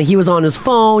 minutes in, he was on his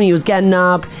phone, he was getting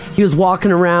up, he was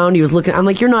walking around, he was looking. I'm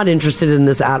like, you're not interested in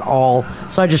this at all.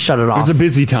 So I just shut it It off. was a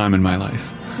busy time in my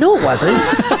life. No, it wasn't.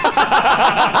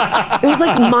 It was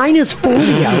like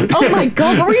 -40 out. Oh my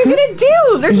God, what were you going to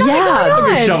do? There's nothing going on.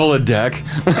 I could shovel a deck.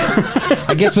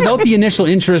 I guess without the initial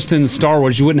interest in Star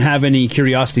Wars, you wouldn't have any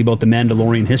curiosity about the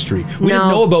Mandalorian history. We didn't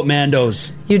know about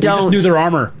Mandos. You We just don't. knew their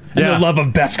armor and their love of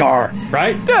Beskar.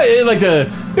 Right? Yeah, it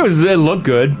looked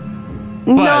good.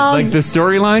 But No. like the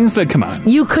storylines, come on.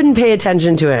 You couldn't pay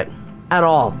attention to it at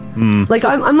all. Like,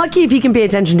 I'm lucky if you can pay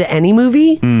attention to any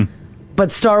movie. But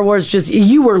Star Wars,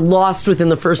 you were lost within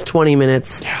the first 20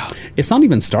 minutes. It's not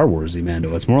even Star Wars-y,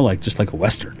 Mando. It's more like just like a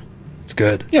Western. It's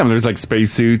good. Yeah, but there's like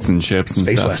spacesuits and ships and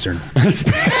Space stuff. Western.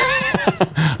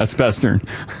 A Spestern.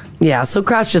 Yeah, so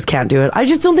Crash just can't do it. I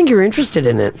just don't think you're interested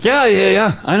in it.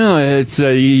 Yeah. I know. It's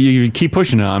you keep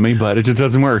pushing it on me, but it just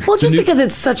doesn't work. Well, just because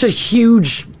it's such a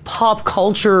huge pop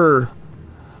culture.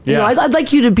 You know, I'd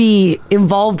like you to be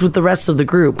involved with the rest of the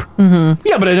group.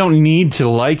 Yeah, but I don't need to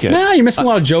like it. Nah, you're missing a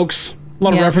lot of jokes, a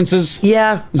lot of references.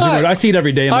 Yeah. I see it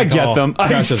every day. I'm I like, get oh, them. I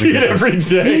Crash doesn't see get it this. every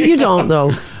day. You don't,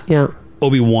 though. Yeah.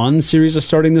 Obi-Wan series is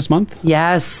starting this month.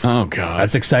 Yes. Oh, God.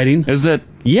 That's exciting. Is it?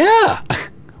 Yeah.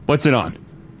 What's it on?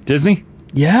 Disney?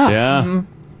 Yeah. Yeah.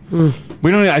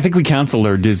 We don't. I think we canceled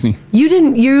our Disney. You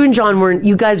didn't. You and John weren't.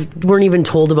 You guys weren't even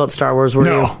told about Star Wars, were you?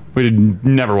 No, we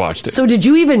never watched it. So did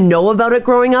you even know about it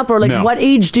growing up, or like No. what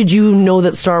age did you know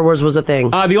that Star Wars was a thing?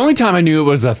 The only time I knew it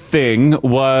was a thing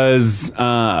was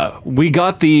we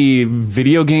got the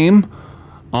video game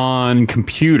on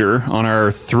computer on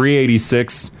our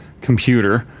 386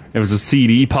 computer. It was a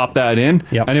CD. Pop that in,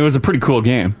 and it was a pretty cool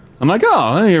game. I'm like,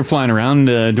 oh, you're flying around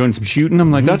doing some shooting.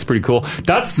 I'm like, that's pretty cool.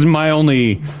 That's my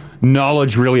only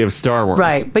knowledge really of Star Wars.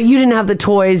 Right, but you didn't have the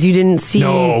toys. You didn't see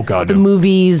the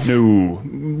movies. No.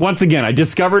 Once again,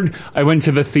 I went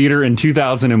to the theater in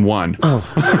 2001.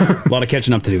 A lot of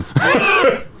catching up to do.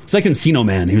 It's like Encino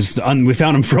Man. We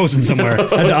found him frozen somewhere.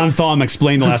 Had to unthaw him,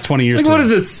 explain the last 20 years Like, to what him. is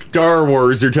this Star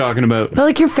Wars you're talking about? But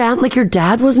like your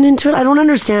dad wasn't into it. I don't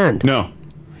understand. No,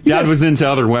 Dad was into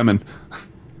other women.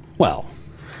 Well,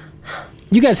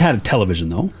 you guys had a television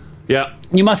though. Yeah.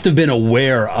 You must have been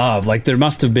aware of, like, there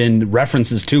must have been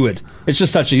references to it. It's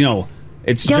just such a,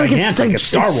 it's gigantic. It's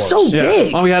Star Wars. so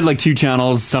big. Well, we had like 2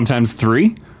 channels, sometimes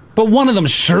 3. But one of them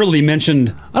surely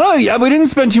mentioned. I don't know. Yeah, we didn't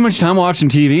spend too much time watching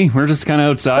TV. We're just kind of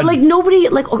outside. But like nobody,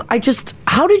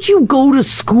 how did you go to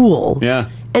school? Yeah.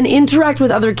 And interact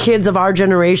with other kids of our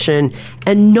generation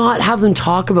and not have them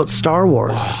talk about Star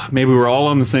Wars? Maybe we're all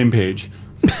on the same page.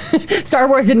 Star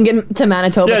Wars didn't get to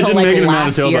Manitoba Yeah, it until didn't like make it in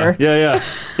last Manitoba. year.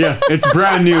 Yeah. It's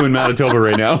brand new in Manitoba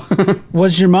right now.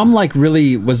 Was your mom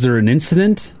was there an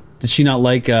incident? Did she not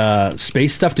like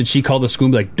space stuff? Did she call the school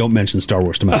and be like, don't mention Star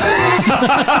Wars to my kids?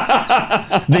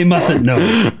 They mustn't know.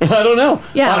 I don't know.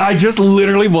 Yeah. I just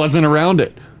literally wasn't around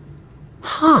it.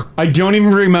 Huh. I don't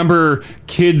even remember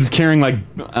kids carrying like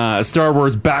Star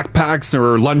Wars backpacks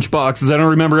or lunch boxes. I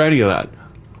don't remember any of that.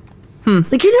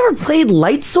 Like you never played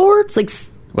light swords?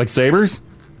 Like sabers?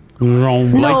 No,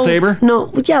 Lightsaber?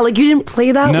 No. Yeah, like you didn't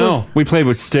play that? No, we played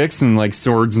with sticks and like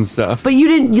swords and stuff. But you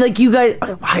didn't, like you guys,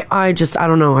 I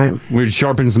don't know. We'd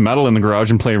sharpen some metal in the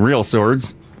garage and play real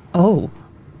swords. Oh.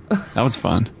 That was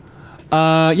fun.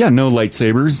 Yeah, no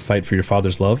lightsabers. Fight for your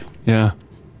father's love. Yeah.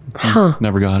 Huh.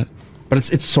 Never got it. But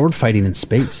it's sword fighting in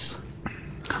space.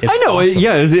 It's I know. awesome.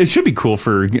 It should be cool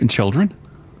for children.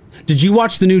 Did you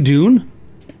watch the new Dune?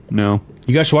 No.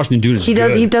 You guys should watch the new Dune. It's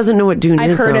He doesn't know what Dune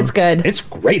I've is. heard though. it's good. It's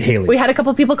great, Haley. We had a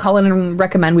couple people call in and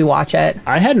recommend we watch it.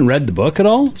 I hadn't read the book at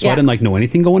all, so Yeah. I didn't know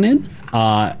anything going in.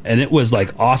 And it was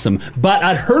awesome. But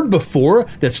I'd heard before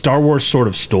that Star Wars sort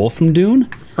of stole from Dune.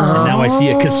 And now I see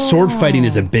it because sword fighting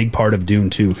is a big part of Dune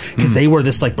too. Because they were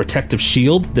this protective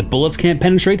shield that bullets can't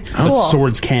penetrate, but Cool.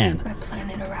 swords can.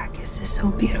 Planet Arrakis is so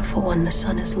beautiful when the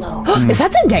sun is low. Is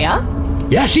that Zendaya?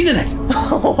 Yeah, she's in it.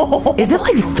 Is it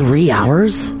like 3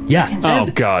 hours? Yeah.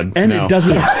 Oh God. And no. it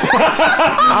doesn't.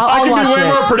 I can be way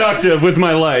more productive with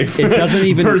my life. It doesn't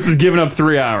even versus giving up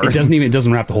 3 hours. It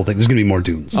doesn't wrap the whole thing. There's gonna be more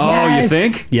Dunes. Oh, you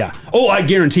think? Yeah. Oh, I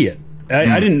guarantee it.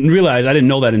 I didn't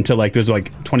know that until there's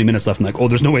 20 minutes left. I'm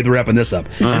there's no way they're wrapping this up,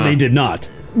 and they did not.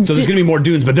 So there's gonna be more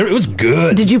Dunes, but it was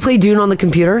good. Did you play Dune on the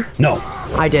computer? No,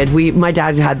 I did. My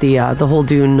dad had the whole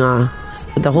Dune.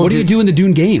 What do you do in the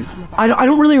Dune game? I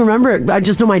don't really remember it. I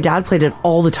just know my dad played it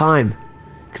all the time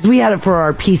because we had it for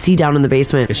our PC down in the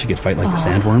basement. Guess you could fight the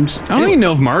sandworms. I don't even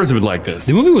know if Mars would like this.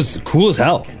 The movie was cool as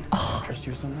hell.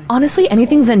 Honestly,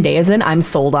 anything Zendaya's in, I'm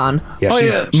sold on. Yeah,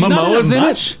 she's Momoa's in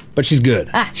much, but she's good.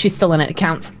 She's still in it. It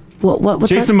counts. What's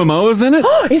Jason Momoa's in it?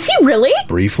 Is he really?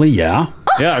 Briefly, yeah.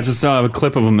 Yeah, I just saw a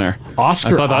clip of him there. Oscar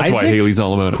I thought that's why Isaac, Haley's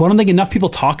all about it. who I don't think enough people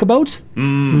talk about.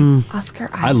 Oscar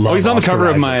Isaac. I love. Oh, he's on the Oscar cover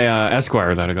of Isaac. my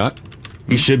Esquire that I got.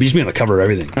 He should be on the cover of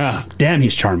everything. Damn,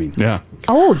 he's charming. Yeah.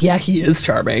 Oh, yeah, he is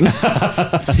charming.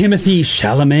 Timothy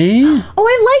Chalamet. Oh,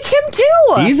 I like him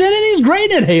too. He's in it. He's great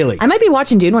in it, Haley. I might be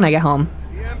watching Dune when I get home.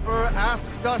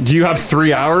 Do you have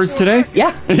 3 hours today?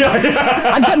 Yeah.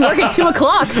 I'm done work at 2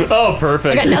 o'clock. Oh,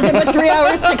 perfect. I got nothing but 3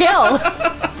 hours to kill.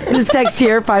 This text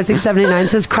here, 56789,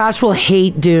 says Crash will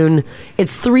hate Dune.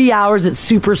 It's 3 hours, it's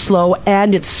super slow,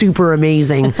 and it's super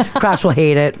amazing. Crash will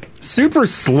hate it. Super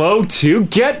slow too?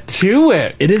 Get to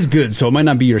it. It is good, so it might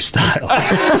not be your style.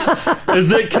 How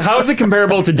is it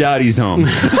comparable to Daddy's Home?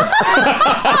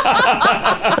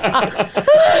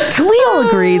 Can we all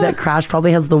agree that Crash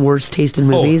probably has the worst taste in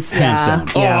movies? Hands down.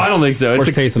 Oh, I don't think so.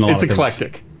 Worst taste in a lot it's of things.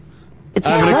 eclectic. It's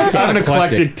I eclectic. have an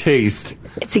eclectic taste.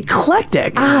 It's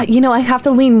eclectic. I have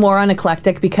to lean more on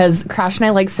eclectic because Crash and I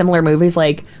like similar movies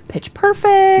like Pitch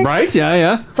Perfect. Right?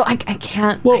 Yeah. So I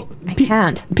can't. Well, I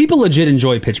can't. People legit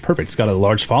enjoy Pitch Perfect. It's got a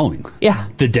large following. Yeah.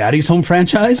 The Daddy's Home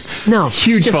franchise? No.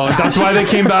 Huge following. That's why they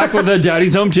came back with a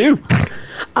Daddy's Home too.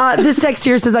 This text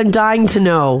here says, I'm dying to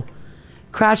know.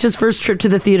 Crash's first trip to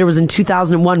the theater was in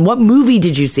 2001. What movie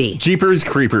did you see? Jeepers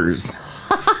Creepers.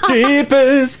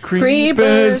 Jeepers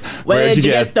creepers, where'd you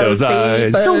get those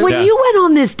eyes? So when you went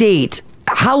on this date,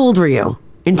 how old were you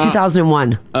in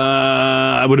 2001?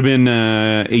 I would have been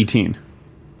 18.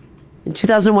 In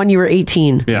 2001, you were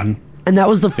 18. Yeah. And that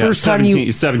was the first time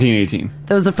you... 17, 18.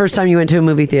 That was the first time you went to a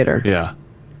movie theater? Yeah.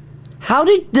 How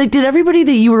did everybody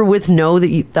that you were with know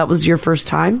that that was your first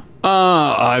time?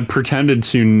 I pretended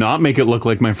to not make it look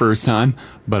like my first time,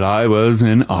 but I was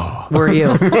in awe. Were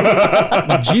you?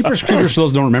 Jeepers Creepers, for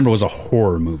those who don't remember, was a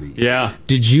horror movie. Yeah.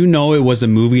 Did you know it was a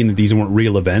movie and that these weren't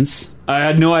real events? I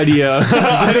had no idea.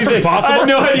 This was possible? I had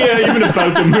no idea even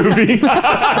about the movie.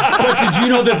 But did you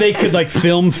know that they could like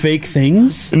film fake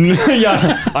things?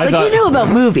 Yeah. You knew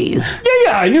about movies.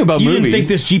 Yeah, I knew about you movies. You didn't think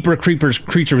this Jeepers Creepers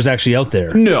creature was actually out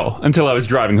there? No, until I was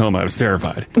driving home. I was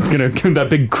terrified. It's that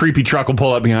big creepy truck will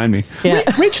pull up behind me. Yeah.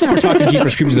 Rachel and I were talking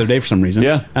Jeepers Creepers the other day for some reason.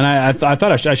 Yeah. And I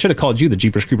thought I should have called you the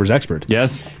Jeepers Creepers expert.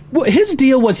 Yes. Well, his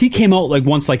deal was he came out like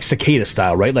once like cicada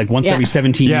style, right? Like once every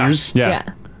 17 years. Yeah.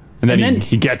 And then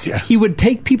he gets you. He would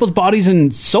take people's bodies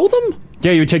and sew them?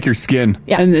 Yeah, he would take your skin.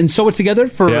 Yeah. And sew it together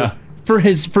for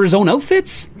his own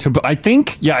outfits? I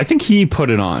think he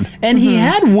put it on. And he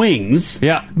had wings.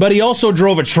 Yeah. But he also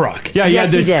drove a truck. Yeah, he had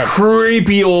this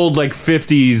creepy old like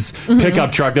 50s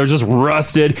pickup truck that was just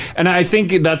rusted. And I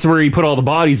think that's where he put all the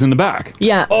bodies in the back.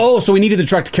 Yeah. Oh, so he needed the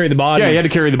truck to carry the bodies. Yeah, he had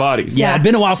to carry the bodies. Yeah, it'd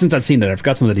been a while since I'd seen it. I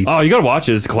forgot some of the details. Oh, you gotta watch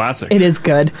it. It's a classic. It is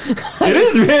good.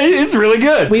 It's really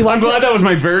good. I'm glad that was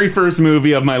my very first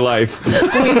movie of my life.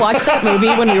 We watched that movie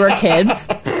when we were kids,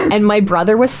 and my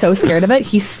brother was so scared of it,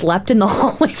 he slept in the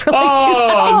hallway for like 2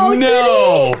 hours.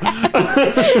 No!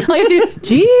 Like, dude,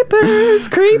 Jeepers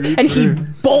creep, and he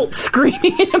bolts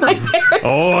screaming into my parents.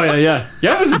 Oh yeah.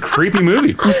 It was a creepy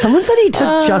movie. Someone said he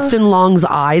took Justin Long's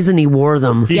eyes and he wore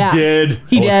them. He did.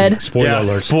 He did. Spoiler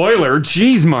alert. Spoiler.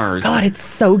 Jeez, Mars. God, it's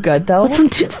so good though. It's from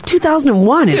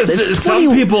 2001. It's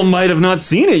some people might have not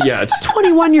seen it yet. It's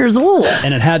 21 years old.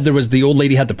 And the old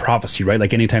lady had the prophecy, right?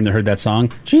 Like anytime they heard that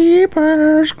song,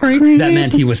 Jeepers Creepers, that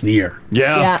meant he was near.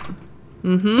 Yeah.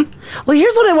 Well,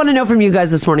 here's what I want to know from you guys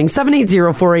this morning.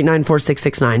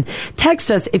 780-489-4669.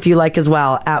 Text us if you like as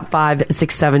well at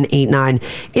 56789.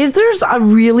 Is there a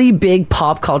really big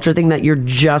pop culture thing that you're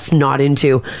just not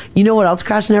into? You know what else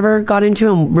Crash never got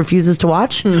into and refuses to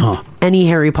watch? Any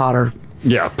Harry Potter.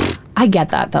 Yeah. I get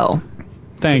that though.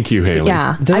 Thank you, Haley.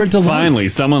 Yeah. Finally,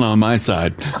 someone on my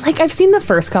side. Like, I've seen the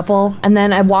first couple, and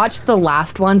then I watched the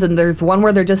last ones, and there's one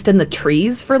where they're just in the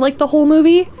trees for, like, the whole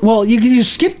movie. Well, you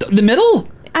skipped the middle?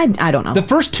 I don't know. The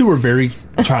first two are very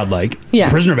childlike.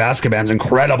 Yeah. Prisoner of Azkaban's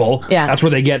incredible. Yeah. That's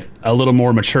where they get a little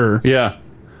more mature. Yeah.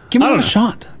 Give them a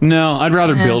shot. No, I'd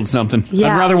rather build something.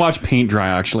 Yeah. I'd rather watch paint dry,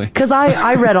 actually. Because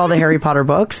I read all the Harry Potter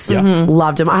books. Yeah.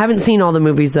 Loved them. I haven't seen all the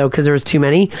movies, though, because there was too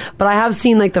many. But I have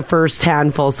seen, like, the first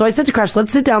handful. So I said to Crash,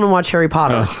 let's sit down and watch Harry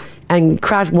Potter. And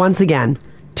Crash, once again,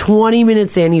 20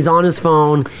 minutes in, he's on his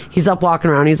phone. He's up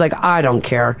walking around. He's like, I don't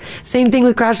care. Same thing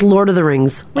with Crash, Lord of the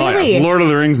Rings. Really? Lord of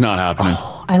the Rings not happening.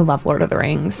 Oh, I love Lord of the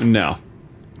Rings. No.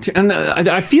 And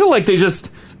I feel like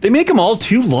they make them all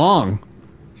too long.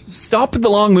 Stop with the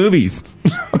long movies.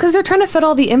 Because they're trying to fit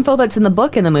all the info that's in the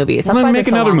book in the movies. That's Well, why then they're make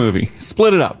so another long. movie.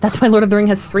 Split it up. That's why Lord of the Rings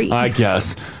has 3. I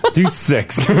guess. Do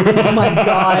 6. Oh my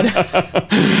god.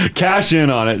 Cash in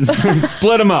on it.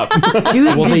 Split them up.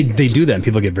 Well, they do that and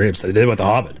people get very upset. They did it with The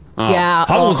Hobbit. Yeah.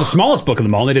 Hobbit was the smallest book of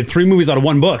them all. They did 3 movies out of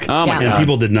 1 book. Oh my Yeah. And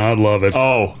people did not love it.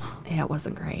 Oh. Yeah, it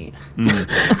wasn't great.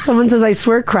 Someone says, I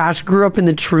swear Crash grew up in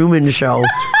the Truman Show.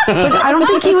 But I don't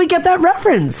think he would get that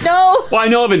reference. No. Well, I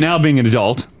know of it now being an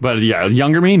adult, but yeah,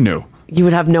 younger me, no. You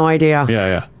would have no idea.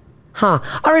 Yeah. Huh.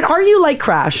 All right. Are you like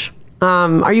Crash?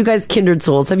 Are you guys kindred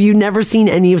souls? Have you never seen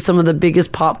any of some of the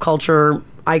biggest pop culture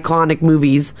iconic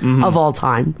movies of all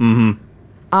time? Mm-hmm.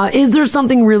 Is there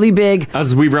something really big?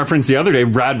 As we referenced the other day,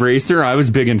 Rad Racer, I was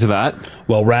big into that.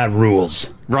 Well, Rad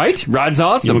rules. Right? Rad's You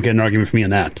awesome. don't get an argument from me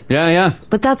on that. Yeah.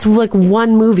 But that's like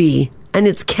one movie, and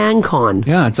it's CanCon.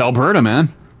 Yeah, it's Alberta,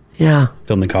 man. Yeah.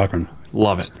 Filmed in Cochrane.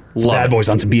 Love it. It's Bad Boys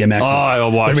on some BMXs. Oh, I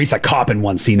watched. They race a cop in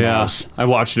one scene. Yeah, I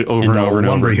watched it over in and the over and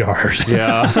over. lumberyard.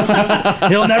 Yeah.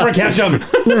 He'll never catch him.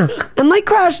 Yeah. And like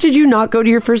Crash, did you not go to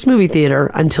your first movie theater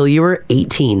until you were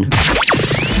 18?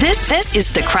 This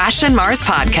is the Crash and Mars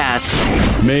podcast.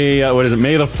 May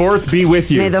the 4th be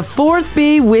with you. May the 4th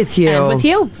be with you. And with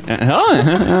you.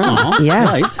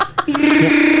 Yes.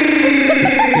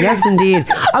 Yes, indeed.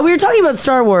 We were talking about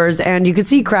Star Wars, and you could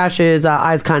see Crash's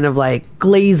eyes kind of like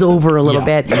glaze over a little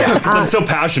bit. Yeah, because I'm so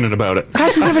passionate about it.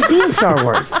 Crash has never seen Star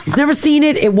Wars. He's never seen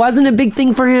it. It wasn't a big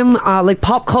thing for him, like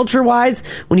pop culture wise.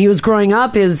 When he was growing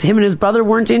up, him and his brother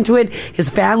weren't into it. His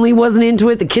family wasn't into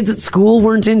it. The kids at school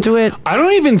weren't into it. I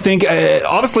don't even think,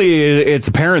 obviously, it's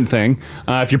a parent thing.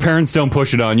 If your parents don't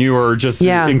push it on you or just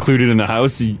include it in the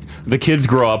house, the kids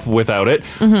grow up without it.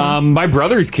 My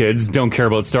brother's kids don't care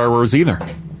about Star Wars either.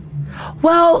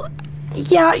 Well,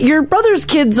 yeah, your brother's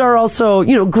kids are also,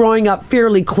 growing up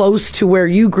fairly close to where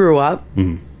you grew up.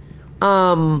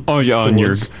 Oh yeah, and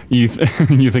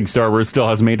you think Star Wars still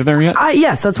hasn't made it there yet?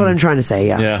 Yes, that's what I'm trying to say.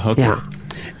 Yeah. Yeah. Okay. Yeah.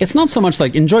 It's not so much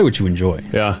like enjoy what you enjoy.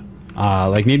 Yeah.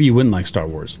 Like maybe you wouldn't like Star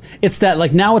Wars. It's that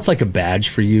like now it's like a badge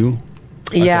for you.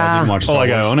 Like, yeah. Watch Star like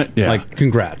Wars. I own it. Yeah. Like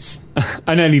congrats.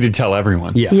 And I need to tell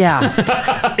everyone. Yeah.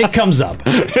 Yeah. It comes up.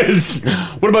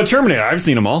 What about Terminator? I've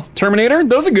seen them all. Terminator,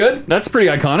 those are good. That's pretty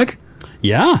iconic.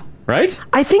 Yeah. Right?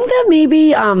 I think that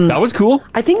maybe that was cool.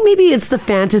 I think maybe it's the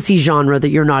fantasy genre that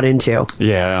you're not into.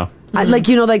 Yeah. Like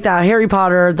like the Harry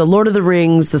Potter, the Lord of the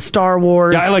Rings, the Star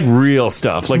Wars. Yeah, I like real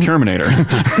stuff, like Terminator.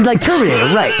 Like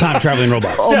Terminator, right? Time traveling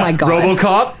robots. Oh my God.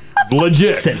 RoboCop,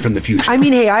 legit. Sent from the future. I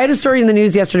mean, hey, I had a story in the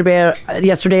news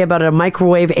yesterday about a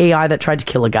microwave AI that tried to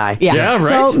kill a guy. Yeah,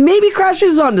 right. So maybe Crash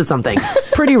is onto something.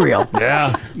 Pretty real.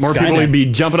 Yeah, more Skynet. people would be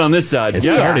jumping on this side. It's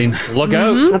starting. Look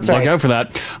out! That's Look right. out for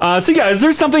that. So, guys,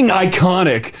 there's something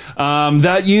iconic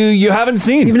that you haven't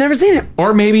seen. You've never seen it,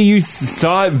 or maybe you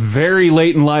saw it very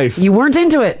late in life. You weren't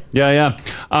into it. Yeah.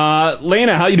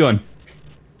 Lena, how you doing?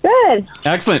 Good.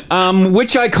 Excellent.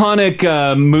 Which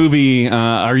iconic movie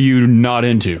are you not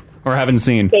into or haven't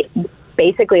seen?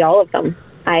 Basically all of them.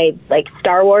 I like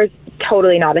Star Wars,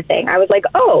 totally not a thing. I was like,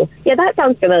 oh, yeah, that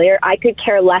sounds familiar. I could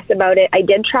care less about it. I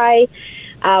did try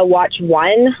watch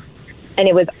one, and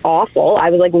it was awful. I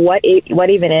was like, what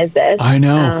even is this? I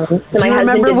know. So Do you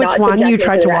remember which one you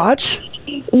tried to watch?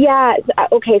 Yeah.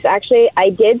 Okay. So actually, I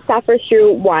did suffer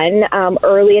through one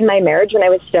early in my marriage when I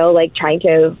was still like trying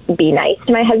to be nice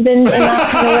to my husband in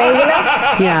that kind of way. You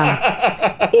know?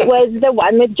 Yeah. It was the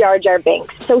one with Jar Jar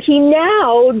Binks. So he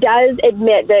now does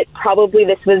admit that probably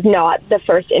this was not the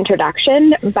first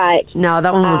introduction, but No,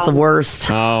 that one was the worst.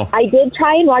 Oh. I did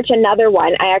try and watch another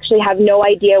one. I actually have no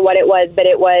idea what it was, but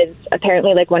it was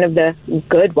apparently like one of the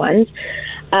good ones.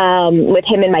 With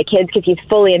him and my kids, because he's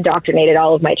fully indoctrinated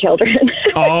all of my children.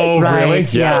 Oh, Right, really?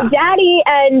 yeah. So Daddy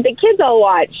and the kids all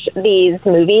watch these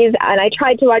movies, and I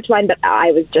tried to watch one, but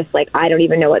I was just like, I don't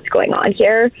even know what's going on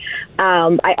here.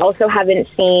 I also haven't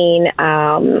seen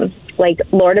like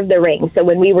Lord of the Rings. So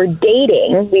when we were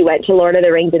dating, we went to Lord of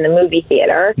the Rings in the movie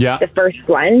theater, the first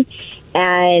one.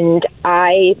 And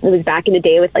it was back in the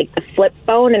day with like the flip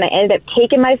phone, and I ended up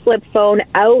taking my flip phone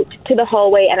out to the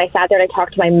hallway, and I sat there and I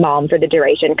talked to my mom for the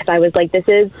duration, because I was like, this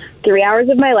is 3 hours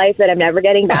of my life that I'm never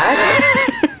getting back.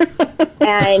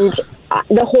 And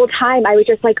the whole time I was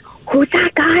just like, who's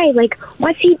that guy? Like,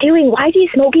 what's he doing? Why is he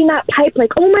smoking that pipe?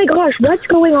 Like, oh my gosh, what's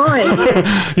going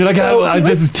on? You're like,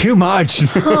 this is too much.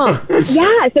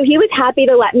 Yeah, so he was happy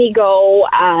to let me go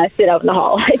sit out in the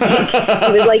hall. I think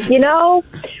he was like,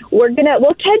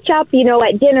 we'll catch up,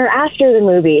 at dinner after the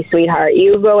movie, sweetheart.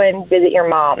 You go and visit your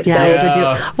mom. Yeah, good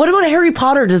deal. What about Harry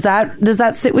Potter? Does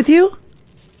that sit with you?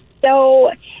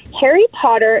 So Harry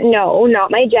Potter, no, not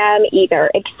my jam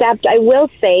either, except I will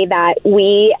say that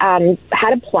we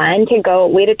had a plan to go,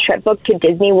 we had a trip booked to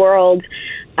Disney World,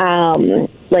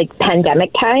 like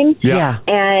pandemic time. Yeah.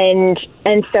 And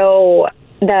so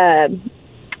the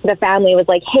family was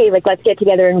like, hey, like, let's get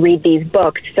together and read these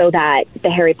books so that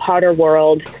the Harry Potter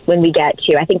world, when we get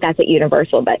to, I think that's at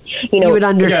Universal, but, you would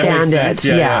understand it.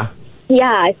 Yeah.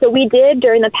 Yeah, so we did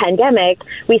during the pandemic.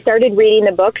 We started reading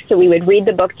the books, so we would read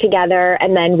the book together,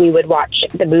 and then we would watch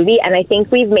the movie. And I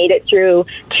think we've made it through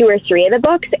 2 or 3 of the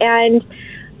books, and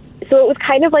so it was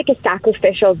kind of like a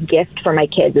sacrificial gift for my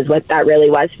kids, is what that really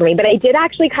was for me. But I did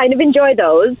actually kind of enjoy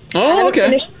those. Oh, okay. I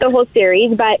finished the whole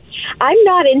series, but I'm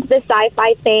not into the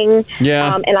sci-fi thing.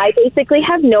 Yeah. And I basically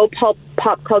have no pop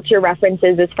culture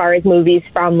references as far as movies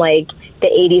from like the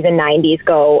 80s and 90s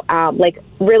go, like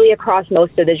really across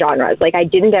most of the genres. Like I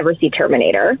didn't ever see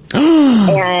Terminator.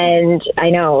 And I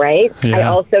know, right? Yeah. I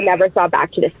also never saw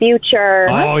Back to the Future.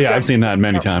 Oh, yeah, I've seen that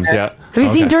many times, yeah. Have you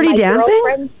seen Dirty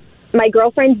Dancing? My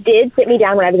girlfriend did sit me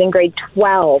down when I was in grade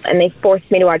 12, and they forced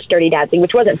me to watch Dirty Dancing,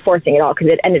 which wasn't forcing at all, because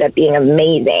it ended up being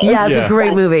amazing. Yeah, it's a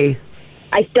great movie.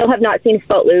 I still have not seen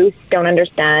Footloose. Don't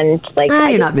understand. Like,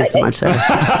 you're not missing much there.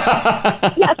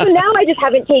 Yeah, so now I just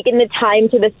haven't taken the time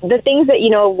to the things that,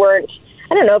 weren't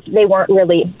I don't know if they weren't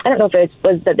really, I don't know if it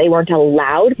was that they weren't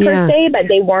allowed per se, but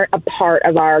they weren't a part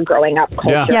of our growing up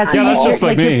culture. So that's just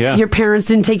like me, your parents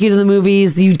didn't take you to the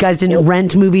movies. You guys didn't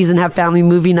rent movies and have family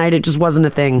movie night. It just wasn't a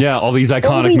thing. Yeah, all these iconic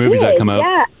Well, we movies that did, come out.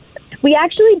 Yeah, we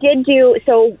actually did do,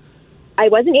 so I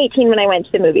wasn't 18 when I went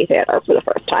to the movie theater for the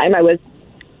first time. I was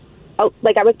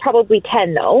probably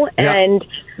 10 though, and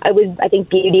I think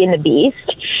Beauty and the Beast.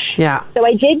 Yeah. So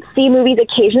I did see movies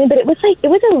occasionally, but it was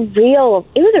a real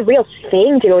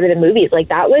thing to go to the movies. Like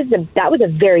that was a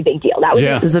very big deal. That was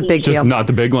it was a big Just deal. not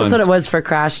the big ones. That's what it was for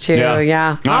Crash too. Yeah.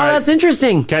 Yeah. All Oh, right. that's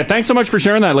interesting. Okay, thanks so much for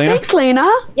sharing that, Lena. Thanks, Lena.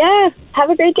 Yes. Have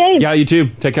a great day. Yeah, you too.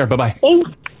 Take care. Bye-bye. Thanks.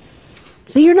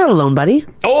 So you're not alone, buddy.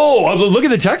 Oh, look at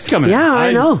the text coming in. Yeah,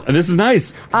 I know. This is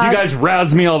nice. You guys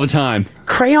razz me all the time.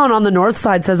 Crayon on the North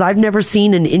Side says, I've never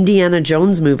seen an Indiana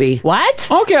Jones movie.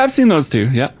 What? Okay, I've seen those too.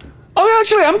 Yeah. Oh,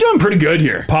 actually, I'm doing pretty good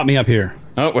here. Pop me up here.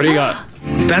 Oh, what do you got?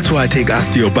 That's why I take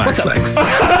Osteobiflex.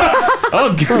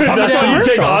 Oh, good. That's why you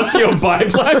take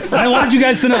Osteobiflex? I wanted you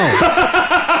guys to know.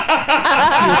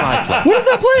 What is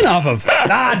that playing off of?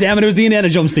 Ah, damn it. It was the Indiana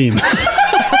Jones theme.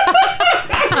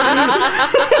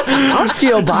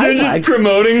 Osteobiflex. Just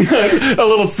promoting a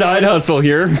little side hustle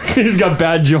here. He's got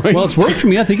bad joints. Well, it's worked for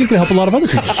me. I think it could help a lot of other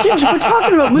people. Shit, we're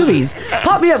talking about movies.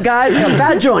 Pop me up, guys. I got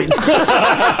bad joints.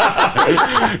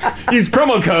 Use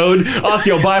promo code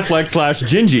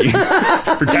Osteobiflex/Gingy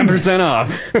for 10%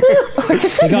 off.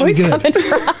 They got me good.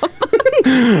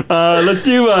 Let's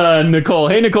do Nicole.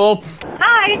 Hey, Nicole.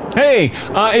 Hi. Hey,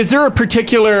 is there a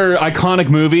particular iconic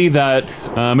movie that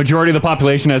majority of the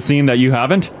population has seen that you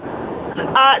haven't?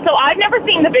 So I've never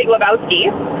seen The Big Lebowski.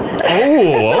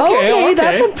 Oh, okay.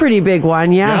 That's a pretty big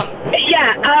one, yeah.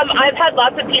 Yeah, I've had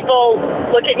lots of people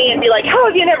look at me and be like, how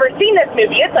have you never seen this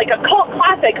movie? It's like a cult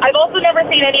classic. I've also never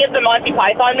seen any of the Monty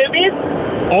Python movies.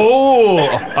 Oh,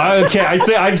 okay.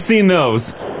 I've seen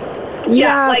those.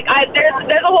 Yeah, like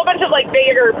there's a whole bunch of like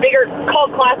bigger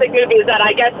cult classic movies that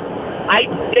I guess I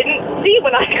didn't see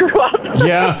when I grew up.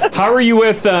 Yeah. How are you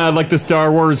with like the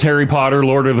Star Wars, Harry Potter,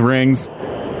 Lord of the Rings?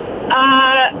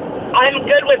 I'm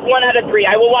good with 1 out of 3.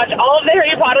 I will watch all of the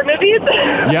Harry Potter movies.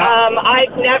 Yeah.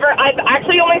 I've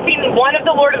actually only seen one of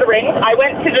the Lord of the Rings. I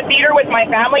went to the theater with my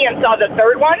family and saw the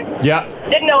third one. Yeah.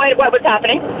 Didn't know what was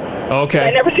happening. Okay.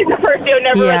 I never seen the first two,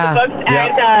 never read the books.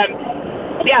 And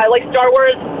like Star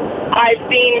Wars, I've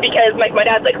seen because like my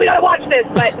dad's like, we gotta watch this,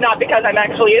 but not because I'm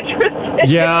actually interested.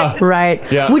 Yeah. Right.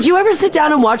 Yeah. Would you ever sit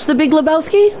down and watch The Big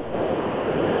Lebowski?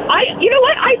 You know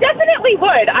what? I definitely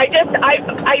would.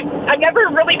 I've never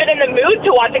really been in the mood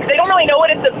to watch it because I don't really know what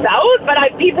it's about. But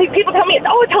people tell me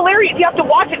it's hilarious. You have to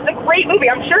watch it. It's a great movie.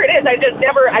 I'm sure it is. I've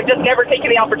just never taken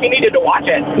the opportunity to watch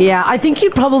it. Yeah, I think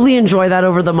you'd probably enjoy that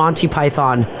over the Monty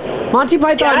Python. Monty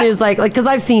Python is like because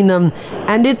I've seen them,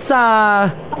 and it's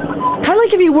kind of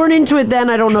like if you weren't into it then,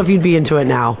 I don't know if you'd be into it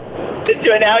now.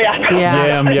 Into it now, yeah.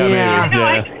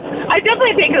 Yeah. I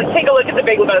definitely take a look at The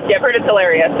Big Lebowski. I've heard it's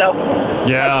hilarious. So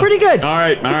Yeah. That's pretty good. All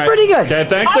right. That's pretty good. Okay,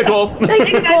 thanks, Awesome. Nicole.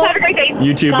 Thanks, Nicole. Have a great day.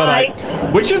 You too.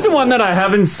 Bye-bye. Which is the one that I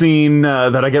haven't seen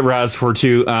that I get razzed for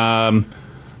too?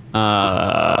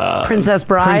 Princess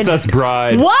Bride. Princess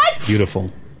Bride. What?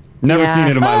 Beautiful. Never seen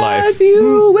it in my life.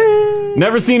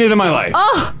 Never seen it in my life.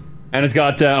 Oh. And it's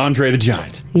got Andre the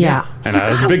Giant. Yeah. And I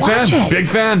was a gotta big fan. watch it. Big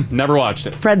fan. Never watched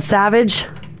it. Fred Savage.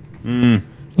 Mm.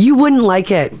 You wouldn't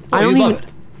like it. Oh, I don't you'd even. love it.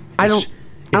 I don't.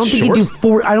 I don't It's think he'd do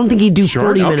short? I don't think he'd do Short?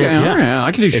 40 Okay, minutes. all right. Yeah,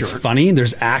 I can do It's short. funny.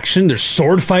 There's action. There's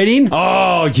sword fighting.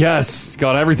 Oh, yes. It's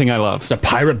got everything I love. It's a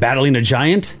pirate battling a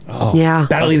giant. Oh, Yeah.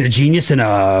 Battling a genius in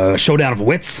a showdown of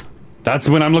wits. That's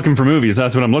when I'm looking for movies.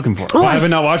 That's what I'm looking for. Oh, I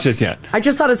haven't not watched this yet. I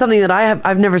just thought of something that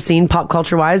I've never seen pop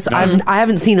culture wise. I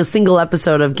haven't seen a single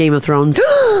episode of Game of Thrones.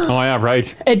 Oh, yeah,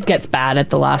 right. It gets bad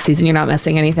at the last season. You're not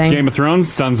missing anything. Game of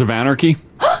Thrones, Sons of Anarchy.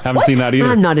 Haven't seen that either.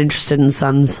 I'm not interested in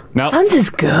Sons. No. Sons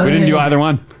is good. We didn't do either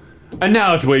one. And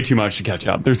now it's way too much to catch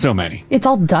up. There's so many. It's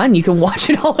all done. You can watch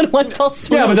it all in one fell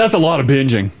swoop. Yeah, but that's a lot of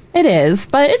binging. It is,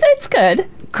 but it's good.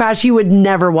 Crash, you would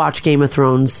never watch Game of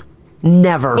Thrones.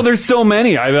 Never. Well, there's so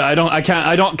many. I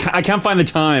can't find the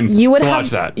time to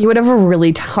watch that. You would have a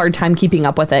really hard time keeping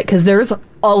up with it because there's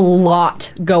a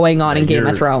lot going on in Game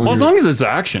of Thrones. Well, as long as it's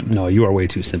action. No, you are way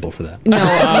too simple for that. No,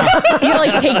 you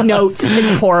like take notes.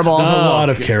 It's horrible. There's a lot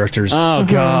of characters. Oh,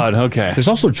 God. Okay. There's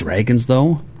also dragons,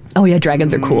 though. Oh, yeah,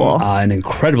 dragons are cool. An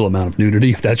incredible amount of nudity,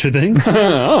 if that's your thing. All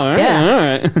right. Yeah. All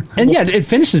right. And yeah, it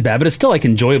finishes bad, but it's still like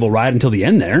enjoyable ride until the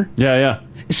end there. Yeah, yeah.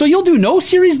 So you'll do no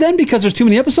series then because there's too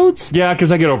many episodes? Yeah,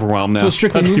 because I get overwhelmed now. So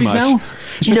strictly That's too movies much. now?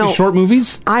 Strictly short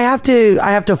movies? I have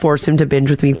to force him to binge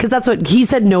with me because that's what he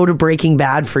said no to Breaking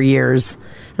Bad for years.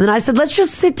 And then I said, let's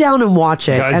just sit down and watch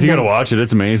it. Guys, and you then, got to watch it.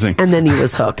 It's amazing. And then he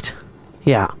was hooked.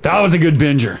 Yeah. That was a good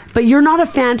binger. But you're not a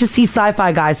fantasy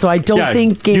sci-fi guy, so I don't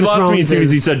think Game you of lost Thrones me as soon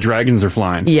as he is- said dragons are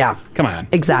flying. Yeah. Come on.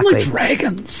 Exactly. Like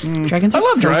dragons. Dragons I are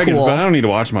love so dragons, cool. but I don't need to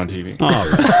watch them on TV.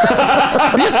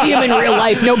 You just see them in real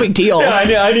life, no big deal.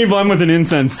 Yeah, I need one with an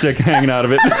incense stick hanging out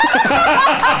of it.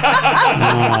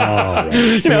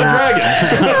 You know, dragons.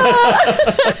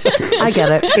 I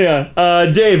get it. Yeah.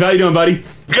 Dave, how you doing, buddy?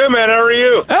 Good, man. How are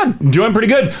you? Doing pretty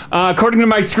good. According to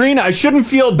my screen, I shouldn't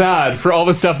feel bad for all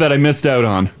the stuff that I missed out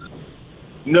on.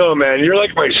 No, man. You're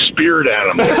like my spirit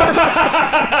animal.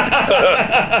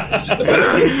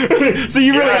 So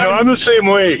you really? No, I'm the same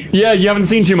way. Yeah, you haven't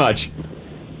seen too much.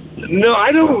 No,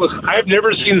 I don't. I've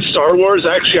never seen Star Wars.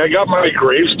 Actually, I got my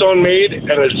gravestone made,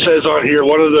 and it says on here,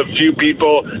 one of the few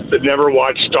people that never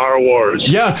watched Star Wars.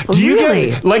 Yeah. Do you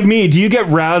get, like me, do you get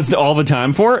razzed all the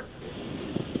time for it?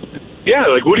 Yeah,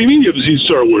 like, what do you mean you haven't seen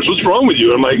Star Wars? What's wrong with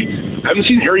you? I'm like, I haven't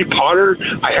seen Harry Potter.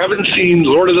 I haven't seen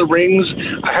Lord of the Rings.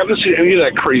 I haven't seen any of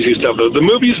that crazy stuff. The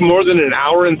movie's more than an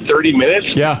hour and 30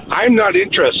 minutes. Yeah. I'm not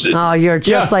interested. Oh, you're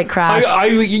just like Crash.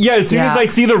 Yeah, as soon as I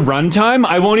see the runtime,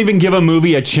 I won't even give a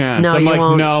movie a chance. No, I'm you like,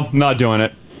 won't. no, not doing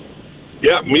it.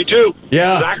 Yeah, me too.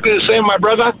 Yeah. Exactly the same, my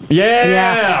brother.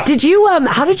 Yeah. Did you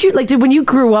how did you when you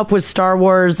grew up, was Star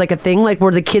Wars like a thing? Like,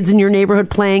 were the kids in your neighborhood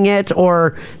playing it,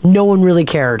 or no one really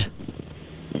cared?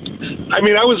 I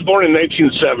mean, I was born in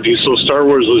 1970, so Star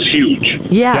Wars was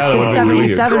huge. Yeah, because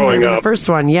 77 would have been the up. first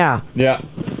one. Yeah. Yeah.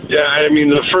 Yeah, I mean,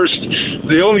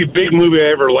 the only big movie I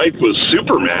ever liked was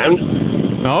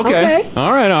Superman. Okay.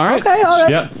 All right. Okay, all right.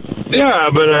 Yeah. Yeah,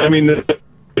 but I mean,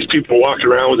 these people walking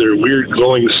around with their weird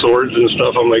glowing swords and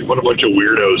stuff. I'm like, what a bunch of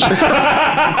weirdos.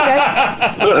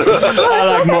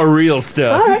 I like more real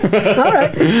stuff. All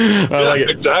right. I like it.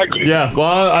 Exactly. Yeah.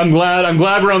 Well, I'm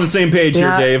glad we're on the same page here,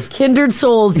 Yeah, Dave. kindred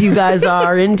souls, you guys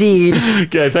are indeed.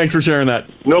 Okay, thanks for sharing that.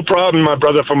 No problem, my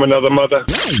brother from another mother.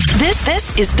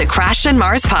 This is the Crash and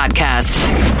Mars podcast.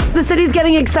 The city's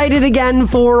getting excited again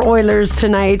for Oilers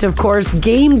tonight. Of course,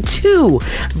 Game 2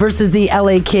 versus the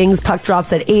LA Kings. Puck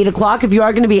drops at 8 o'clock. If you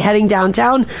are going to be heading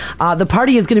downtown, the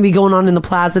party is going to be going on in the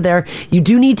plaza there. You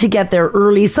do need to get there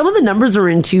early. Some of the numbers are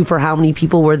in too for how many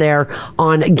people were there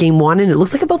on Game 1, and it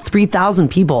looks like about 3,000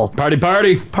 people. Party.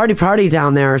 Party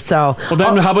down there. So, Well,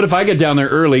 then how about if I get down there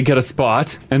early, get a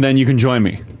spot, and then you can join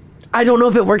me? I don't know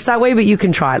if it works that way, but you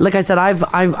can try. Like I said, I'm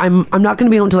not going to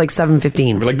be home until like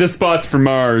 7:15. We're like, this spot's for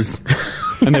Mars.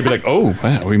 And they'd be like, oh,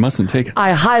 wow, we mustn't take it.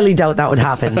 I highly doubt that would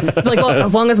happen. Like, well,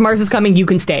 as long as Mars is coming, you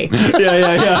can stay.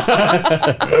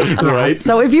 Yeah. Right.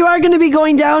 So if you are going to be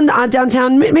going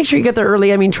downtown, make sure you get there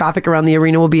early. I mean, traffic around the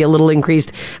arena will be a little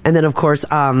increased, and then of course,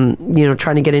 trying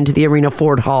to get into the arena,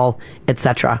 Ford Hall,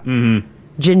 etc. Mm-hmm.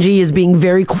 Gingy is being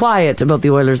very quiet about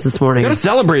the Oilers this morning. You gotta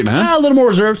celebrate, man. A little more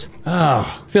reserved.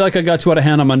 Oh. Feel like I got too out of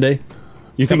hand on Monday.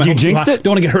 You think you jinxed it?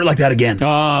 Don't want to get hurt like that again.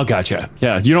 Oh, gotcha.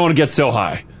 Yeah, you don't want to get so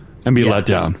high and be let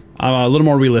down. I'm a little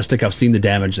more realistic. I've seen the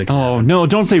damage that can happen. No,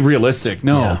 don't say realistic.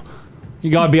 No. Yeah. You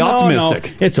gotta be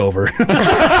optimistic. No, it's over.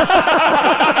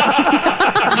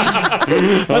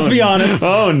 Let's be honest.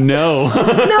 Oh, no.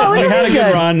 No, we had a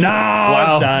good run. No,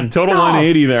 wow. it's done. Total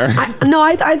 180 there.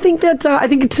 I think that I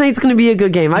think tonight's going to be a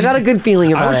good game. I got a good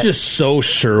feeling about it. I was just so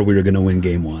sure we were going to win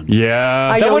Game 1.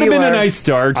 Yeah, that would have been a nice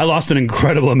start. I lost an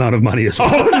incredible amount of money as well.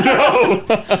 Oh, no.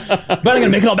 But I'm going to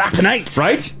make it all back tonight.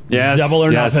 Right? Yes. Double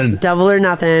or nothing. Double or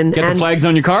nothing. Get the flags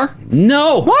on your car?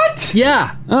 No. What?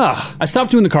 Yeah. I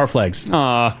stopped doing the car flags.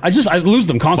 I lose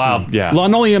them constantly. Wow, yeah.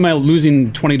 Not only am I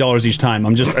losing $20 each time,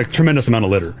 I'm just a tremendous amount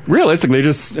of litter. Realistically,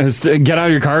 just get out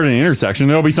of your car at an intersection.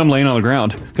 There'll be some laying on the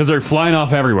ground because they're flying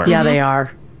off everywhere. Yeah, they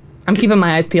are. I'm keeping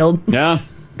my eyes peeled. Yeah.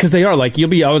 Because they are like,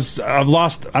 I've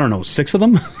lost, I don't know, 6 of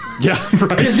them. Yeah, right.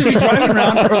 Because you'll be driving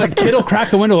around, or the kid will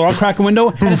crack a window, or I'll crack a window,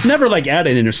 and it's never like at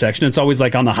an intersection. It's always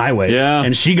like on the highway. Yeah.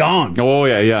 And she gone. Oh,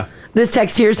 yeah. This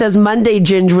text here says Monday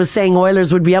Ginge was saying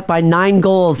Oilers would be up by 9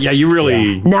 goals. Yeah, you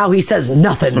really... Yeah. Now he says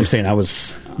nothing. That's what I'm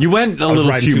saying. You went a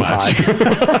little too much.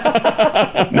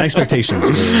 My expectations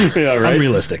were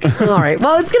unrealistic. All right.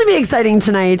 Well, it's going to be exciting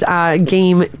tonight.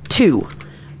 Game 2.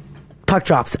 Puck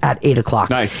drops at 8 o'clock.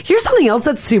 Nice. Here's something else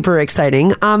that's super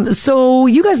exciting. So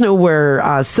you guys know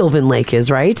where Sylvan Lake is,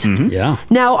 right? Mm-hmm. Yeah.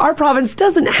 Now, our province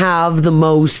doesn't have the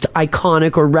most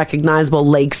iconic or recognizable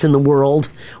lakes in the world.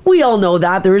 We all know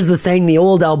that. There is the saying, the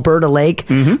old Alberta Lake.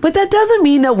 Mm-hmm. But that doesn't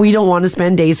mean that we don't want to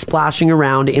spend days splashing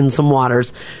around in some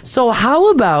waters. So how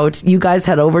about you guys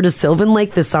head over to Sylvan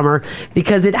Lake this summer,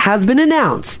 because it has been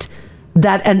announced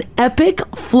that an epic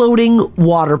floating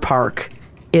water park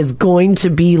is going to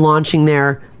be launching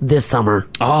there this summer.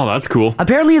 Oh, that's cool.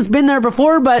 Apparently it's been there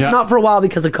before, but not for a while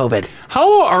because of COVID.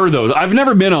 How are those? I've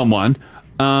never been on one.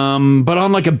 But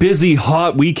on like a busy,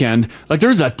 hot weekend, like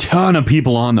there's a ton of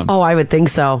people on them. Oh, I would think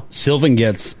so. Sylvan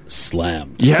gets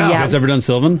slammed. Yeah. You guys ever done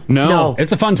Sylvan? No.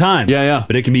 It's a fun time. Yeah.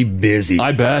 But it can be busy.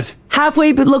 I bet.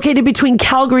 Halfway located between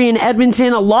Calgary and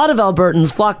Edmonton, a lot of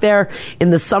Albertans flock there in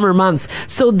the summer months.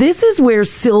 So this is where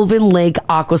Sylvan Lake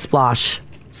Aqua Splash.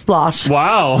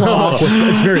 Wow.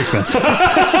 It's very expensive.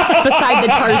 Beside the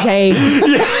Target.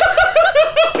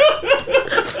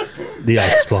 The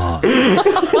Aqua Splash.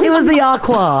 It was the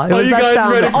Aqua. It was you that guys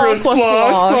sound. ready for a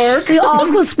splash park? The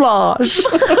Aqua Splash.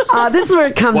 This is where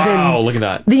it comes in. Wow, look at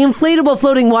that. The inflatable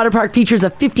floating water park features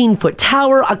a 15-foot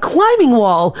tower, a climbing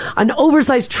wall, an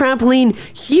oversized trampoline,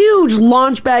 huge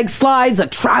launch bag slides, a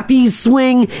trapeze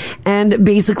swing, and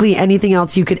basically anything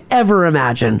else you could ever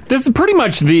imagine. This is pretty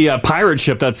much the pirate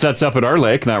ship that sets up at our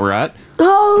lake that we're at.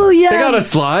 Oh, yeah. They got a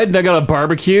slide, they got a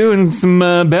barbecue, and some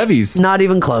bevies. Not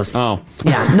even close. Oh.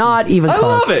 Yeah, not even I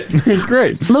close. love it. It's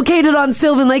great. Located on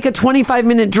Sylvan Lake, a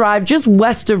 25-minute drive just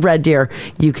west of Red Deer,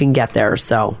 you can get there.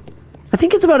 So I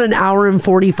think it's about an hour and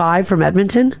 45 from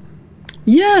Edmonton.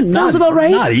 Yeah, sounds about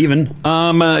right. Not even.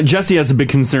 Jesse has a big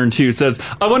concern too. Says,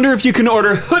 I wonder if you can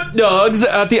order hot dogs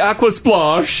at the Aqua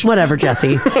Splash. Whatever,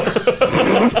 Jesse.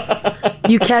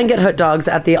 You can get hot dogs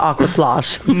at the Aqua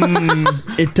Splash.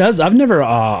 It does. I've never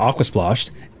Aqua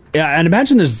Splashed. Yeah, and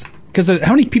imagine there's because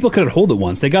how many people could it hold at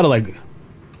once? They got to like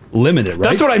limit it, right?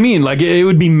 That's what I mean. Like it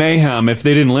would be mayhem if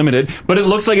they didn't limit it. But it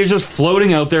looks like it's just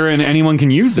floating out there and anyone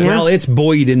can use it. Well, it's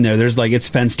buoyed in there. There's like it's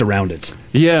fenced around it.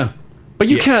 Yeah. But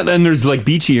you can't, and there's like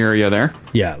beachy area there.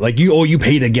 Yeah, like you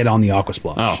pay to get on the Aqua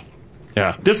Splash. Oh,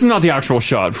 yeah. This is not the actual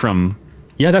shot from.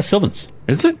 Yeah, that's Sylvan's.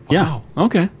 Is it? Yeah.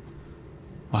 Okay.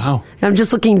 Wow. I'm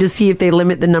just looking to see if they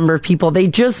limit the number of people. They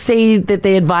just say that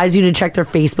they advise you to check their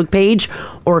Facebook page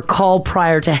or call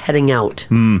prior to heading out.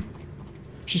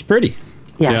 She's pretty.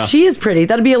 Yeah, she is pretty.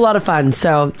 That'd be a lot of fun.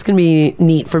 So it's going to be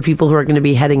neat for people who are going to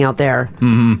be heading out there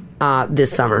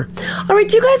this summer. All right,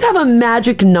 do you guys have a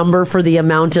magic number for the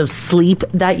amount of sleep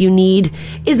that you need?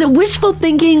 Is it wishful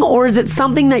thinking or is it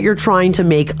something that you're trying to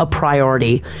make a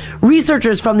priority?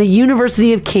 Researchers from the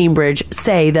University of Cambridge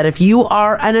say that if you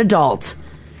are an adult,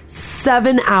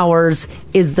 7 hours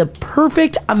is the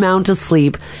perfect amount of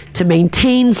sleep to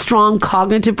maintain strong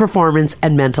cognitive performance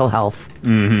and mental health.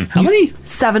 How many?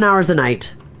 7 hours a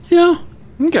night. Yeah.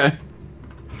 Okay.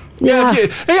 Yeah,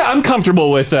 I'm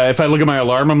comfortable with if I look at my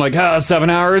alarm, I'm like, 7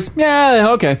 hours?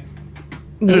 Yeah, okay.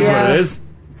 It is what it is.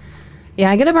 Yeah,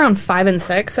 I get around 5 and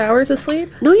 6 hours of sleep.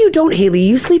 No, you don't, Haley.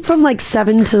 You sleep from like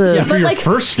 7 to... Yeah, for your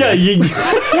first nap.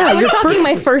 I was talking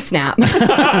my first nap.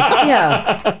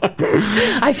 Yeah.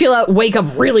 I wake up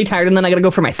really tired and then I gotta go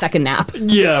for my second nap.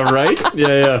 Yeah, right?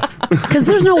 Yeah. Because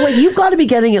there's no way. You've got to be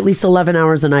getting at least 11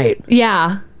 hours a night.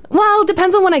 Yeah. Well,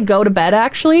 depends on when I go to bed,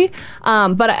 actually.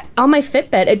 But on my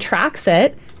Fitbit, it tracks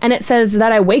it, and it says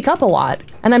that I wake up a lot,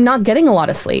 and I'm not getting a lot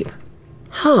of sleep.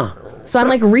 Huh. So I'm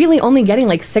like really only getting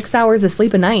like 6 hours of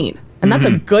sleep a night, and that's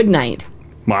a good night.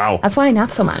 Wow. That's why I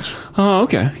nap so much. Oh,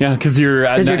 okay. Yeah, because you're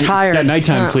tired. Yeah,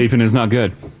 nighttime sleeping is not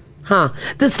good. Huh.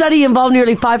 The study involved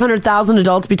nearly 500,000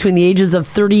 adults between the ages of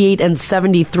 38 and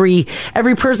 73.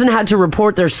 Every person had to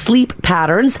report their sleep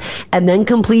patterns and then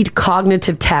complete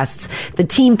cognitive tests. The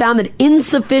team found that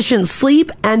insufficient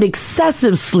sleep and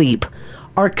excessive sleep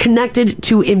are connected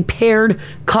to impaired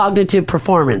cognitive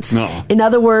performance. No. In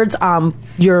other words,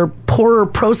 your poorer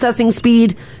processing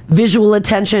speed, visual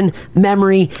attention,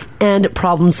 memory, and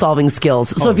problem-solving skills.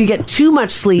 So if you get too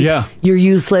much sleep, you're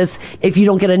useless. If you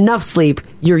don't get enough sleep,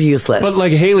 you're useless. But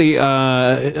like Haley,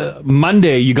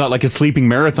 Monday you got like a sleeping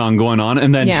marathon going on,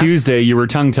 and then Tuesday you were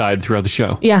tongue-tied throughout the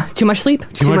show. Yeah, too much sleep.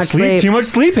 Too much sleep. Too much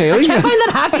sleep, Haley. I can't find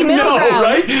that happy middle No, ground.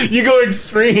 right? You go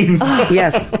extremes.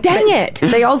 Yes. Dang it.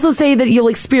 They also say that you'll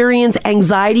experience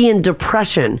anxiety and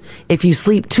depression if you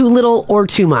sleep too little or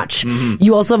too much.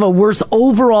 You also have a worse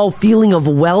overall feeling of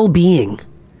well-being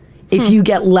if you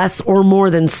get less or more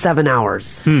than 7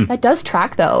 hours. That does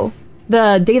track, though.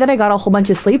 The day that I got a whole bunch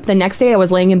of sleep, the next day I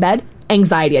was laying in bed,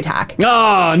 anxiety attack.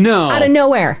 Oh, no. Out of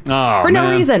nowhere. Oh, for no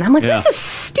man. reason. I'm like, Yeah. this is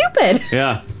stupid.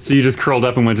 Yeah. So you just curled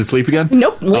up and went to sleep again?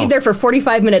 Nope. Laid there for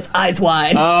 45 minutes, eyes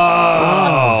wide.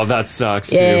 Oh, that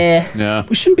sucks, Yeah. too. Yeah.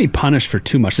 We shouldn't be punished for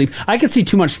too much sleep. I could see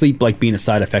too much sleep like being a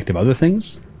side effect of other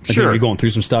things. Like Sure. maybe going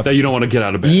through some stuff That you don't want to get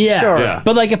out of bed. Yeah. Sure. Yeah.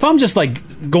 But like if I'm just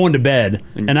like going to bed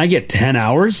and I get 10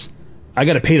 hours, I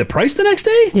got to pay the price the next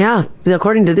day? Yeah,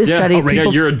 according to this study,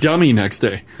 You're a dummy next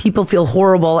day. people feel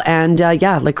horrible, and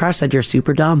like Crash said, you're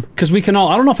super dumb. Because we can all,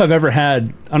 I don't know if I've ever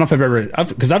had,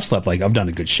 because I've slept like, I've done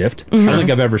a good shift. I don't think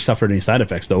I've ever suffered any side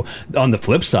effects though. On the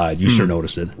flip side, you sure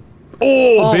notice it.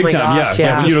 Oh, big my time. gosh,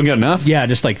 Yeah. yeah. You don't get enough? Yeah,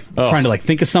 just like trying to like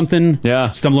think of something.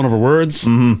 Yeah. Stumbling over words.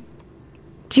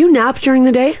 Do you nap during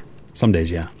the day? Some days,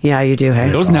 yeah. Yeah, you do, hey?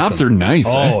 Those naps are nice.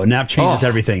 Oh, eh? a nap changes Oh.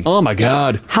 everything. Oh my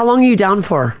God. How long are you down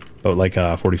for? About like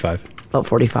 45. About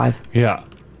 45. Yeah.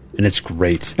 And it's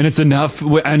great. And it's enough,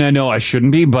 and I know I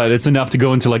shouldn't be, but it's enough to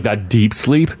go into like that deep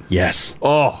sleep. Yes.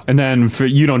 Oh, and then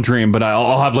you don't dream, but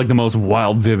I'll have like the most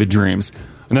wild, vivid dreams.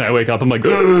 And then I wake up, I'm like,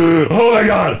 oh my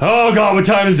God, what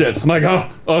time is it? I'm like,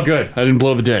 oh, good. I didn't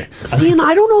blow the day. See, and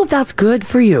I don't know if that's good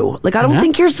for you. Like, I don't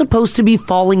think you're supposed to be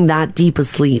falling that deep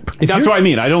asleep. That's what I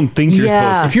mean. I don't think you're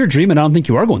supposed to. If you're dreaming, I don't think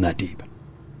you are going that deep.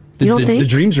 You don't think? The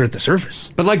dreams are at the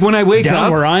surface. But like when I wake Down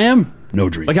up, where I am, no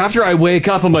dreams. like after I wake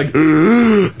up, I'm like,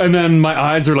 and then my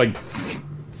eyes are like,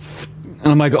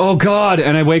 and I'm like, oh God.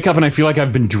 And I wake up and I feel like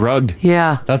I've been drugged.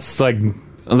 Yeah. That's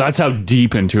how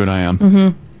deep into it I am.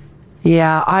 Mm-hmm.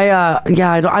 Yeah,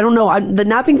 I don't know. The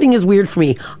napping thing is weird for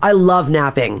me. I love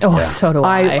napping. Oh, so do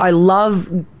I. I love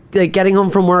like getting home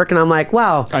from work and I'm like,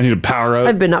 wow. I need to power out.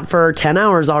 I've been up for 10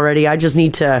 hours already. I just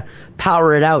need to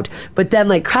power it out. But then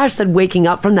like Crash said, waking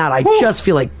up from that, I just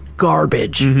feel like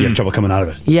garbage. You have trouble coming out of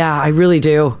it. Yeah, I really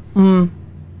do.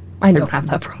 I don't have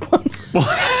that problem.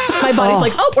 My body's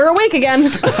like, oh, we're awake again.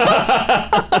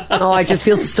 Oh, I just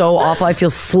feel so awful. I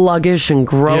feel sluggish and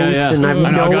gross and I have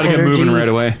I know, no I gotta energy. get moving right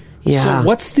away. Yeah. So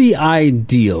what's the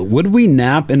ideal? Would we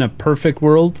nap in a perfect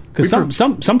world? Because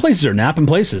some places are napping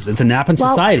places. It's a napping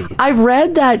society. I've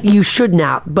read that you should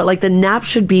nap, but like the nap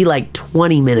should be like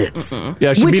 20 minutes.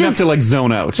 Yeah, it should Which be enough is- to like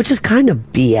zone out. Which is kind of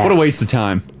BS. What a waste of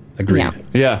time. Agreed. Yeah.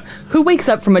 Yeah. Who wakes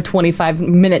up from a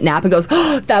 25-minute nap and goes,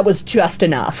 oh, that was just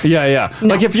enough? Yeah.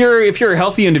 Like if you're a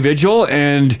healthy individual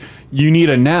and you need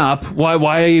a nap,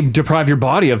 why deprive your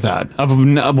body of that,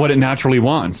 of what it naturally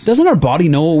wants? Doesn't our body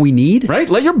know what we need? Right?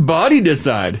 Let your body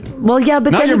decide. Well, yeah, but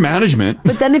Not then your if- management.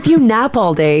 But then if you nap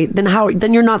all day,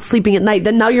 then you're not sleeping at night.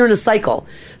 Then now you're in a cycle.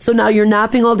 So now you're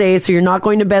napping all day, so you're not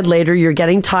going to bed later, you're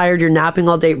getting tired, you're napping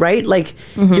all day, right? Like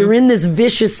you're in this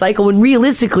vicious cycle when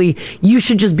realistically you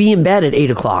should just be in bed at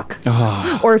 8 o'clock.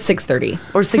 Or 6:30.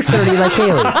 Or 6:30 like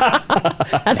Haley.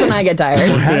 That's when I get tired.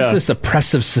 Or has this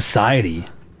oppressive society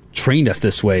trained us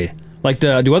this way? Like,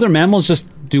 do other mammals just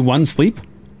do one sleep?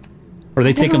 Or are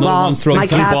they taking little ones throughout the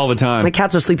sleep all the time? My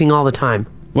cats are sleeping all the time.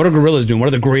 What are gorillas doing? What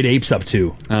are the great apes up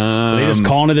to? Are they just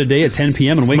calling it a day at 10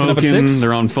 p.m. and waking up at Smoking, 6?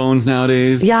 They're on phones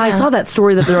nowadays. Yeah, I saw that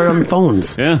story that they're on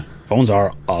phones. Yeah. Phones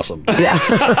are awesome.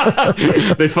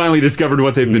 They finally discovered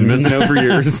what they've been missing out for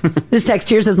years. This text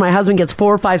here says my husband gets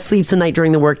 4 or 5 sleeps a night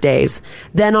during the work days.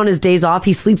 Then on his days off,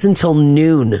 he sleeps until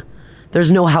noon.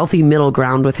 There's no healthy middle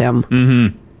ground with him.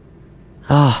 Mm-hmm.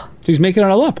 Oh. So he's making it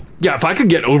all up. Yeah, if I could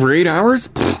get over 8 hours,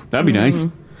 that'd be nice.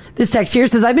 This text here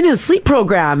says, I've been in a sleep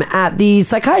program at the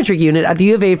psychiatric unit at the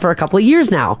U of A for a couple of years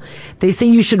now. They say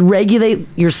you should regulate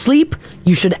your sleep.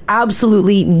 You should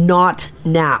absolutely not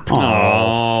nap.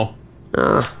 Oh.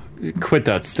 Quit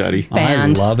that study.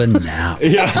 Banned. I love a nap.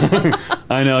 Yeah.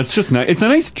 I know. It's just nice. It's a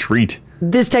nice treat.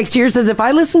 This text here says, if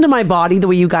I listened to my body the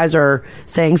way you guys are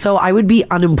saying so, I would be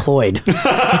unemployed. Yeah,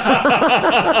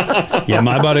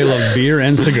 my body loves beer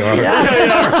and cigars.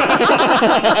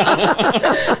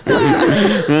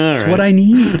 That's what I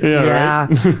need. Yeah.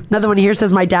 Another one here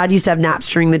says, my dad used to have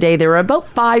naps during the day. They were about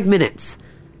 5 minutes.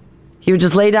 He would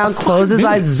just lay down, close his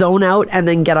eyes, zone out, and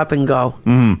then get up and go.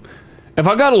 If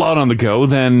I got a lot on the go,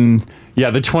 then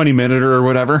yeah, the 20-minute or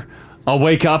whatever, I'll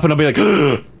wake up and I'll be like,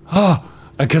 oh,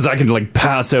 because I can like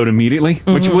pass out immediately,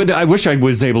 which I wish I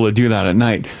was able to do that at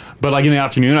night. But like in the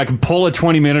afternoon, I can pull a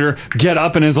 20-minute, get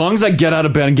up, and as long as I get out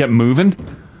of bed and get moving,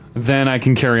 then I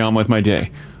can carry on with my day.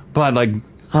 But like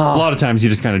a lot of times you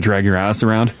just kind of drag your ass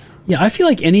around. Yeah, I feel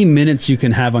like any minutes you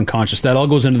can have unconscious, that all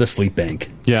goes into the sleep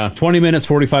bank. Yeah. 20 minutes,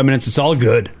 45 minutes, it's all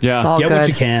good. Yeah. It's all Get what good.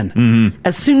 you can. Mm-hmm.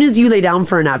 As soon as you lay down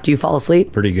for a nap, do you fall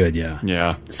asleep? Pretty good, yeah.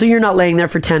 Yeah. So you're not laying there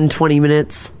for 10, 20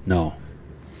 minutes? No.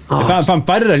 If I'm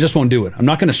fighting, I just won't do it. I'm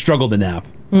not going to struggle to nap.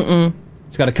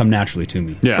 It's got to come naturally to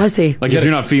me. Yeah. I see. Like if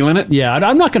you're not feeling it? Yeah,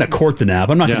 I'm not going to court the nap.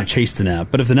 I'm not going to chase the nap.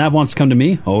 But if the nap wants to come to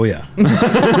me, oh yeah.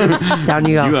 Down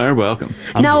you go. You are welcome.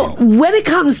 Now, when it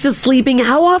comes to sleeping,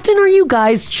 how often are you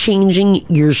guys changing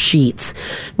your sheets?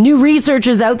 New research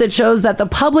is out that shows that the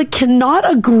public cannot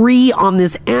agree on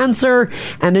this answer,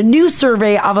 and a new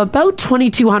survey of about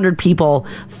 2,200 people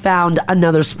found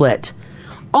another split.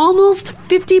 Almost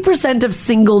 50% of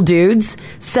single dudes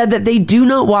said that they do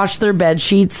not wash their bed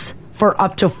sheets for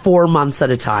up to 4 months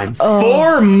at a time.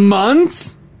 4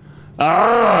 months?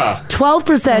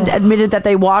 12% admitted that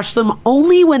they wash them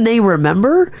only when they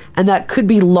remember, and that could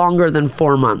be longer than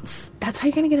 4 months. That's how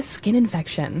you're going to get a skin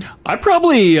infection. I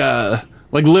probably, like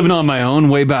living on my own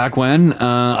way back when,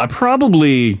 I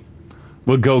probably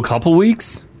would go a couple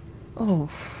weeks. Oh.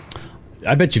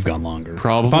 I bet you've gone longer.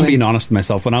 Probably. If I'm being honest with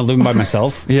myself, when I'm living by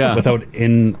myself, Yeah. without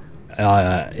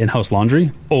in-house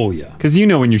laundry, oh yeah. Because you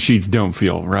know when your sheets don't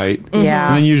feel right. Yeah.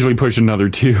 And then you usually push another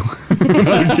 2.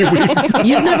 Another 2 weeks.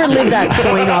 You've never lived that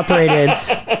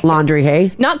coin-operated laundry,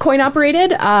 hey? Not coin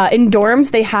operated. In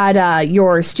dorms, they had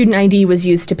your student ID was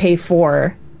used to pay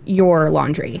for your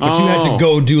laundry. But you had to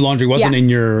go do laundry, wasn't Yeah. in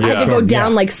your... I had to go dorm.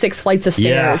 down like 6 flights of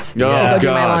stairs. Yeah. to Oh, go do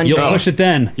my God. laundry. You'll push it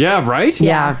then. Yeah, right?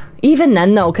 Yeah. Even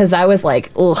then, though, because I was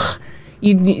like, ugh.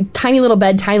 Tiny little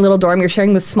bed, tiny little dorm. You're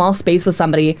sharing this small space with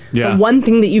somebody. Yeah. The one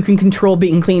thing that you can control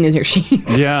being clean is your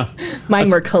sheets. Yeah. Mine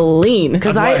were clean.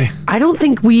 Because I don't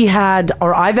think we had,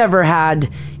 or I've ever had,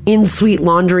 in-suite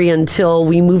laundry until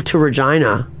we moved to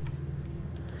Regina.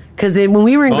 Because when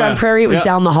we were in Grand Prairie, it was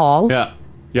down the hall. Yeah.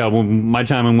 Yeah, well, my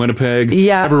time in Winnipeg,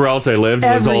 Yeah. everywhere else I lived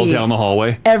was all down the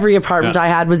hallway. Every apartment Yeah. I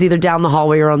had was either down the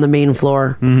hallway or on the main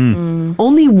floor. Mm-hmm.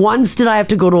 Only once did I have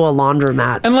to go to a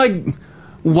laundromat. And like,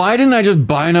 why didn't I just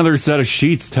buy another set of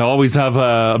sheets to always have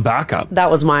a backup?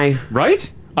 That was my... Right?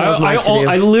 That was my to-do.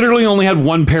 I literally only had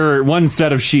one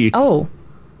set of sheets. Oh.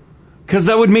 Because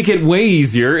that would make it way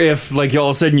easier if, like, all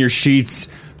of a sudden your sheets,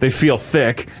 they feel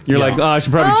thick. You're like, oh, I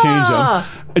should probably change them.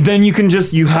 Then you can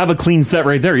you have a clean set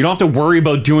right there. You don't have to worry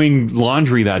about doing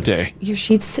laundry that day. Your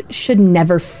sheets should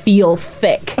never feel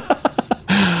thick.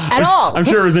 At all. I'm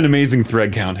sure it was an amazing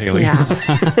thread count, Haley.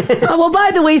 Well,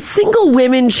 by the way, single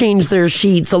women change their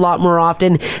sheets a lot more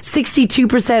often.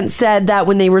 62% said that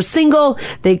when they were single,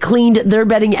 they cleaned their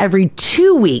bedding every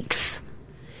 2 weeks.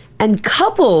 And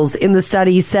couples in the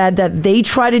study said that they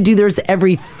try to do theirs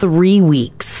every 3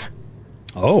 weeks.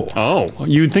 Oh,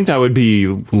 you'd think that would be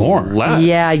more. Less.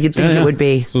 Yeah, you'd think it would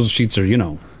be. Those sheets are,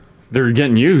 they're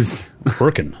getting used.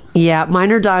 Working. Yeah,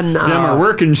 mine are done. Them are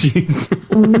working sheets.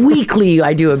 Weekly,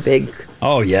 I do a big...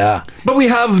 Oh, yeah. But we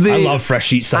have I love fresh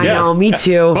sheets. I know, me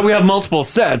too. But we have multiple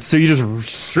sets, so you just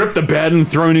strip the bed and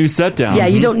throw a new set down. Yeah,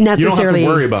 you don't necessarily... You don't have to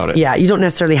worry about it. Yeah, you don't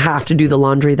necessarily have to do the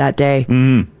laundry that day.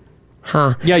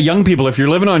 Huh. Yeah, young people, if you're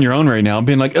living on your own right now,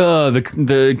 being like,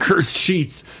 the cursed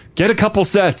sheets, get a couple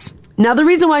sets. Now, the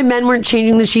reason why men weren't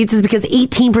changing the sheets is because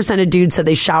 18% of dudes said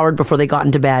they showered before they got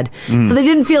into bed. So they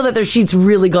didn't feel that their sheets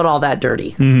really got all that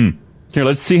dirty. Here,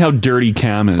 let's see how dirty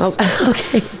Cam is. Oh,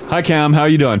 okay. Hi, Cam. How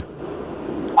you doing?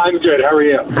 I'm good. How are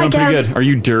you? Doing pretty good. Are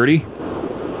you dirty?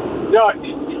 No,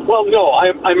 well, no.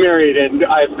 I'm married, and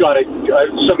I've got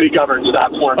somebody governs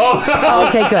that for me. Oh,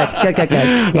 okay, good.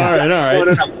 Yeah. All right.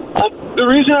 No. The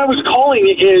reason I was calling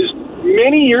is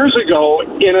many years ago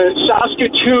in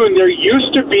Saskatoon, there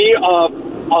used to be a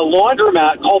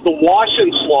laundromat called the Wash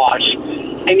and Slosh,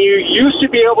 and you used to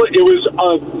be able. It was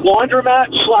a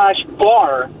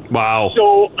laundromat/bar. Wow.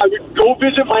 So I would go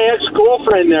visit my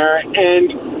ex-girlfriend there,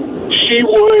 and she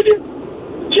would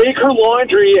take her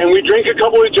laundry, and we'd drink a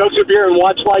couple of jugs of beer and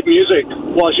watch live music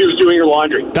while she was doing her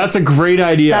laundry. That's a great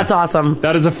idea. That's awesome.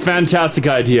 That is a fantastic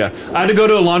idea. I had to go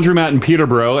to a laundromat in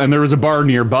Peterborough, and there was a bar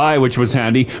nearby, which was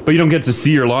handy, but you don't get to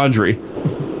see your laundry.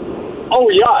 Oh,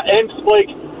 yeah, and,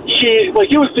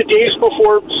 it was the days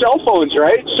before cell phones,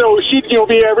 right? So she'd,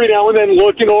 be every now and then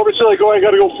looking over, so I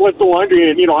got to go flip the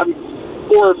laundry, and, I'm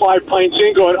 4 or 5 pints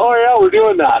in going, oh, yeah, we're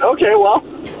doing that. Okay, well.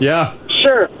 Yeah.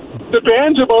 Sure. The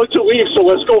band's about to leave, so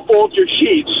let's go fold your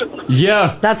sheets.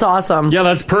 Yeah. That's awesome. Yeah,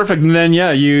 that's perfect. And then,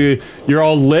 you're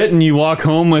all lit, and you walk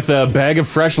home with a bag of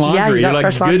fresh laundry. Yeah, you got You're like,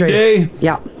 fresh good laundry. day.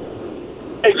 Yeah.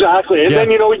 Exactly. And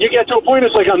then, you get to a point,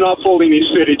 it's like, I'm not folding these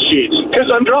fitted sheets because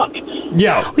I'm drunk.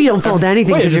 Yeah. Well, you don't fold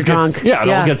anything because you're drunk. It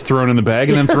all gets thrown in the bag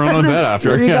and then thrown on bed after.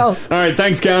 There you go. All right,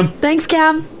 thanks, Cam. Thanks,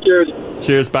 Cam.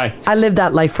 Cheers, bye. I lived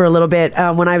that life for a little bit.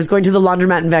 When I was going to the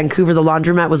laundromat in Vancouver, the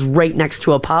laundromat was right next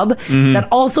to a pub that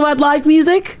also had live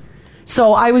music.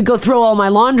 So I would go throw all my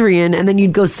laundry in, and then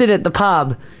you'd go sit at the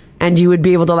pub, and you would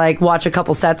be able to watch a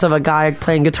couple sets of a guy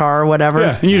playing guitar or whatever.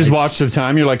 Yeah, and you just watch the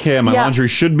time. You're like, hey, my laundry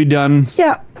should be done.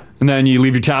 Yeah. And then you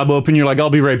leave your tab open. You're like, I'll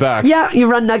be right back. Yeah, you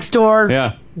run next door.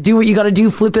 Yeah. Do what you got to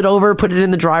do, flip it over, put it in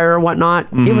the dryer or whatnot.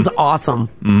 It was awesome.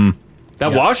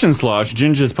 That Wash and Slosh,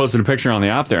 Ginge just posted a picture on the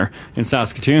app there in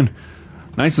Saskatoon.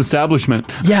 Nice establishment.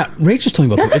 Yeah, Rach just told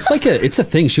me about that. It's a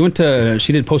thing.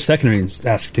 She did post-secondary in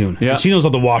Saskatoon. Yeah. And she knows all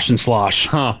the Wash and Slosh.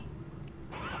 Huh.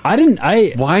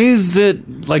 Why is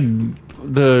it like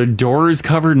the door is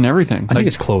covered and everything? I think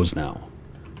it's closed now.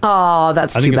 Oh,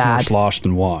 that's I too think bad. it's more slosh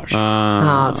than wash. It's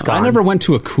gone. I never went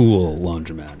to a cool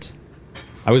laundromat.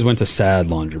 I always went to sad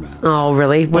laundromats. Oh,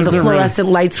 really? When the fluorescent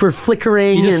lights were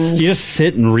flickering You just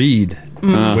sit and read.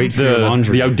 Wait for your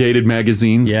laundry. The outdated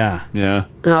magazines. Yeah.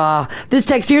 Yeah. This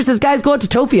text here says, guys, go out to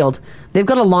Tofield. They've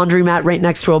got a laundromat right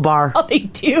next to a bar. Oh, they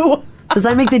do. Says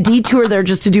I make the detour there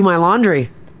just to do my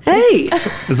laundry. Hey,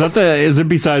 is it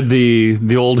beside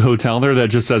the old hotel there that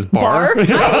just says bar? Bar?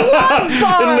 I love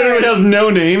bar. It literally has no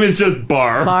name. It's just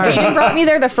bar. Aiden brought me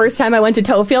there the first time I went to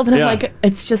Toefield, and Yeah. I'm like,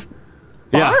 it's just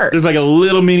Yeah, bar. there's like a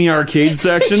little mini arcade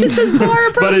section. It just says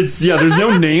bar, bro. But there's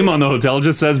no name on the hotel. It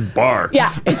just says bar.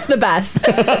 Yeah, it's the best.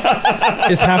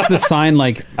 Is half the sign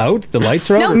like out? The lights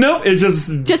are out? No, it's just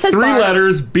says 3 bar.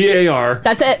 letters, BAR.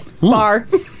 That's it. Bar.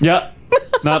 Yeah.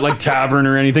 Not like tavern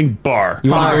or anything. Bar.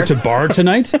 You want to go to bar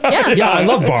tonight? Yeah, I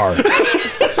love bar.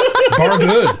 Bar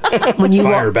good. When you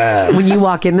Fire bad. When you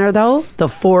walk in there, though, the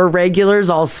 4 regulars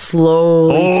all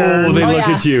slowly turn. They look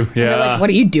at you. Yeah. They're like, what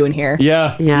are you doing here?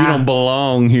 Yeah. You don't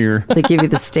belong here. They give you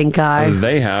the stink eye.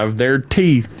 They have their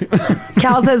teeth.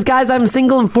 Cal says, guys, I'm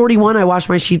single and 41. I wash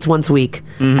my sheets once a week.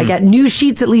 Mm-hmm. I get new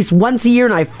sheets at least once a year,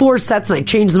 and I have 4 sets, and I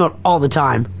change them out all the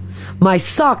time. My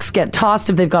socks get tossed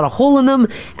if they've got a hole in them,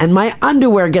 and my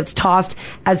underwear gets tossed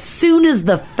as soon as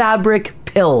the fabric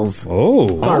pills.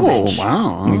 Garbage.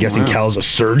 Wow. I'm guessing Cal's a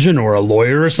surgeon or a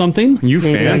lawyer or something. You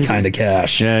Maybe. That fancy. kind of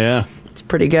cash. Yeah. It's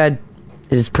pretty good.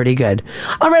 It is pretty good.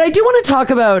 All right, I do want to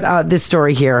talk about this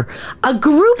story here. A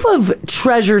group of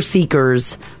treasure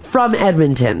seekers from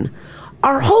Edmonton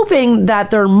are hoping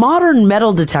that their modern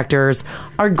metal detectors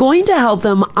are going to help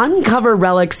them uncover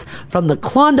relics from the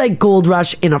Klondike Gold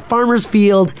Rush in a farmer's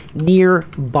field near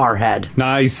Barhead.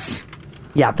 Nice.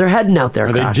 Yeah, they're heading out there.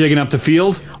 Are they Crash. digging up the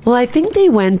field? Well, I think they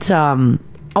went.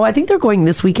 I think they're going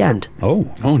this weekend. Oh,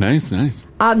 nice.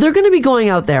 They're going to be going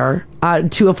out there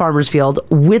to a farmer's field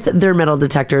with their metal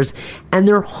detectors, and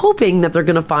they're hoping that they're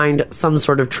going to find some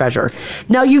sort of treasure.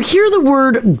 Now, you hear the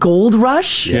word gold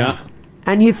rush. Yeah.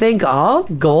 And you think, oh,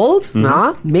 gold? Mm-hmm.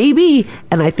 Nah, maybe.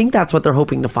 And I think that's what they're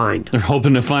hoping to find. They're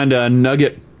hoping to find a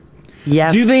nugget.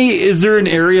 Yes. Is there an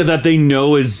area that they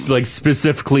know is like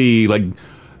specifically like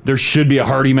there should be a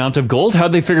hardy amount of gold?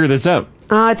 How'd they figure this out?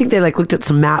 I think they looked at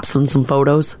some maps and some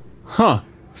photos. Huh.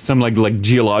 Some like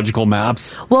geological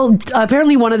maps. Well,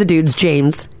 apparently one of the dudes,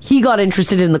 James, he got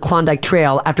interested in the Klondike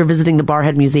Trail after visiting the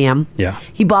Barhead Museum. Yeah.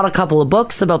 He bought a couple of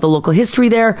books about the local history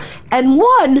there, and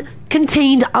one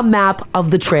contained a map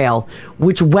of the trail,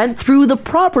 which went through the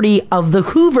property of the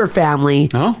Hoover family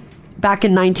back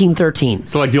in 1913.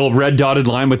 So like the old red dotted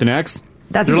line with an X?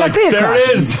 That's They're exactly like, it. there Crash.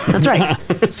 it is. That's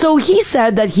right. So he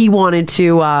said that he wanted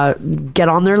to get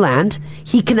on their land.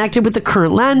 He connected with the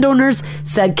current landowners,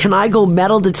 said, can I go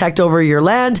metal detect over your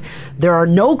land? There are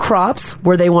no crops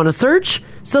where they want to search.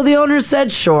 So the owners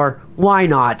said, sure, why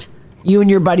not? You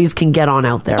and your buddies can get on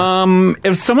out there.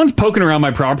 If someone's poking around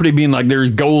my property being like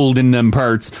there's gold in them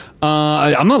parts,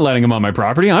 I'm not letting them on my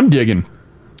property. I'm digging.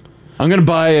 I'm going to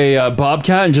buy a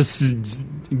bobcat and just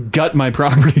gut my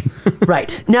property.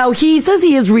 Right. Now, he says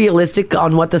he is realistic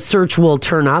on what the search will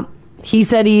turn up. He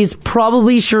said he's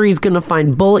probably sure he's going to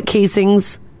find bullet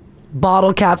casings,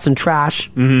 bottle caps, and trash.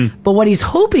 Mm-hmm. But what he's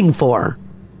hoping for,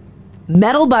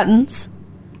 metal buttons,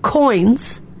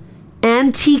 coins,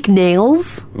 antique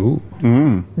nails,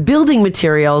 building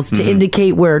materials to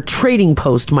indicate where a trading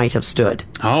post might have stood.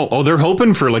 Oh, they're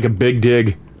hoping for like a big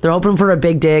dig. They're hoping for a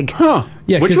big dig. Huh.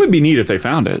 Yeah, Which 'cause would be neat if they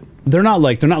found it. They're not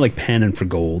like panning for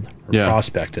gold or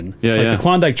prospecting. Yeah, like yeah. The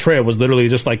Klondike Trail was literally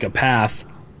just like a path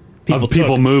Of people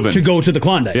took moving. to go to the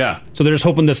Klondike. Yeah. So they're just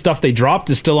hoping the stuff they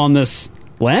dropped is still on this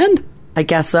land. I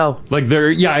guess so. Like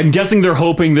I'm guessing they're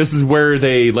hoping this is where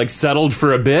they like settled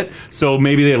for a bit. So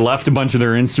maybe they left a bunch of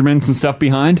their instruments and stuff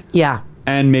behind. Yeah.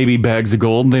 And maybe bags of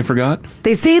gold they forgot.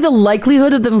 They say the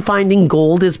likelihood of them finding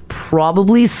gold is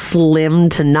probably slim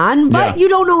to none, but Yeah. you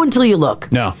don't know until you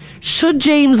look. No. Should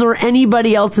James or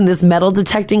anybody else in this metal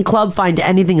detecting club find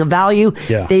anything of value,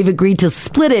 Yeah. they've agreed to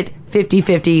split it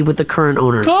 50-50 with the current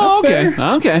owners. Oh, okay.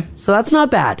 Okay. So that's not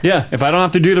bad. Yeah. If I don't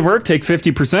have to do the work, take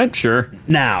 50%. Sure.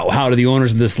 Now, how do the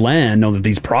owners of this land know that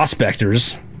these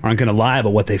prospectors aren't going to lie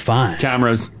about what they find?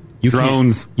 Cameras,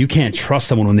 drones. You can't trust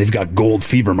someone when they've got gold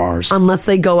fever, Mars. Unless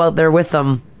they go out there with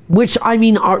them. Which, I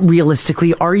mean,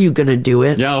 realistically, are you going to do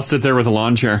it? Yeah, I'll sit there with a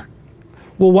lawn chair.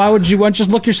 Well, why don't you just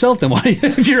look yourself then? Why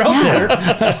if you're out there?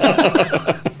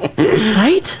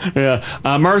 Right?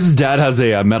 Yeah. Mars's dad has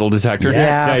a metal detector.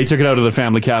 Yes. Yeah, he took it out of the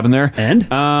family cabin there. And?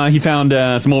 He found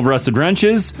some old rusted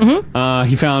wrenches. Mm-hmm.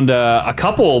 He found a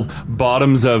couple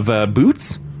bottoms of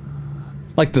boots.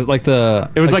 Like the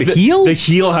It was like like the heel? The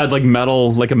heel had like a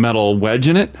metal wedge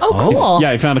in it. Oh, cool.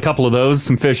 Yeah, he found a couple of those,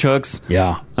 some fish hooks.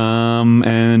 Yeah.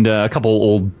 And a couple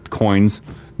old coins.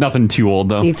 Nothing too old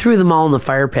though. He threw them all in the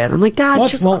fire pit. I'm like, Dad,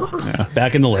 just...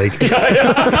 Back in the lake.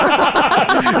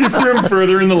 You threw him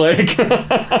further in the lake.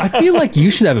 I feel like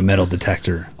you should have a metal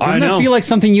detector. Doesn't I know. that feel like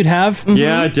something you'd have?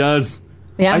 Yeah, it does.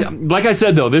 Yeah. Like I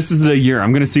said, though, this is the year.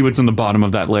 I'm going to see what's in the bottom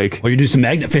of that lake. Well, you do some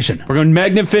magnet fishing. We're going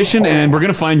magnet fishing, and we're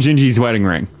going to find Gingy's wedding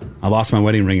ring. I lost my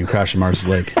wedding ring in Crash and Mars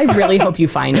Lake. I really hope you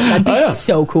find it. That'd be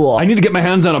so cool. I need to get my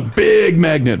hands on a big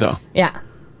magnet, though. Yeah.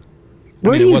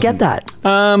 Where do you get that?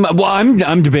 Well,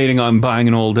 I'm debating on buying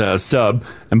an old sub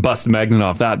and bust a magnet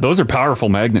off that. Those are powerful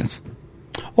magnets.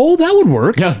 Oh, that would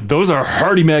work. Yeah, those are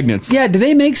hardy magnets. Yeah, do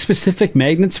they make specific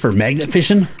magnets for magnet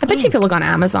fishing? I bet you if you look on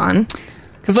Amazon.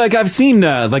 Because, like, I've seen,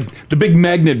 like, the big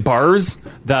magnet bars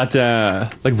that,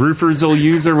 like, roofers will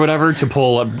use or whatever to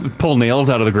pull nails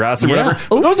out of the grass or whatever.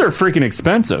 Ooh. Those are freaking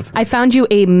expensive. I found you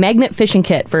a magnet fishing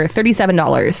kit for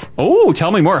 $37. Oh, tell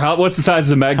me more. What's the size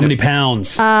of the magnet? How many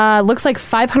pounds? Looks like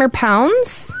 500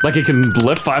 pounds. Like, it can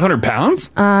lift 500 pounds?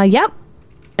 Yep.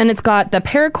 And it's got the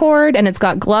paracord and it's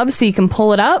got gloves so you can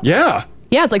pull it up. Yeah.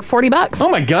 Yeah, it's like $40. Oh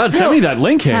my God, send me that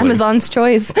link, Haley. Amazon's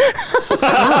choice.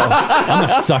 I'm a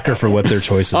sucker for what their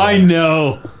choices are. I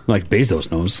know. Like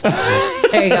Bezos knows.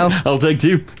 There you go. I'll take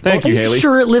two. Thank you, Haley.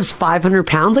 Sure, it lifts 500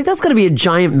 pounds? Like, that's got to be a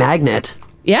giant magnet.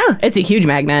 Yeah, it's a huge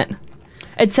magnet.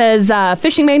 It says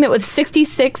fishing magnet with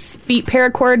 66 feet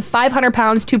paracord, 500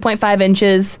 pounds, 2.5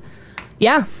 inches.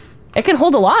 Yeah, it can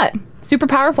hold a lot. Super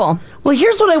powerful. Well,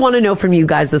 here's what I want to know from you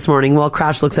guys this morning while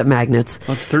Crash looks at magnets.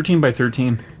 Well, it's 13 by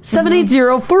 13.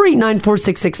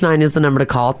 780-489-4669 is the number to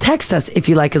call. Text us if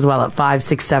you like as well at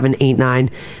 56789.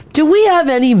 Do we have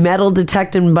any metal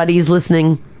detecting buddies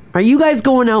listening? Are you guys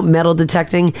going out metal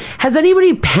detecting? Has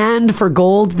anybody panned for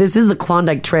gold? This is the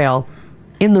Klondike Trail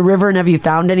in the river, and have you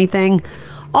found anything?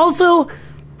 Also,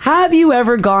 have you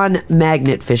ever gone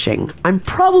magnet fishing? I'm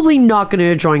probably not going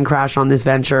to join Crash on this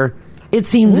venture. It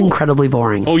seems incredibly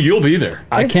boring. Oh, you'll be there.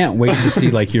 I can't wait to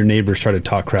see like your neighbors try to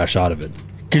talk Crash out of it.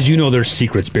 Because you know there's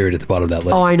secrets buried at the bottom of that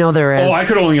lake. Oh, I know there is. Oh, I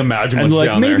could only imagine and what's like,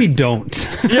 down maybe there. don't.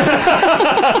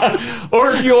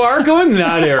 Or if you are going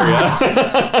that area,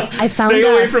 I found stay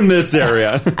away from this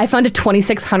area. I found a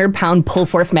 2,600 pound pull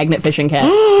force magnet fishing kit.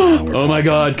 Oh my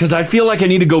God, because I feel like I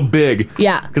need to go big.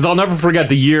 Yeah. Because I'll never forget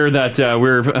the year that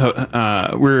we're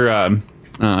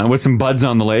with some buds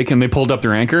on the lake, and they pulled up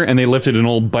their anchor and they lifted an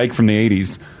old bike from the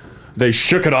 80s. They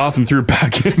shook it off and threw it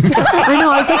back in. I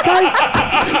know. I was like, guys,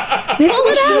 maybe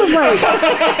we should like.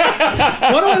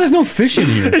 Wonder why there's no fish in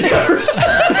here.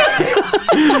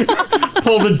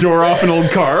 Pulls a door off an old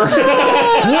car.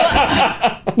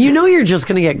 You know you're just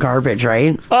going to get garbage,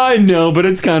 right? I know, but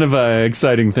it's kind of an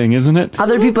exciting thing, isn't it?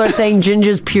 Other people are saying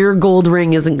Ginger's pure gold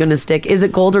ring isn't going to stick. Is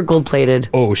it gold or gold plated?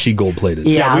 Oh, she gold plated.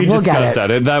 Yeah, we we'll get discussed it.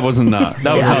 that. That wasn't that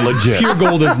was not legit. Pure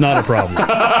gold is not a problem.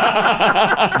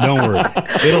 Don't worry.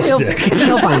 It'll stick.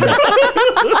 He'll find it.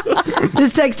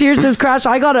 This text here says, Crash,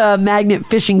 I got a magnet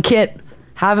fishing kit.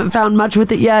 Haven't found much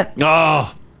with it yet.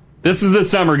 Oh, this is the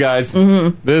summer, guys.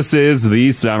 This is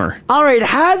the summer. All right.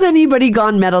 Has anybody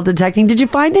gone metal detecting? Did you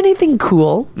find anything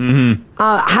cool?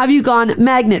 Have you gone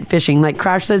magnet fishing like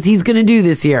Crash says he's going to do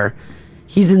this year?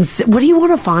 He's in. What do you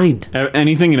want to find?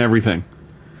 Anything and everything.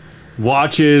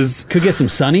 Watches. Could get some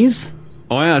sunnies.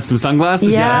 Oh, yeah, some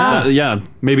sunglasses. Yeah. Yeah.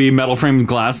 Maybe metal framed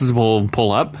glasses will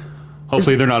pull up.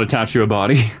 Hopefully they're not attached to a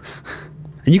body.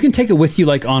 And you can take it with you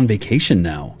like on vacation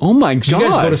now. Oh my God. You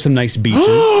guys go to some nice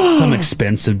beaches, some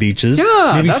expensive beaches.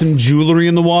 Yeah, maybe some jewelry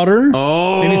in the water.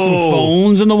 Oh. Maybe some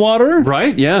phones in the water.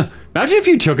 Right, yeah. Imagine if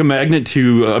you took a magnet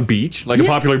to a beach, like a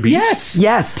popular beach. Yes.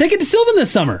 Yes. Take it to Sylvan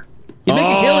this summer. You make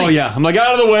a killing. Oh, yeah. I'm like,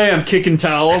 out of the way. I'm kicking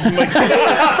towels. I'm like,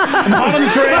 I'm hot on the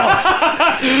trail.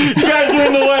 You guys are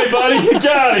in the way, buddy. Get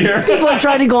out of here. People are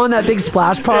trying to go on that big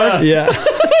splash park. Yeah.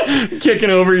 Kicking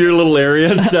over your little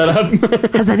area set up.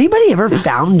 Has anybody ever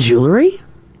found jewelry?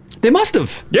 They must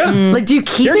have. Yeah. Like, do you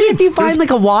keep it if you find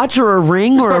like a watch or a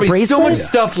ring or a Probably bracelet? so much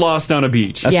stuff lost on a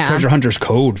beach. That's treasure hunter's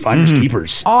code. Finders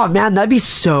keepers. Oh man, that'd be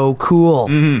so cool.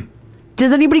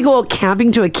 Does anybody go out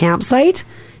camping to a campsite?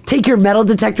 Take your metal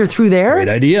detector through there? Great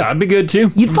idea. That'd be good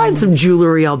too. You'd find some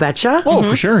jewelry, I'll betcha. Oh,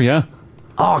 for sure, yeah.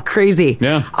 Oh, crazy.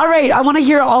 Yeah. All right, I want to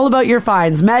hear all about your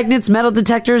finds. Magnets, metal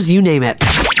detectors, you name it.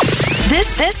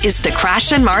 This is the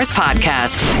Crash and Mars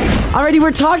podcast. Alrighty,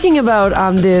 we're talking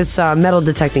about this metal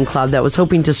detecting club that was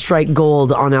hoping to strike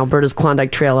gold on Alberta's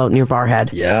Klondike Trail out near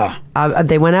Barrhead. Yeah.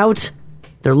 They went out,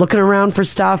 they're looking around for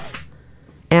stuff,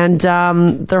 and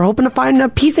they're hoping to find a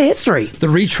piece of history. They're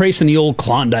retracing the old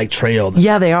Klondike Trail.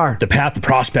 Yeah, they are. The path the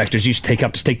prospectors used to take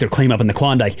up to stake their claim up in the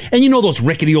Klondike. And you know those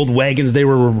rickety old wagons they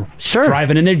were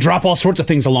driving, and they'd drop all sorts of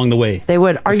things along the way. They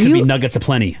would. There could be nuggets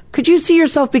aplenty. Could you see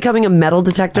yourself becoming a metal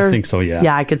detector? I think so, yeah.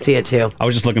 Yeah, I could see it too. I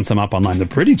was just looking some up online. They're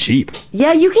pretty cheap.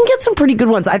 Yeah, you can get some pretty good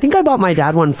ones. I think I bought my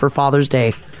dad one for Father's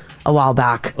Day a while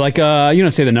back. Like, you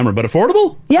don't say the number, but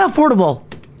affordable? Yeah, affordable.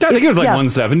 I think it was like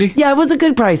 $170. Yeah, it was a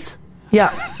good price.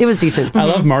 Yeah, it was decent. I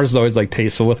love Mars is always like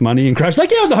tasteful with money, and Crash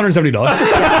like, yeah, it was $170.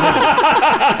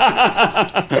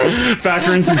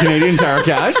 Factor in some Canadian Tire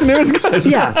cash, and it was good.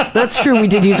 Yeah, that's true. We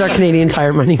did use our Canadian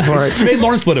Tire money for it. Made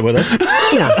Lauren split it with us.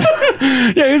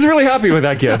 Yeah, he was really happy with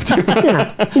that gift.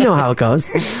 You know how it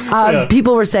goes.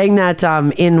 People were saying that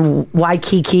in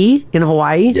Waikiki in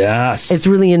Hawaii, yes, it's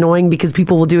really annoying because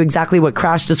people will do exactly what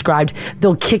Crash described.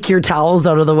 They'll kick your towels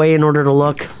out of the way in order to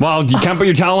look. Well, you can't put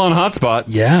your towel on hotspot.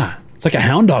 Yeah. It's like a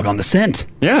hound dog on the scent.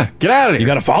 Yeah, get out of here. You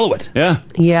got to follow it. Yeah.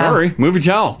 Sorry, move your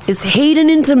towel. Is Hayden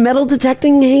into metal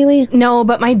detecting, Haley? No,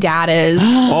 but my dad is.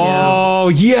 Oh,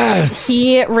 yes.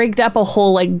 He rigged up a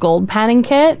whole like gold panning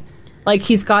kit. Like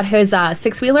he's got his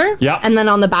six-wheeler. Yeah. And then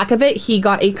on the back of it, he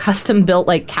got a custom-built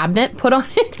like cabinet put on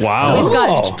it. Wow. So he's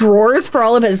got drawers for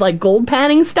all of his like gold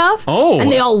panning stuff. Oh.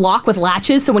 And they all lock with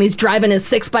latches. So when he's driving his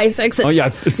 6x6,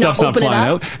 it's stuff's not flying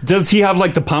out. Does he have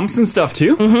like the pumps and stuff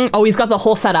too? Mm-hmm. Oh, he's got the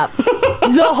whole setup.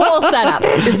 The whole setup.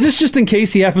 Is this just in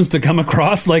case he happens to come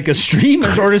across like a stream,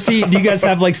 or do you guys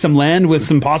have like some land with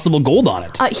some possible gold on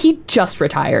it? He just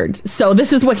retired, so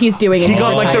this is what he's doing. He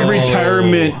got like the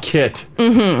retirement kit.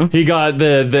 Mm-hmm. He got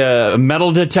the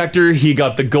metal detector. He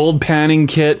got the gold panning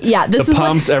kit. Yeah, this the is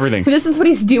pumps, everything. This is what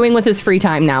he's doing with his free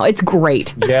time now. It's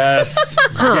great. Yes.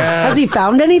 Yes. Has he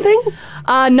found anything?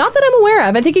 Not that I'm aware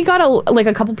of. I think he got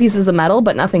a couple pieces of metal,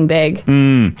 but nothing big.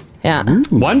 Yeah.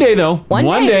 One day though. One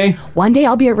day. One day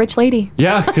I'll be a rich lady.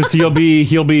 Yeah, because he'll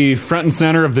be front and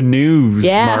center of the news.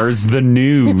 Yeah. Mars, the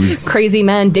news. Crazy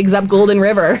man digs up Golden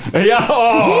River. Yeah.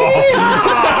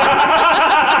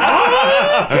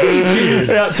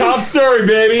 Yeah, top story,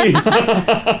 baby.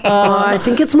 I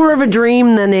think it's more of a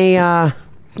dream than a.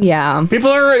 Yeah.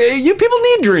 People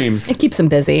need dreams. It keeps them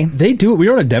busy. They do it. We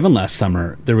were at Devon last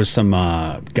summer. There was some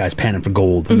guys panning for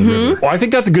gold in the river. Well, I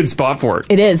think that's a good spot for it.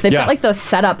 It is. They've got like the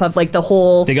setup of like the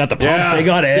whole. They got the pumps. They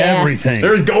got everything.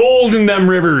 There's gold in them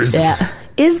rivers. Yeah.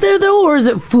 Is there though, or is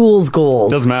it fool's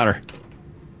gold? Doesn't matter.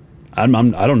 I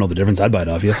don't know the difference. I'd buy it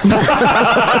off you. I'm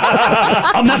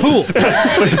that fool. Look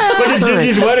at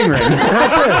Gigi's wedding ring.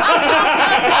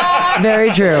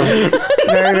 Very true.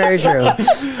 Very, very true.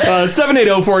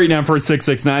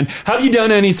 780-489-4669. Have you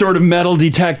done any sort of metal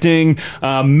detecting,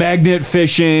 magnet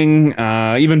fishing,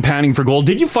 even panning for gold?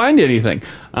 Did you find anything?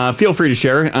 Feel free to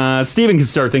share. Steven can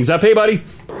start things up. Hey, buddy.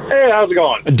 Hey, how's it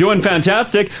going? Doing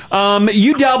fantastic.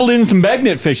 You dabbled in some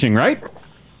magnet fishing, right?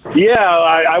 Yeah,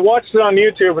 I watched it on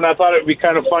YouTube, and I thought it would be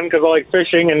kind of fun because I like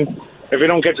fishing, and if you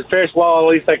don't catch a fish, well, at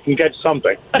least I can catch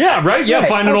something. Yeah, right? Yeah,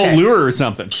 find an old lure or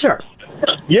something. Sure.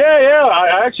 Yeah.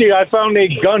 I found a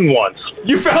gun once.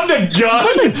 You found a gun? You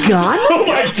found a gun? Oh,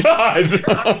 my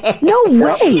God. No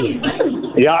way.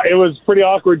 Yeah, it was pretty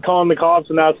awkward calling the cops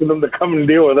and asking them to come and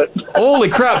deal with it. Holy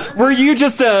crap. Were you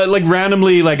just like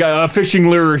randomly like a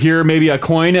fishing lure here, maybe a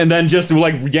coin, and then just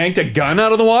like yanked a gun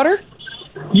out of the water?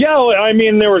 Yeah, I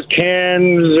mean, there was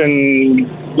cans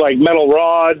and like metal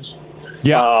rods.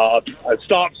 Yeah. A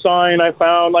stop sign I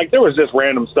found. Like, there was just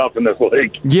random stuff in this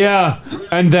lake. Yeah.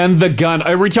 And then the gun.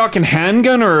 Are we talking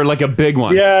handgun or like a big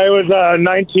one? Yeah, it was a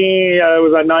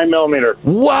 9mm.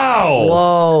 Wow.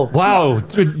 Whoa. Wow.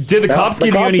 Did the cops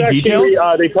give you any actually, details?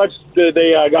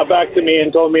 They got back to me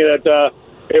and told me that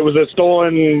it was a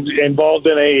stolen involved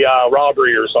in a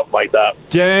robbery or something like that.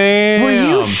 Damn. Were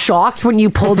you shocked when you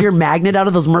pulled your magnet out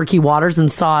of those murky waters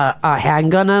and saw a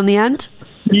handgun on the end?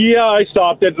 Yeah, I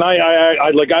stopped it, and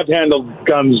I've handled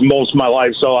guns most of my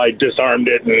life, so I disarmed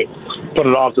it and put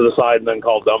it off to the side and then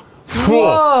called them.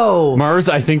 Whoa. Mars,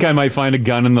 I think I might find a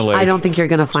gun in the lake. I don't think you're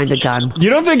going to find a gun. You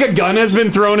don't think a gun has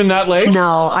been thrown in that lake?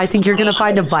 No, I think you're going to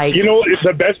find a bike. You know,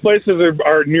 the best places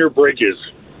are near bridges.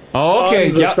 Oh, okay.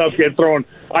 Tons of stuff get thrown.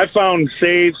 I found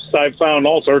safes. I found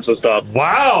all sorts of stuff.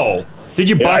 Wow. Did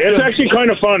you bust it's actually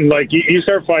kind of fun. Like, you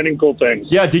start finding cool things.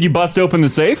 Yeah, did you bust open the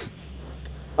safe?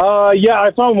 Yeah,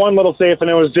 I found one little safe, and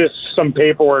it was just some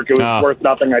paperwork. It was worth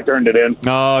nothing. I turned it in.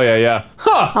 Oh, yeah.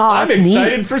 Huh. Oh, I'm that's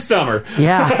excited neat. for summer.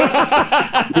 Yeah.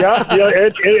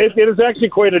 It is actually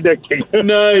quite addicting.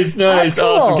 Nice. That's cool.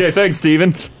 Awesome. Okay, thanks,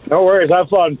 Steven. No worries. Have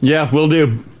fun. Yeah, we'll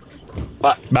do.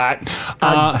 Bye.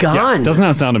 A gun. Yeah, doesn't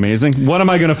that sound amazing? What am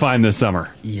I going to find this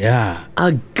summer? Yeah.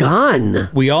 A gun.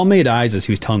 We all made eyes as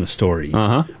he was telling the story.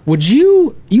 Uh-huh. Would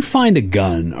you find a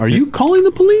gun? Are you calling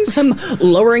the police? I'm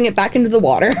lowering it back into the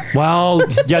water. Well,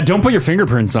 yeah, don't put your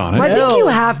fingerprints on it. Well, I think you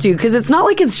have to, because it's not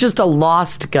like it's just a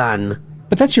lost gun.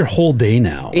 But that's your whole day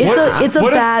now. It's a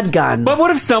bad gun. But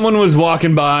what if someone was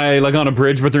walking by, like on a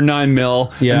bridge with their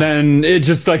 9mm, and then it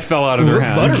just like fell out of their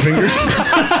hands? Butterfingers.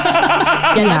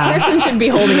 Yeah, that person should be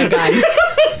holding a gun.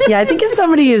 Yeah, I think if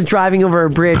somebody is driving over a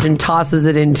bridge and tosses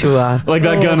it into a... Like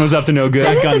that gun was up to no good.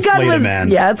 I think That gun the gun slayed a was, man.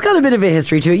 Yeah, it's got a bit of a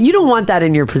history to it. You don't want that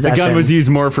in your The possession. gun was used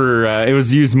more for, it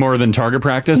was used more than target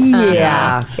practice.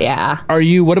 Yeah.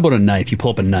 What about a knife? You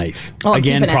pull up a knife. Oh,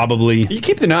 Again, keeping it. probably. You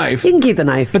keep the knife. You can keep the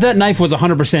knife. But that knife was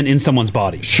 100% in someone's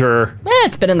body. Sure.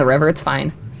 It's been in the river. It's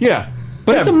fine. Yeah.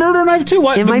 But it's a murder knife too.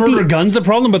 What? It The might murder be- gun's the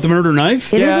problem, but the murder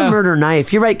knife? It is a murder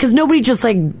knife. You're right, because nobody just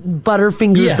like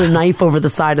butterfingers Yeah. their knife over the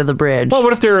side of the bridge. Well,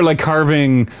 what if they're like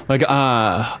carving, like,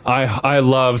 I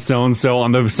love so-and-so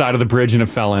on the side of the bridge and it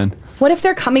fell in? What if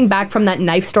they're coming back from that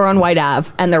knife store on White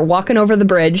Ave and they're walking over the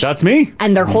bridge? That's me.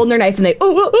 And they're holding their knife and they trip,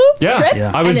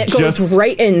 I was and it goes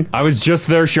right in. I was just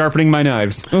there sharpening my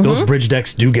knives. Those bridge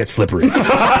decks do get slippery.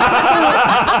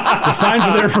 The signs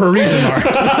are there for a reason, Mark.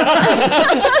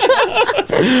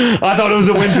 I thought it was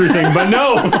a winter thing, but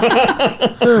no.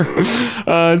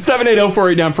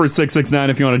 780-489-4669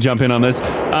 if you want to jump in on this.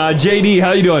 JD,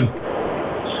 how you doing?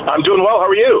 I'm doing well. How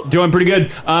are you? Doing pretty good.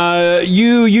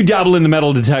 You dabble in the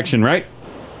metal detection, right?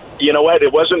 You know what?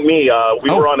 It wasn't me.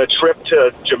 We were on a trip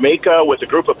to Jamaica with a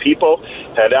group of people,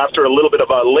 and after a little bit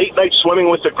of a late night swimming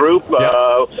with the group,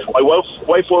 my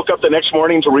wife woke up the next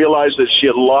morning to realize that she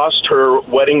had lost her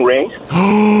wedding ring,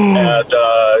 and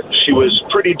she was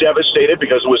pretty devastated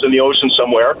because it was in the ocean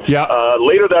somewhere. Yeah.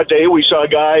 Later that day, we saw a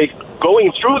guy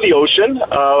going through the ocean,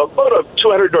 about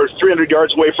 200 or 300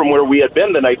 yards away from where we had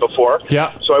been the night before.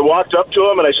 Yeah. So I walked up to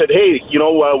him and I said, hey, we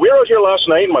were out here last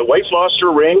night and my wife lost her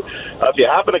ring. If you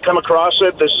happen to come across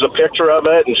it, this is a picture of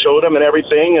it, and showed him and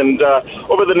everything. And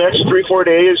over the next 3-4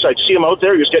 days, I'd see him out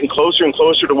there. He was getting closer and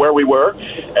closer to where we were.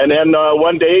 And then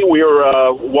one day we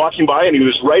were walking by and he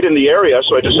was right in the area.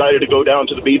 So I decided to go down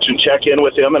to the beach and check in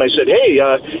with him. And I said, hey,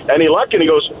 any luck? And he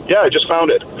goes, yeah, I just found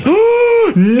it.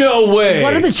 No way.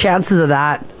 What are the chances of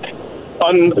that?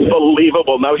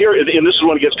 Unbelievable. Now here, and this is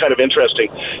when it gets kind of interesting.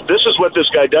 This is what this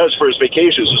guy does for his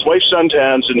vacations. His wife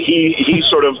suntans, and he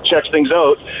sort of checks things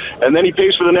out, and then he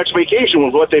pays for the next vacation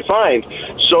with what they find.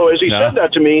 So as he said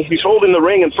that to me, he's holding the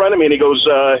ring in front of me, and he goes,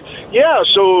 yeah,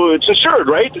 so it's insured,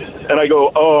 right? And I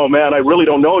go, oh, man, I really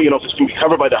don't know, if it's going to be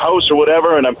covered by the house or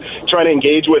whatever, and I'm trying to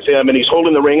engage with him, and he's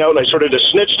holding the ring out, and I sort of just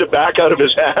snitched it back out of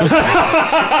his hand.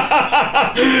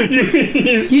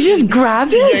 You just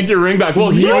grabbed it? Yanked your ring back.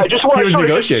 Well, he was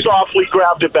negotiating. Softly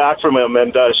grabbed it back from him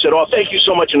and said, oh, thank you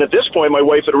so much. And at this point, my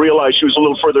wife had realized she was a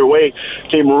little further away,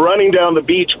 came running down the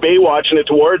beach, Baywatching it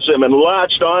towards him, and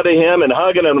latched onto him and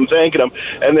hugging him and thanking him.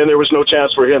 And then there was no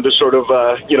chance for him to sort of,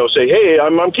 say, hey,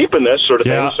 I'm keeping this sort of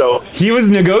thing. So he was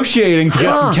negotiating to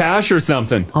get some cash or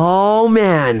something. Oh,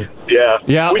 man.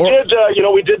 Yeah.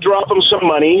 We did drop him some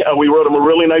money. We wrote him a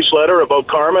really nice letter about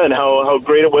karma and how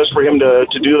great it was for him to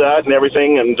do that and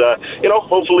everything. And,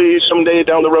 hopefully someday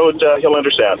down the road he'll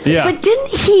understand. Yeah. But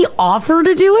didn't he offer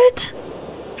to do it?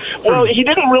 Well, he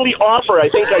didn't really offer. I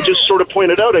think I just sort of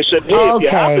pointed out. I said, hey, if you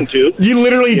happen to. You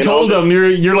literally told him,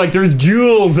 you're like, there's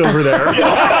jewels over there.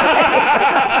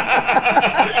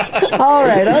 All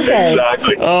right, okay.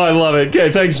 Exactly. Oh, I love it.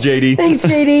 Okay, thanks, JD. Thanks,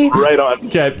 JD. Right on.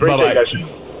 Okay, Great bye-bye. day,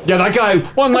 guys. Yeah, that guy,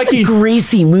 That's a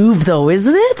greasy move, though,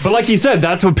 isn't it? But like he said,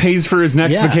 that's what pays for his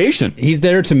next vacation. He's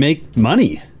there to make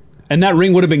money. And that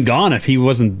ring would have been gone if he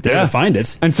wasn't there to find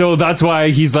it. And so that's why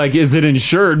he's like, is it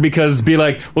insured? Because be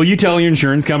like, well, you tell your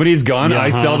insurance company it's gone. I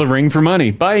sell the ring for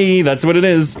money. Bye. That's what it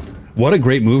is. What a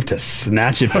great move to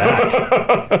snatch it back.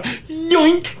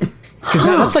 Yoink. Because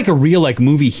that's like a real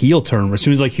movie heel term. As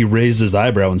soon as he raises his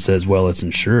eyebrow and says, well, it's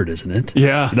insured, isn't it?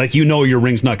 Yeah. Your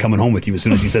ring's not coming home with you as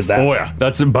soon as he says that. Oh, yeah.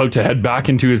 That's about to head back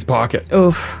into his pocket.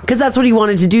 Oof. Because that's what he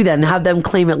wanted to do then. Have them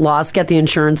claim it lost, get the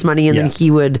insurance money, and then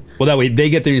he would... Well, that way they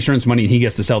get the insurance money and he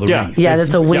gets to sell the ring. Yeah,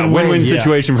 that's a win-win. Win-win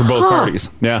situation for both parties.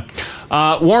 Yeah.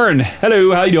 Warren,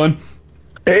 hello. How you doing?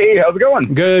 Hey, how's it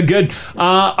going? Good.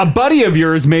 A buddy of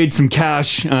yours made some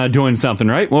cash doing something,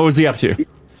 right? What was he up to?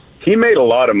 He made a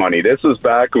lot of money. This was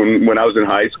back when I was in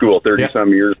high school 30-some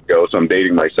years ago, so I'm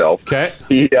dating myself. Okay.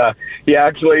 He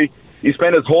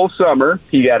spent his whole summer.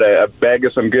 He got a bag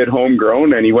of some good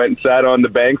homegrown, and he went and sat on the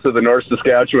banks of the North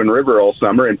Saskatchewan River all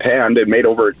summer and panned and made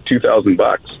over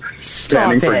 $2,000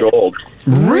 panning for gold.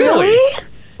 Really?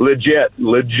 Legit.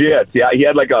 Yeah, he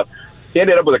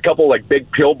ended up with a couple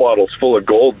big pill bottles full of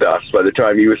gold dust by the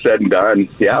time he was said and done.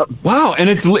 Yeah. Wow, and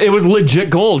it was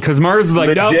legit gold because Mars is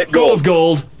like, no, gold's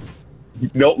gold.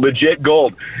 No, legit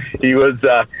gold. He was,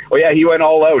 he went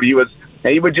all out. He would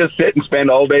just sit and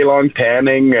spend all day long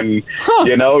panning, and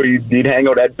he'd hang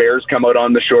out, had bears come out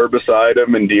on the shore beside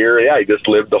him and deer. Yeah, he just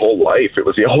lived the whole life. It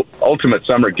was the ultimate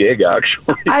summer gig,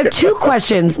 actually. I have two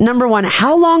questions. Number one,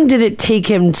 how long did it take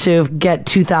him to get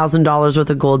 $2,000 worth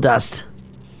of gold dust?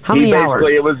 How many hours?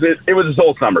 It was his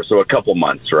whole summer, so a couple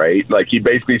months, right? Like he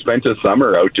basically spent his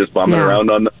summer out just bumming around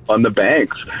on the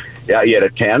banks. Yeah, he had a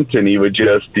tent, and he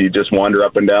just wander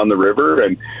up and down the river,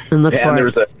 and there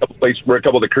was a place where a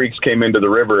couple of the creeks came into the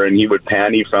river, and he would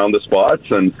pan. He found the spots,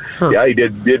 and he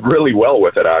did really well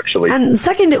with it, actually. And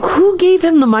second, who gave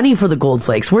him the money for the gold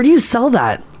flakes? Where do you sell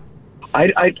that?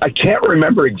 I can't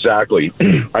remember exactly.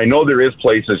 I know there is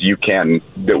places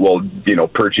that will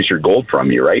purchase your gold from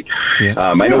you, right? Yeah.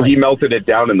 I know he melted it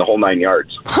down in the whole 9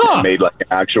 yards. And made like an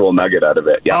actual nugget out of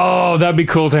it. Yeah. Oh, that'd be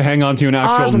cool to hang on to an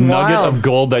actual nugget of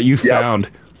gold that you found.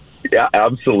 Yeah,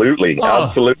 absolutely,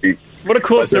 absolutely. What a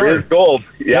cool story. There is gold.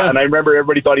 Yeah, and I remember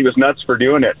everybody thought he was nuts for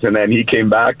doing it, and then he came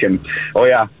back and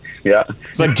yeah.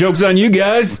 It's like, joke's on you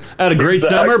guys. I had a great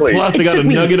summer, plus I got a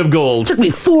nugget of gold. Took me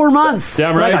 4 months.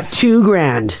 Damn right. I got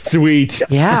 $2,000. Sweet.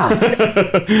 Yeah.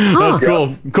 That's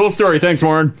cool. Cool story. Thanks,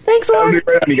 Warren. Thanks, Warren.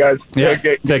 Right on, you guys. Yeah.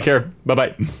 Okay. Take care.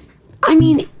 Bye-bye. I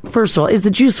mean, first of all, is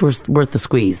the juice worth the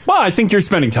squeeze? Well, I think you're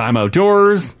spending time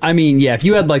outdoors. I mean, yeah, if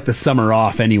you had like the summer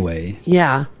off anyway.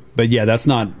 Yeah. But yeah, that's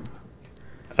not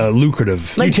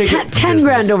lucrative. Like 10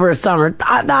 grand over a summer.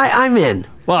 I'm in.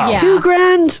 Wow. Yeah.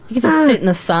 $2,000. You can just sit in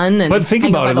the sun and But think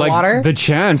hang out about by it, the like water. the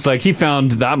chance, like he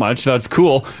found that much. That's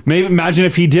cool. Maybe imagine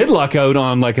if he did luck out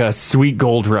on like a sweet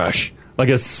gold rush, like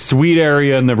a sweet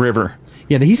area in the river.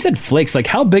 Yeah, he said flakes. Like,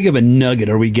 how big of a nugget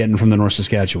are we getting from the North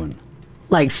Saskatchewan?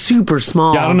 Like super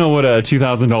small. Yeah, I don't know what a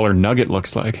 $2,000 nugget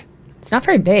looks like. It's not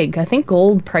very big. I think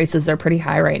gold prices are pretty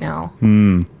high right now.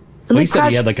 Well, he said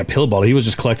he had like a pill bottle. He was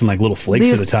just collecting like little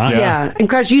flakes at a time. Yeah. And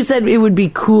Crash, you said it would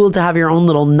be cool to have your own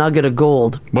little nugget of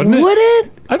gold. Wouldn't it? Would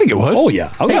it? I think it would. Oh,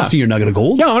 yeah. I would like to see your nugget of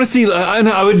gold. Yeah, honestly,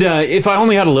 I would, if I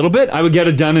only had a little bit, I would get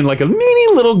it done in like a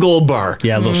mini little gold bar.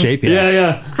 Yeah, a little shape,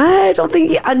 Yeah. I don't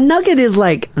think a nugget is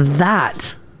like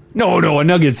that. No, a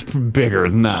nugget's bigger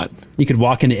than that. You could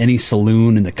walk into any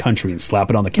saloon in the country and slap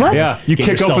it on the counter. Yeah, you Get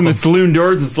kick yourself open the saloon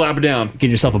doors and slap it down.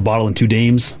 Get yourself a bottle and 2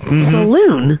 dames.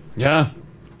 Saloon? Yeah,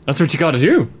 that's what you got to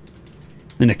do.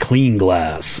 In a clean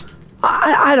glass.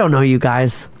 I don't know, you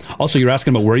guys. Also, you're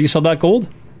asking about where you sell that gold?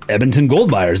 Edmonton Gold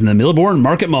Buyers in the Millbourne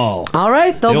Market Mall. All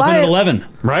right, they'll They open buy at it. 11.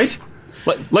 Right?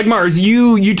 Like Mars,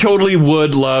 you totally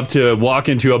would love to walk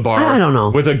into a bar. I don't know.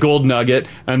 With a gold nugget,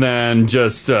 and then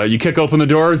just you kick open the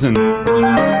doors and you're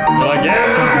like,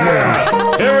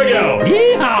 yeah, here we go.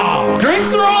 Yeehaw!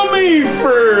 Drinks are on me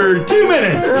for 2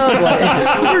 minutes. Oh, boy.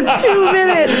 For 2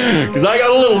 minutes. Because I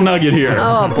got a little nugget here.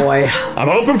 Oh, boy. I'm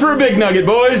hoping for a big nugget,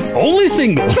 boys. Only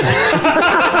singles.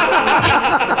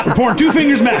 We're pouring 2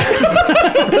 fingers max.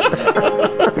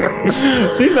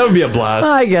 See, that would be a blast.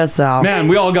 I guess so. Man,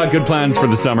 we all got good plans for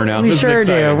the summer now. We This is sure do.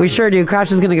 exciting. We sure do.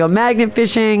 Crash is going to go magnet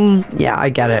fishing. Yeah, I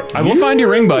get it. I will find your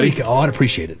ring, buddy. Oh, I'd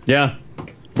appreciate it. Yeah.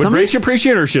 Would Rachel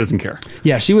appreciate it, or she doesn't care?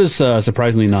 Yeah, she was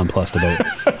surprisingly nonplussed about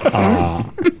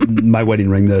my wedding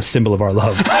ring, the symbol of our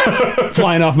love,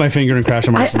 flying off my finger and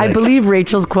crashing on my I believe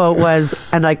Rachel's quote was,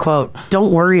 and I quote,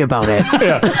 "Don't worry about it."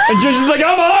 Yeah. And she's just like,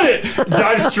 I'm on it.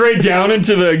 Dive straight down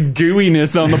into the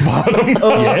gooiness on the bottom.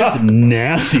 Yeah, it's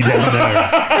nasty down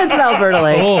there. It's an Alberta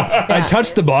lake. Oh, I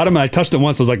touched the bottom, and I touched it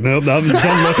once. I was like, nope, I'm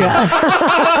done looking.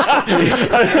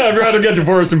 I'd rather get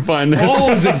divorced and find this.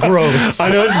 Oh, is it gross? I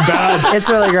know it's bad. It's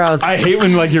really gross. I hate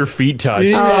when like your feet touch.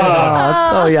 Oh, it's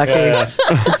so yucky. Yeah.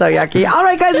 It's so yucky. All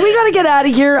right, guys, we got to get out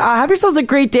of here. Have yourselves a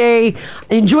great day.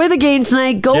 Enjoy the game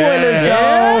tonight. Go Oilers, go.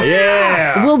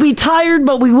 Yeah. We'll be tired,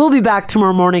 but we will be back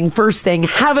tomorrow morning first thing.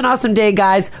 Have an awesome day,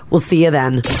 guys. We'll see you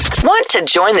then. Want to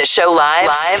join the show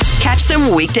live? Catch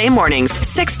them weekday mornings,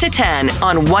 6 to 10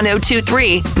 on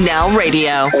 102.3 Now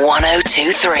Radio.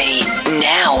 102.3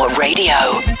 Now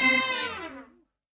Radio.